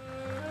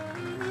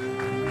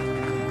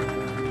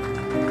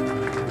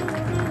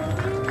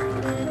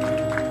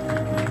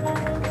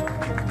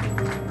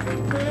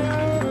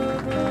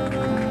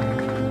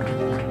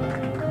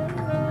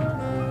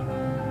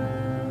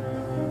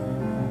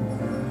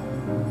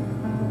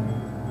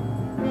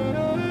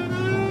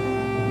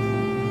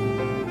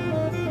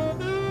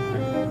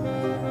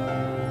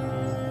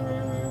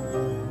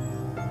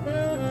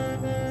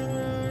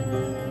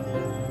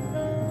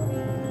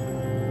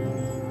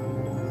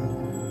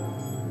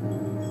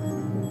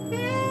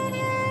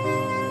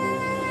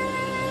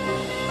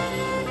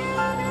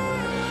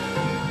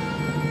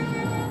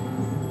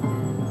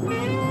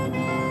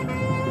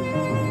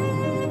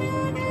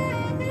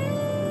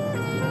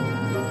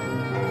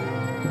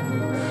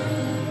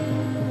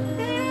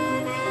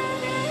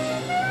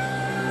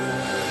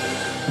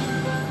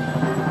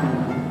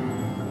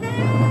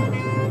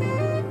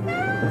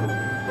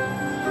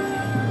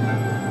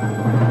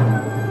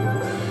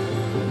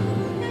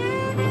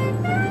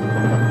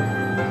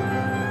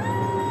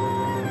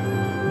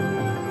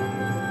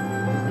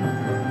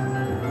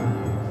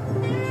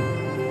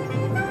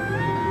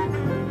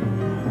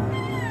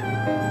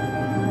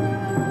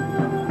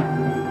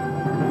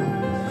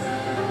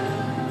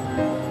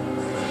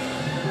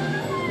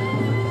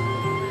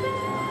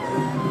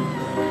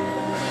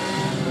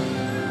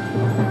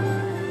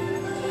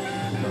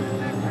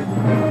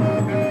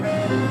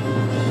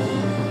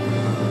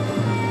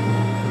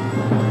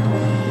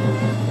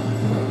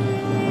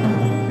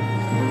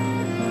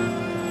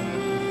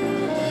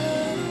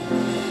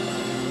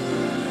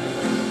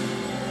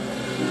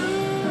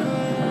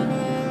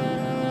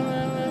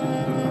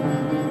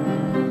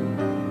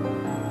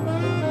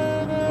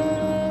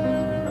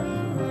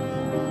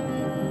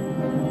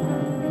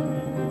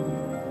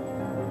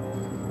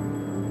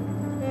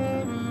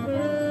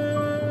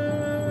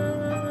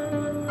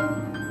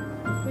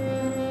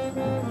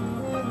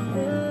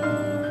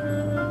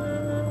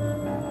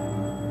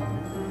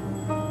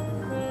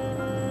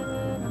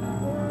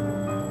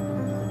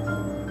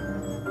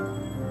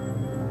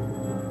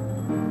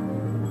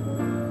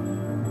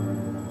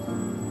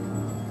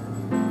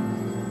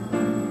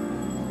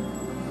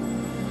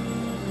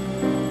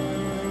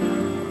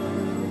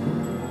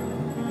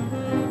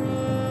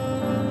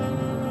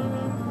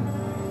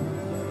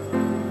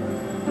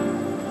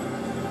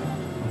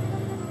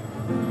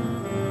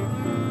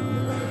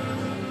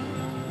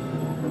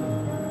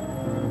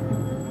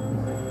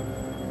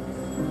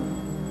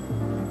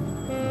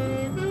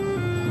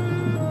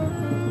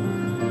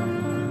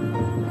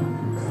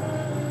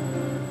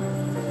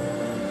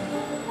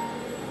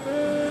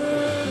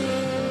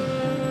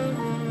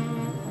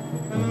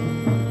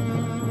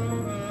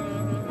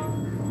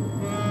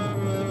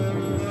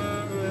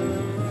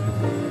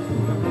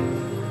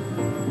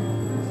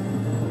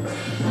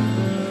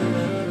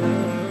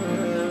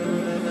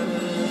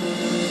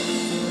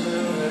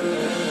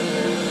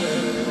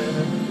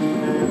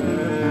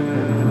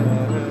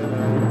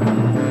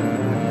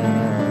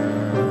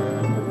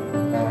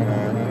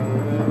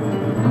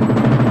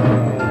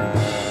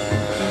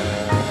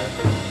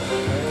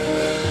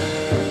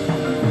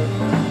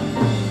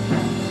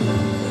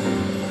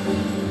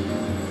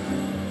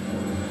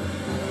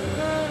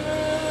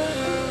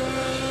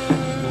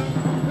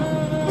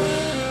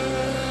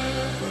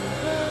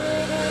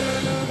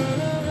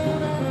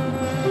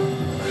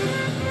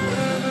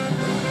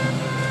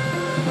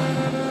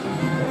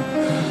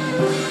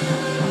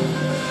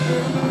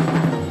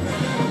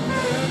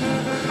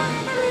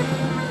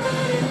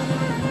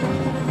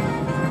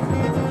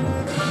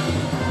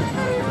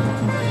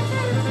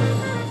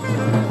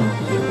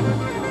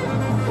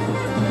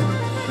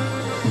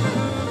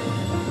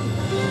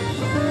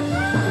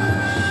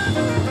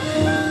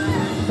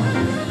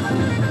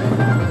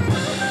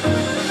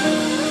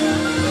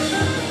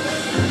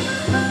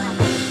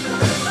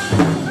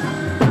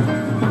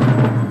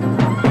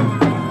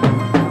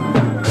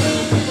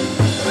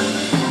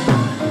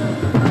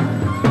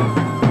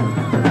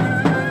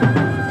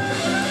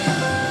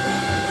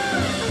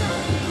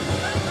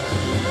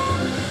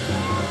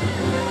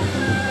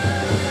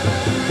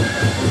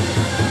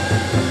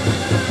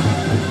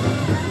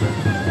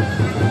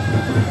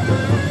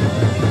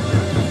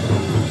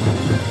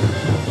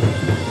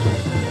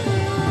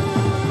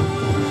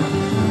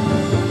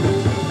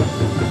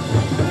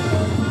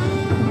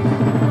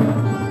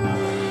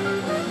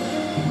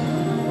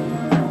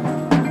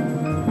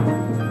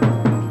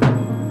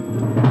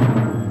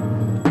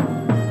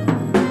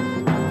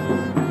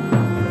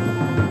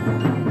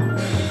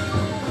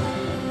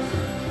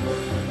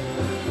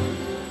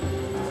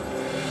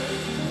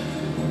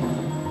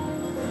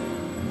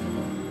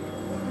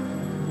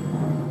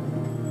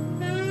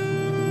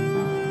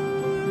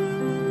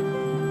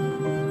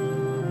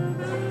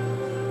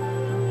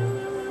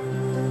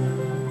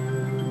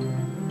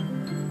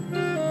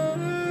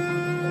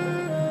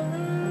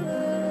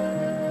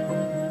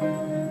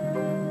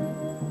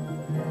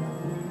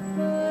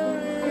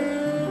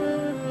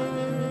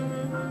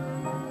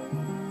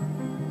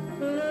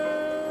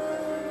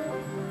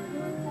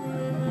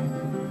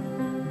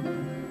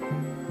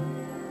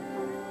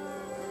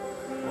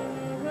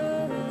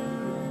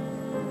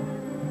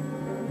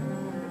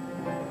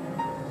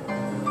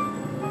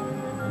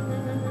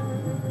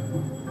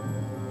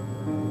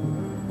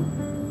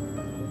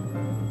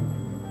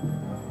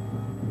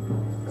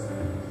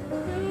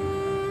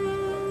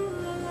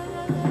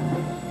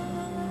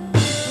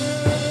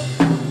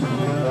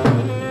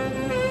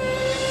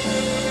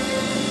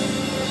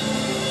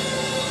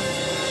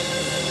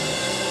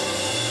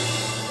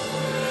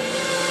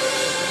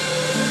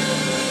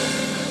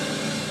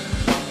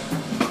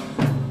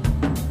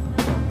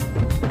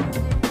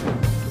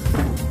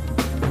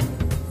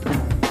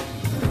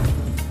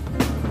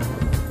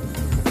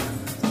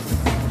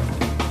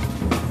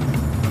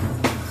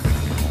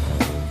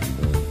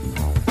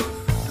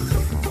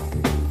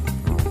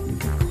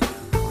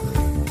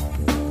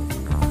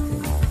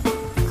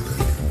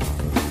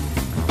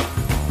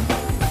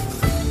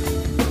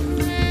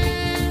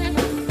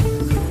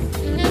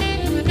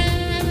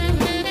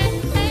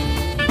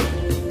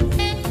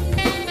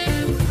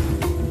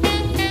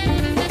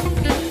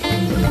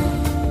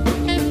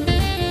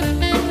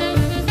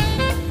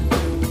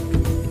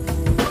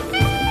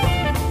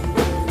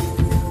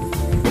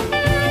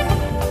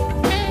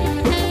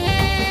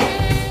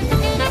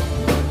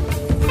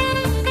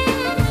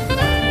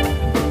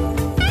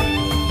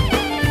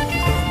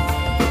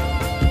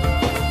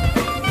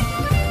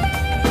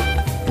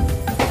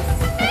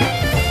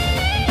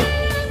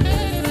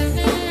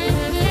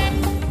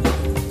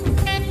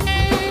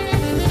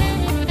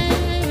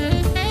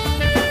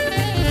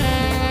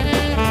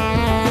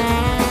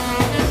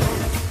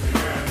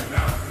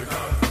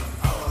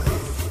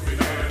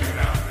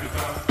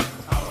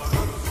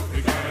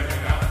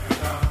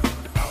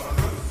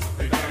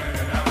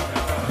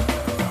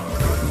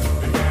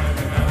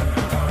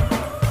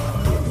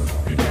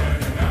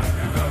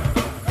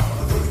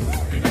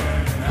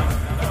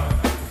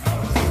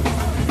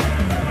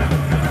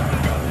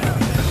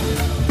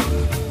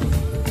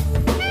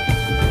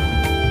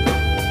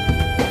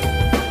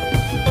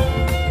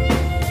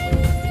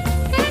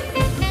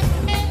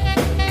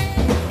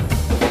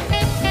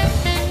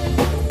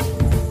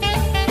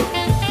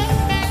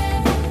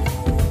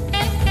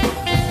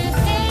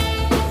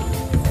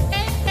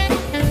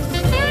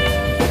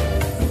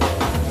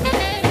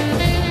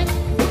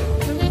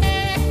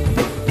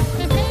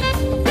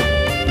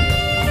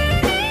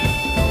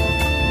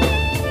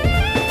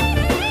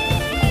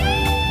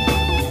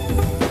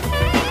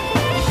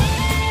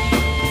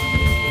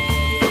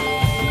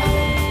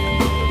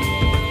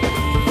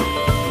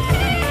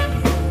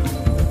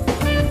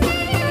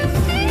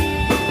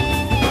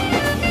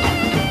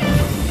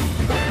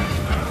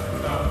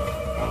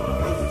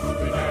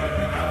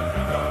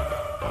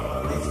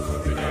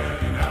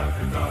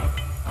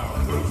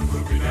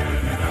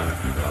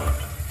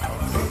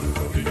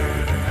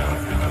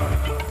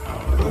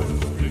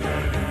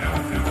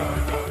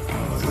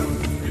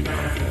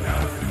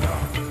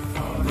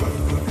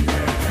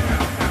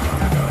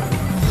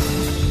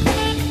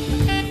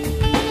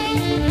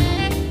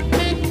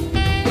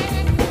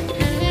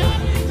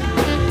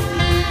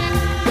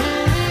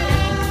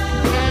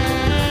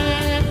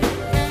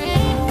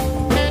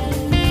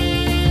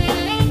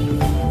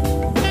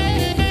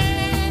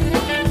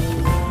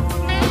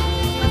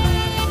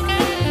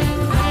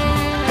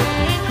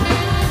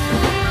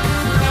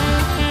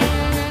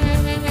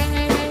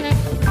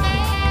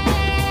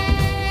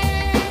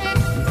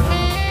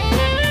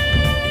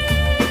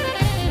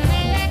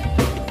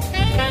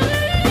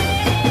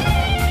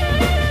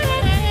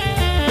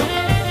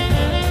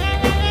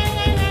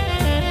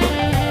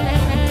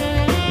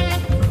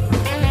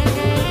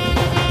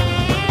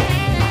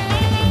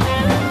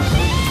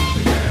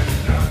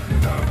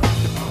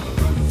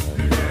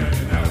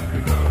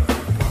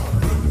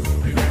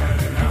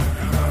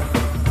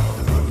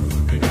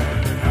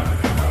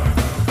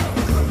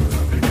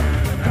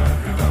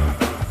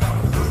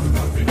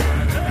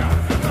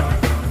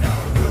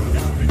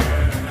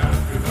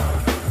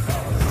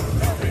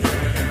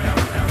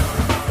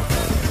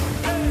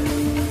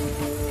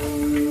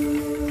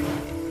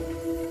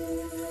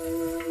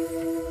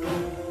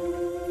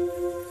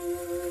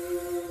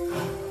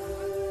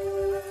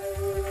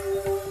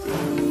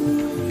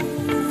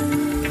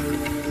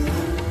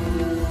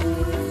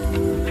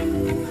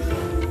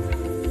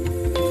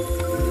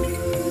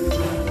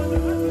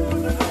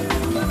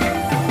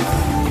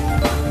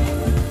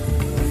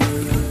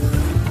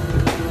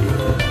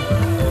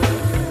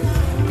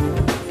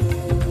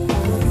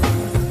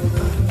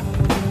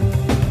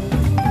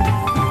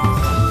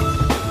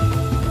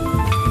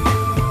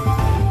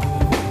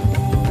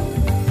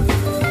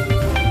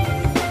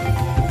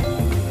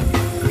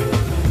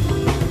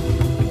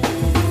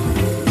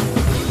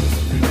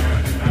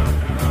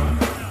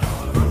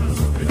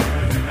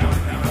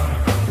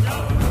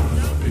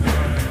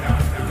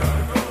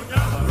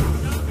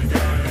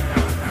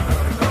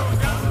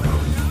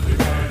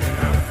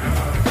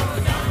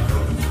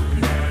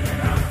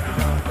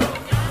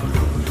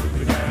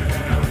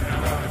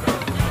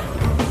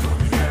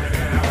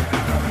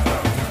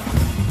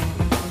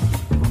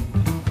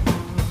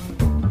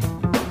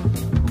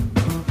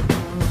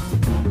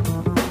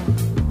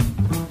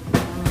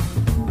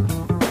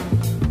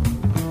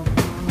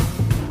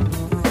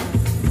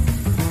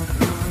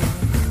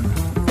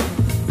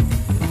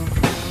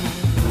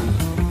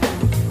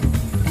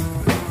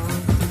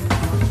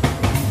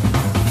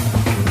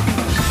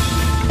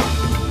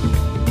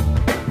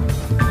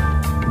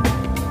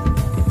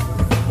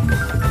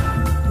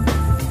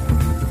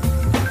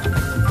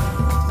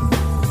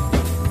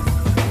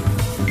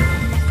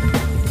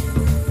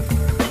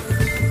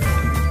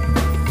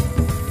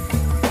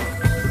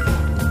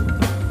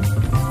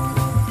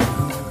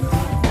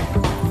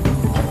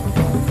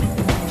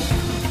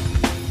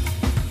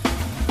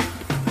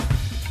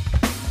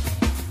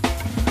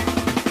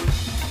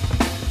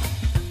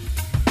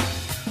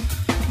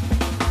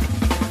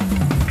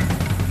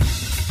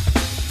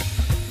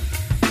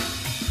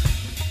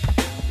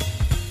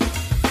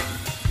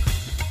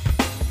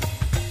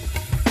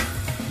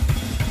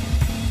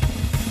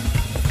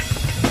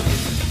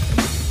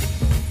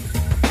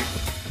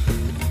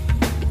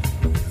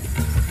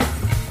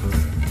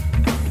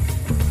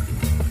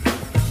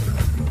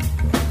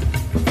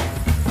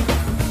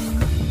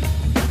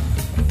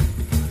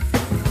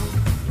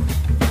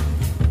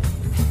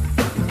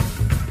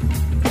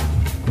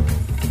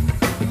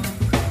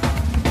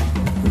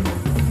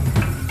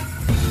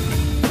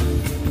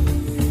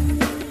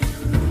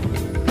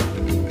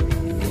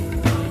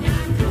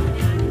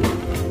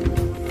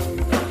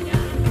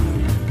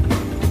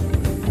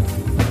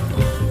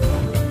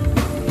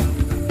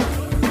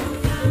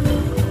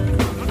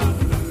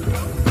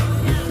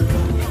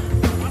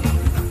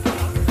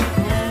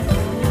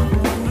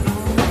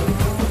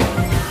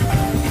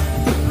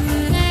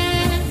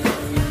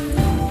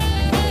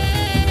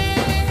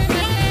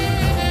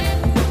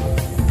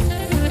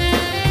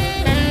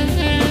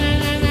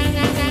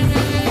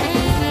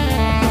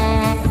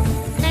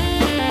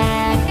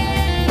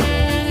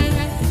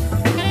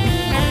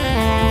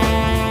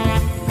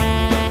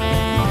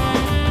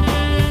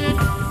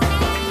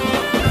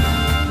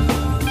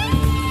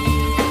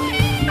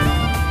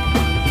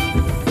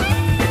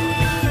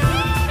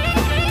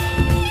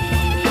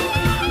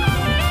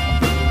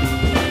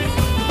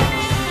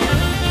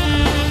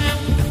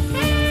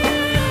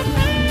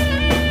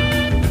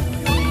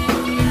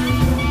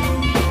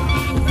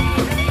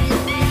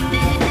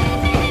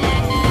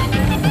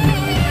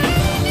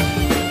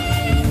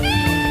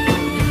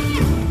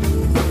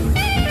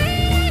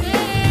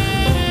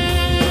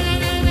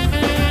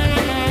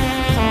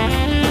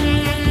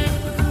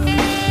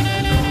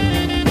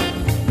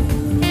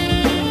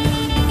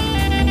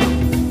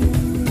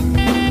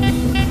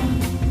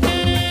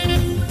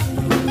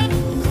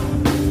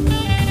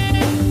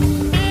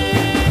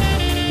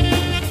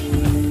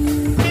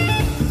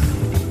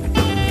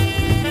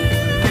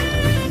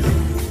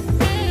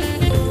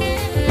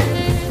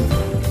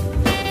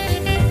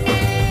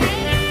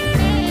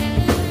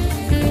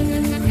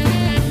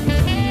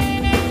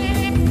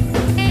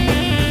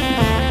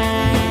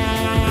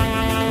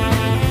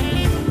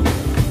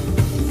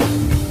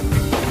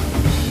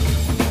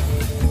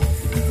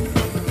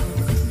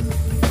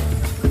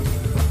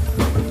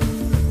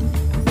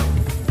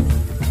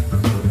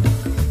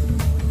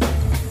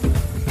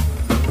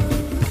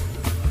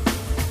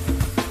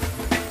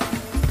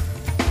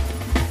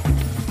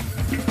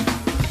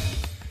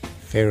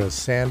 Pharoah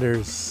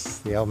Sanders,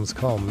 the album's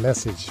called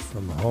Message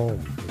from Home.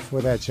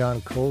 Before that,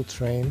 John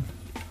Coltrane,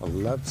 A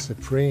Love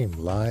Supreme,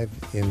 live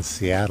in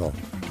Seattle.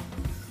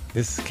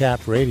 This is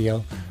Cap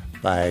Radio.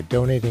 By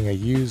donating a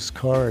used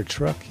car or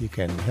truck, you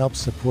can help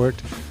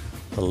support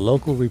the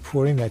local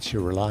reporting that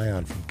you rely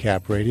on from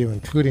Cap Radio,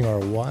 including our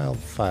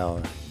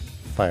wildfire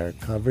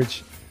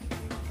coverage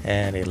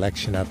and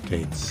election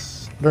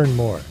updates. Learn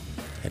more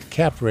at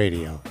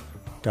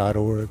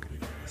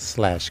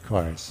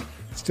capradio.org/cars.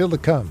 Still to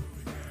come,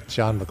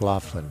 John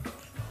McLaughlin,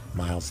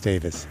 Miles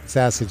Davis. It's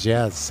Acid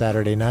Jazz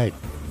Saturday night.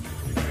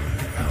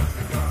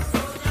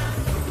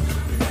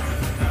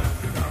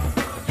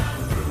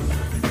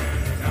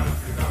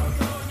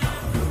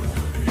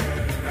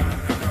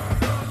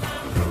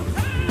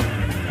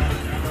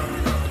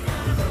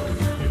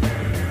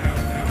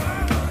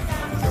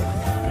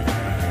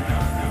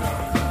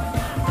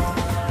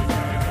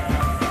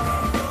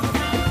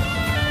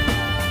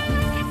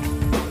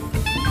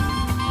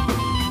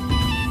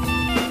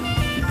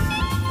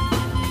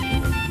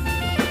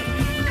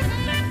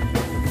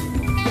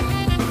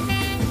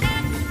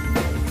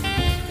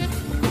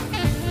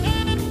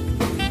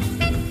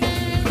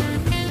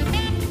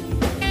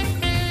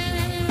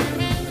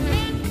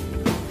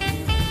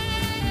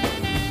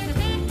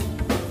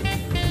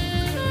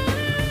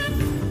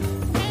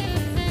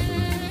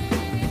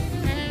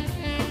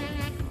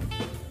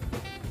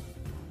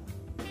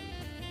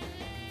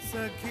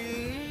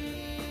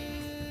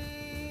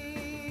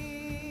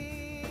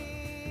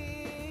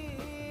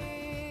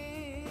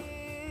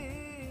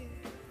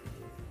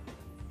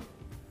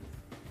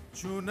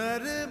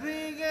 चुनर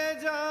भीगे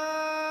जाए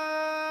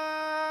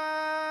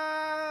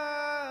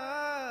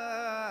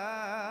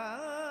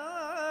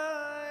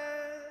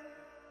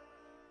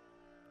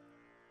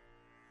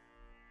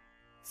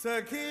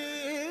सखी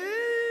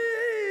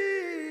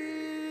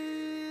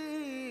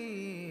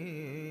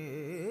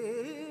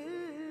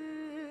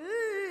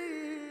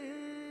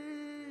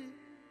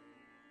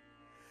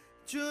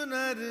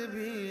चुनर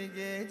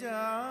भीगे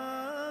जाए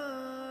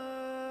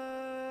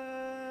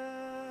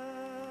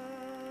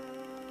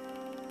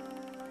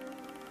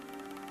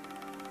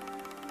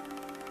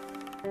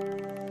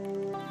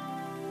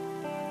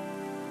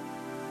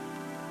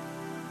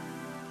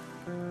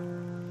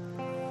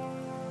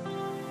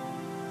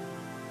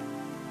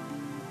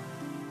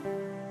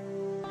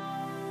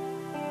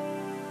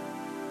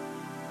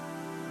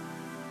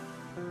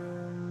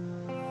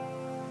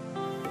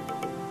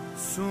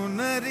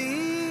सुनरी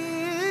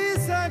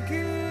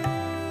सखी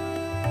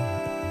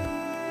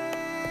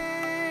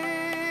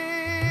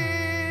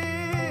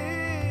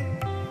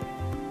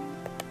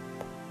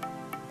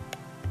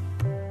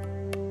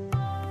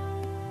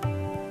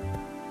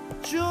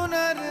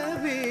चुनर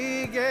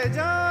भीगे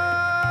जाए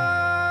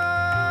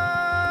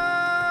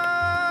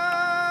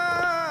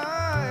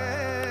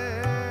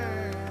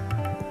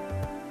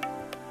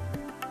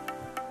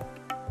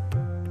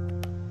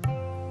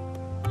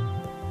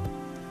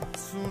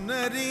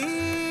सुनरी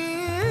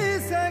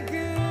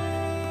सखी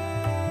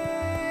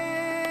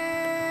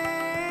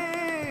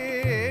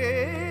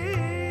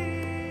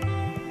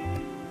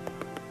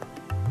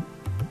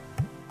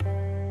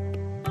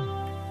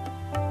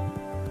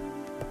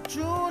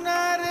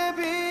चुनर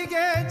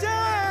भीगे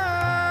जाए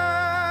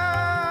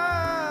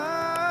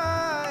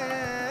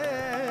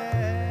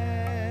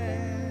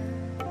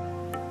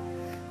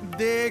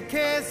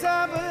देखे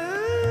सब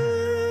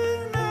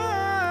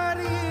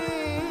नारी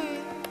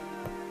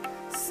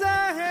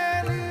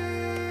सहेली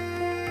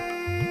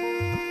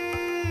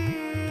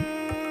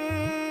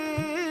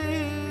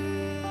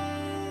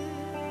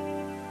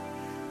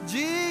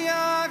जिया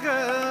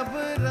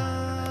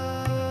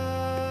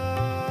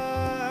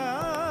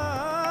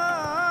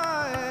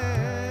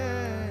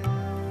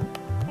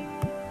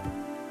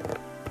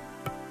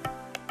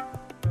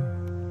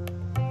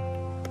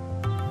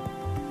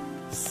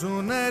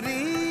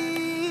सुनरी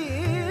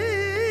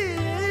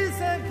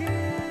सखी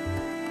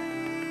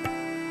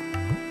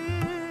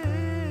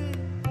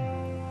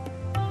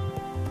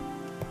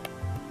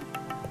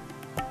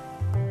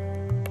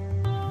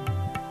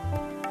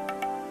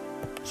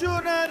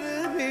चुनर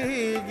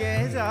भीगे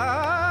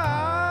जाए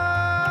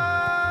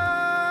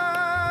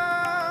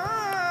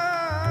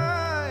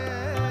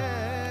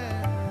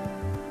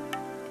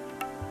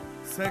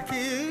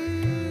सखी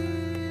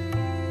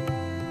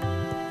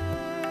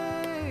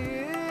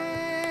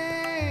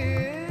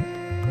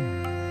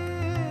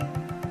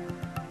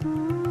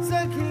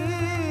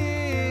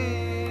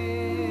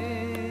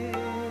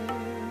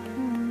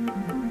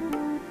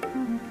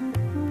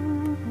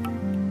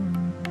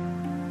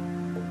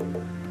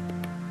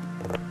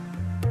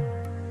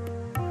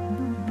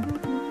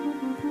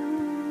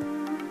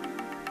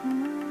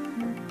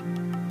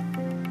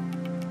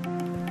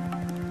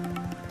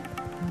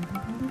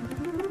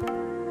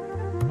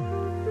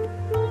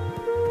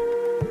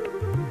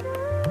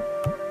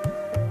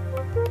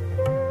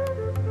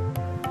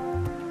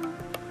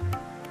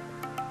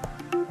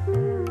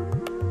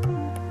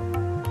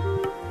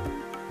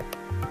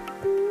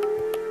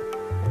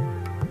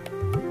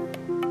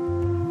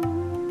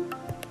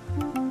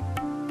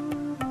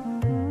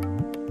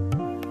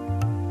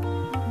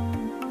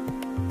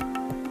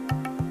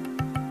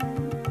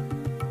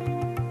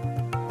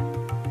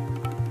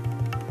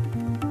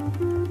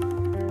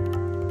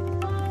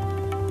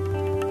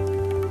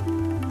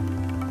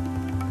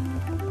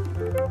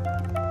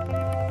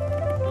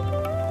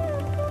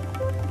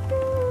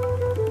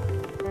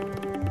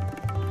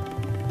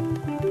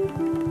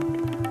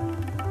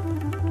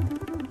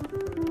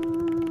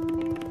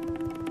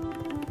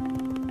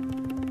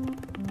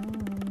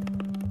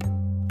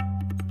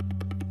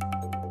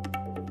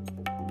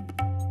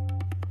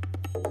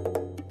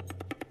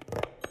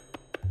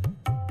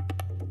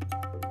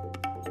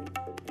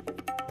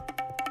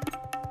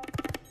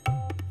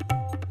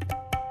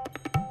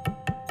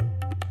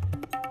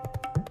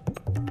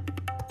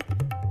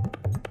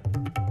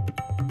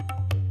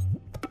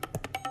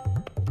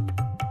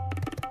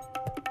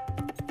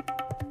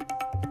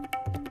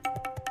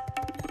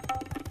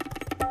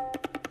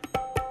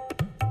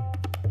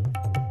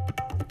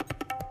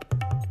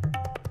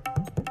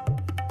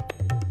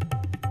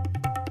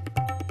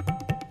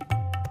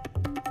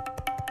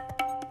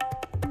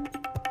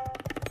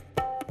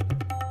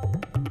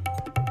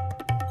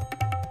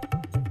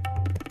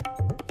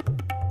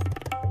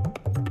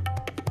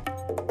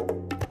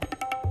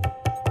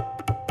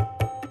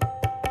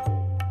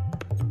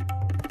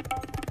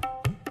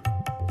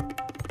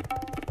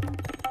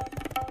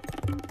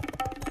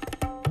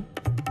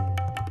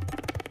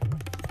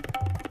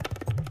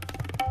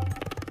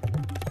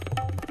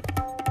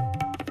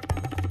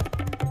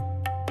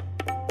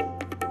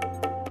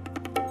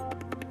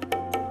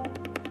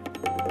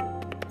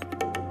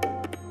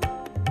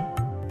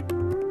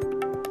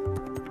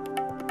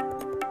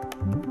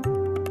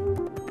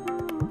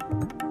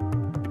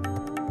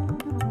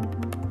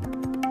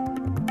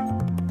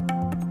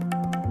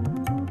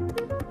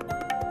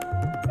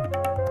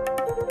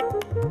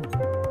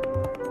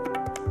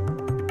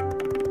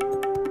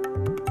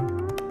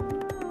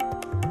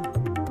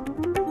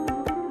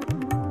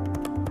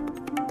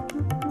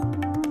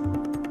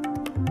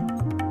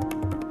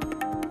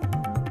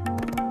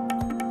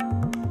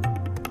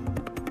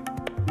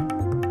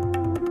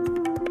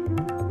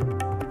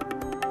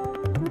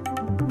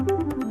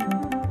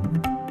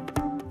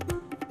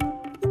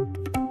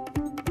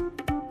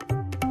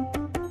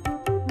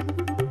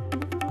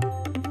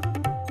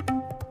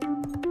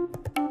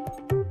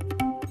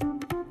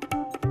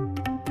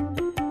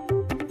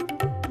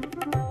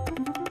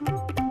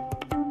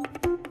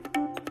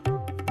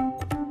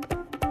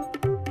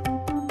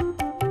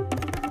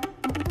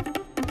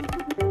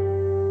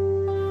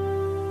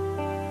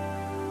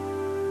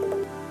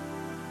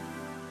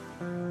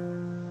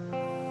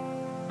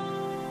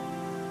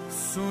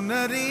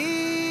सुनरी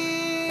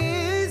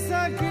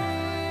सखी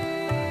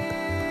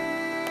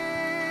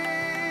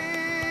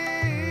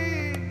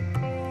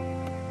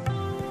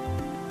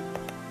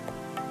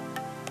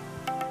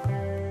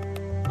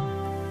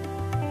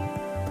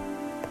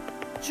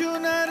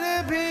चुनर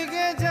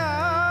भीगे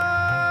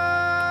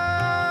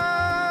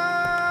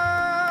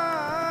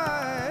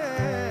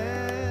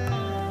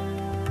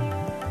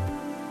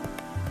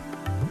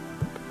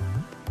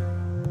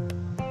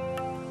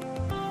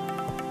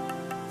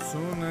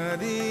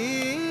सुनरी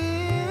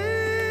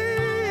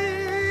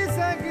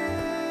सगी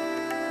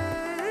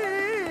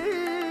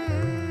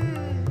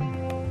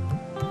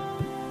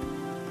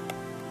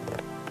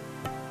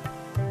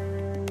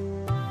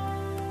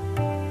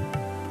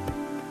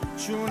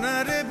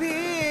चुनर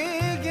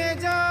भीगे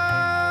जाए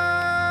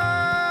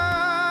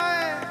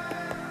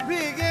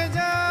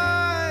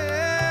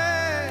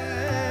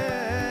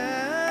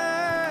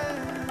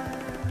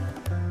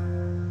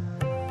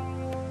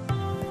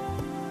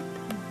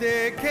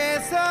देखे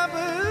सब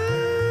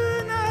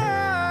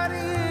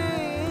नारी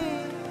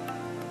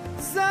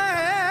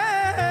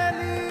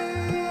सहेली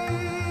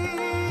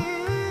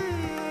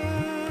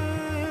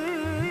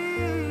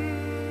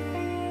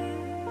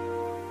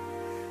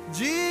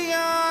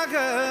जिया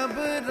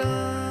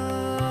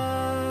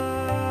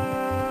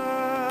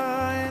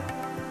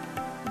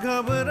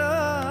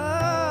घबराए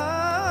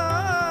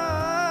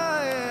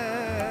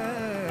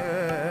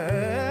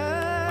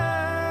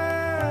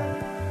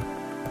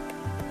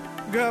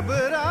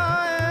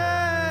घबराए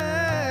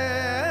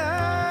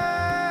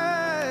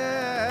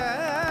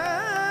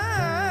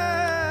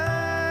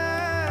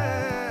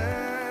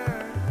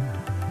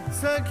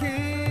सखी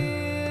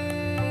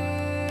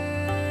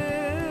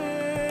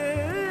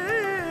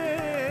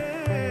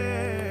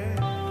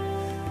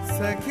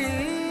सखी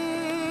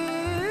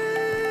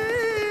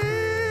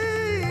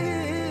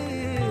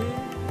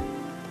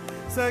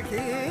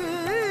सखी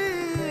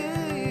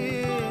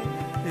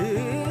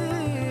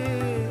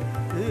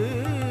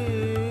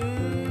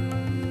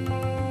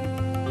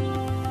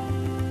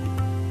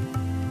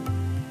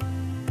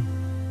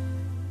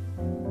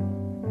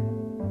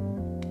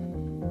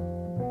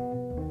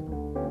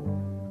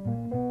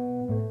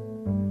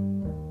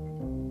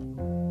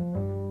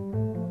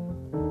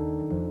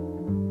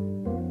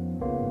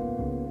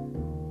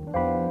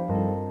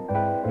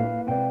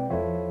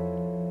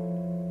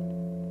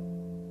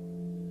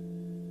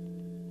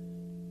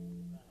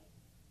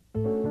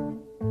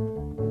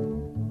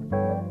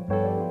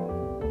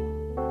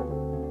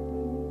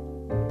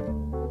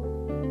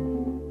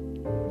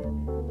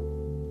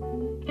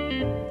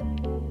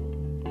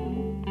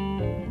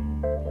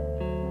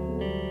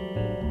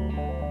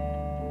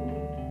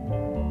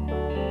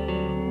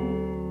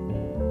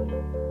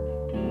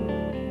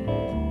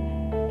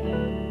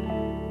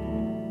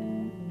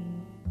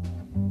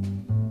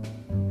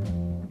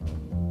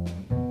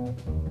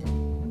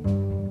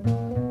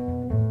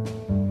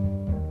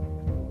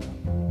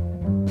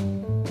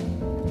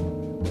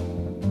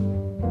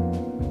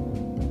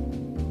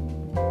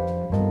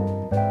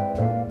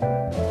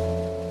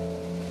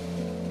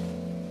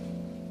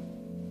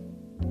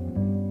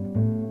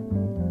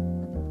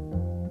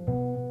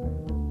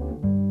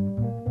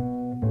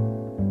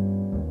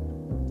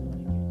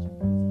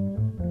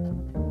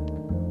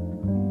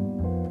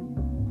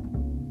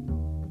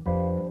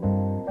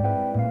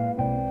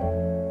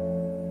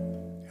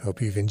Hope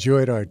you've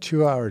enjoyed our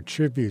 2-hour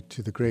tribute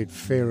to the great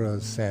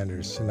Pharoah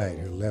Sanders tonight,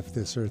 who left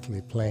this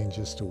earthly plane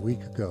just a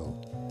week ago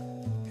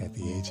at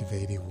the age of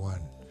 81.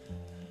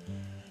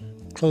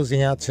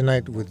 Closing out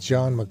tonight with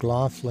John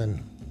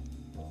McLaughlin,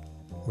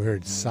 we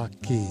heard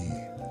Saki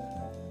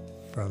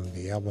from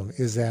the album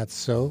Is That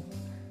So,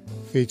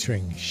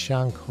 featuring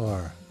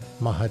Shankar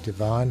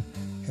Mahadevan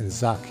and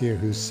Zakir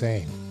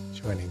Hussain,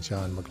 joining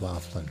John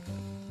McLaughlin.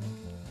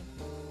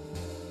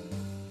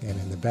 And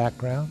in the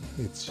background,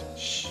 it's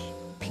Shh.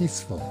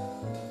 Peaceful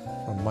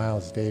from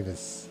Miles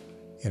Davis,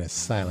 In a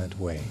Silent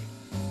Way.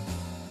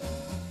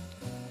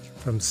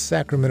 From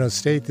Sacramento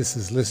State, this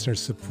is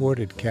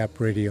listener-supported Cap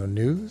Radio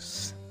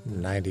News,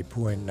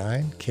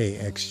 90.9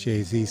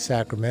 KXJZ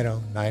Sacramento,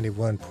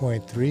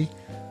 91.3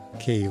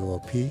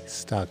 KUOP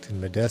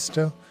Stockton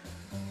Modesto,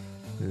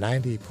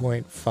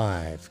 90.5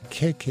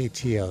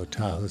 KKTO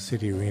Tahoe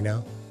City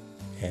Reno,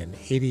 and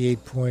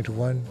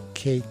 88.1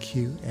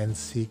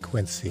 KQNC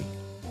Quincy.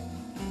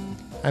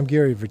 I'm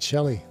Gary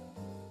Vercelli.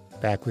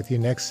 Back with you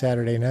next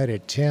Saturday night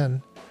at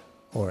 10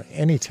 or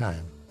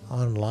anytime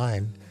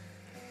online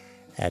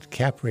at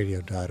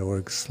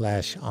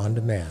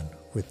capradio.org/on-demand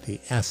with the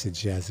Acid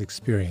Jazz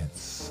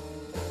Experience.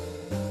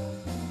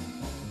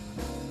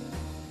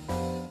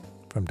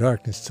 From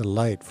darkness to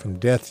light, from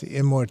death to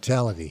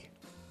immortality,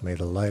 may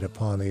the light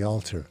upon the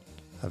altar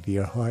of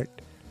your heart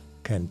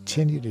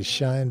continue to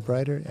shine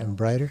brighter and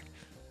brighter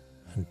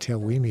until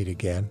we meet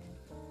again.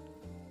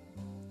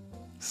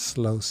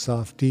 Slow,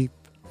 soft, deep,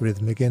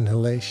 rhythmic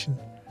inhalation.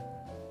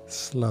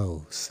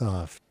 Slow,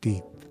 soft,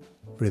 deep,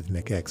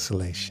 rhythmic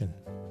exhalation.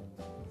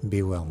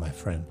 Be well, my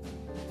friend.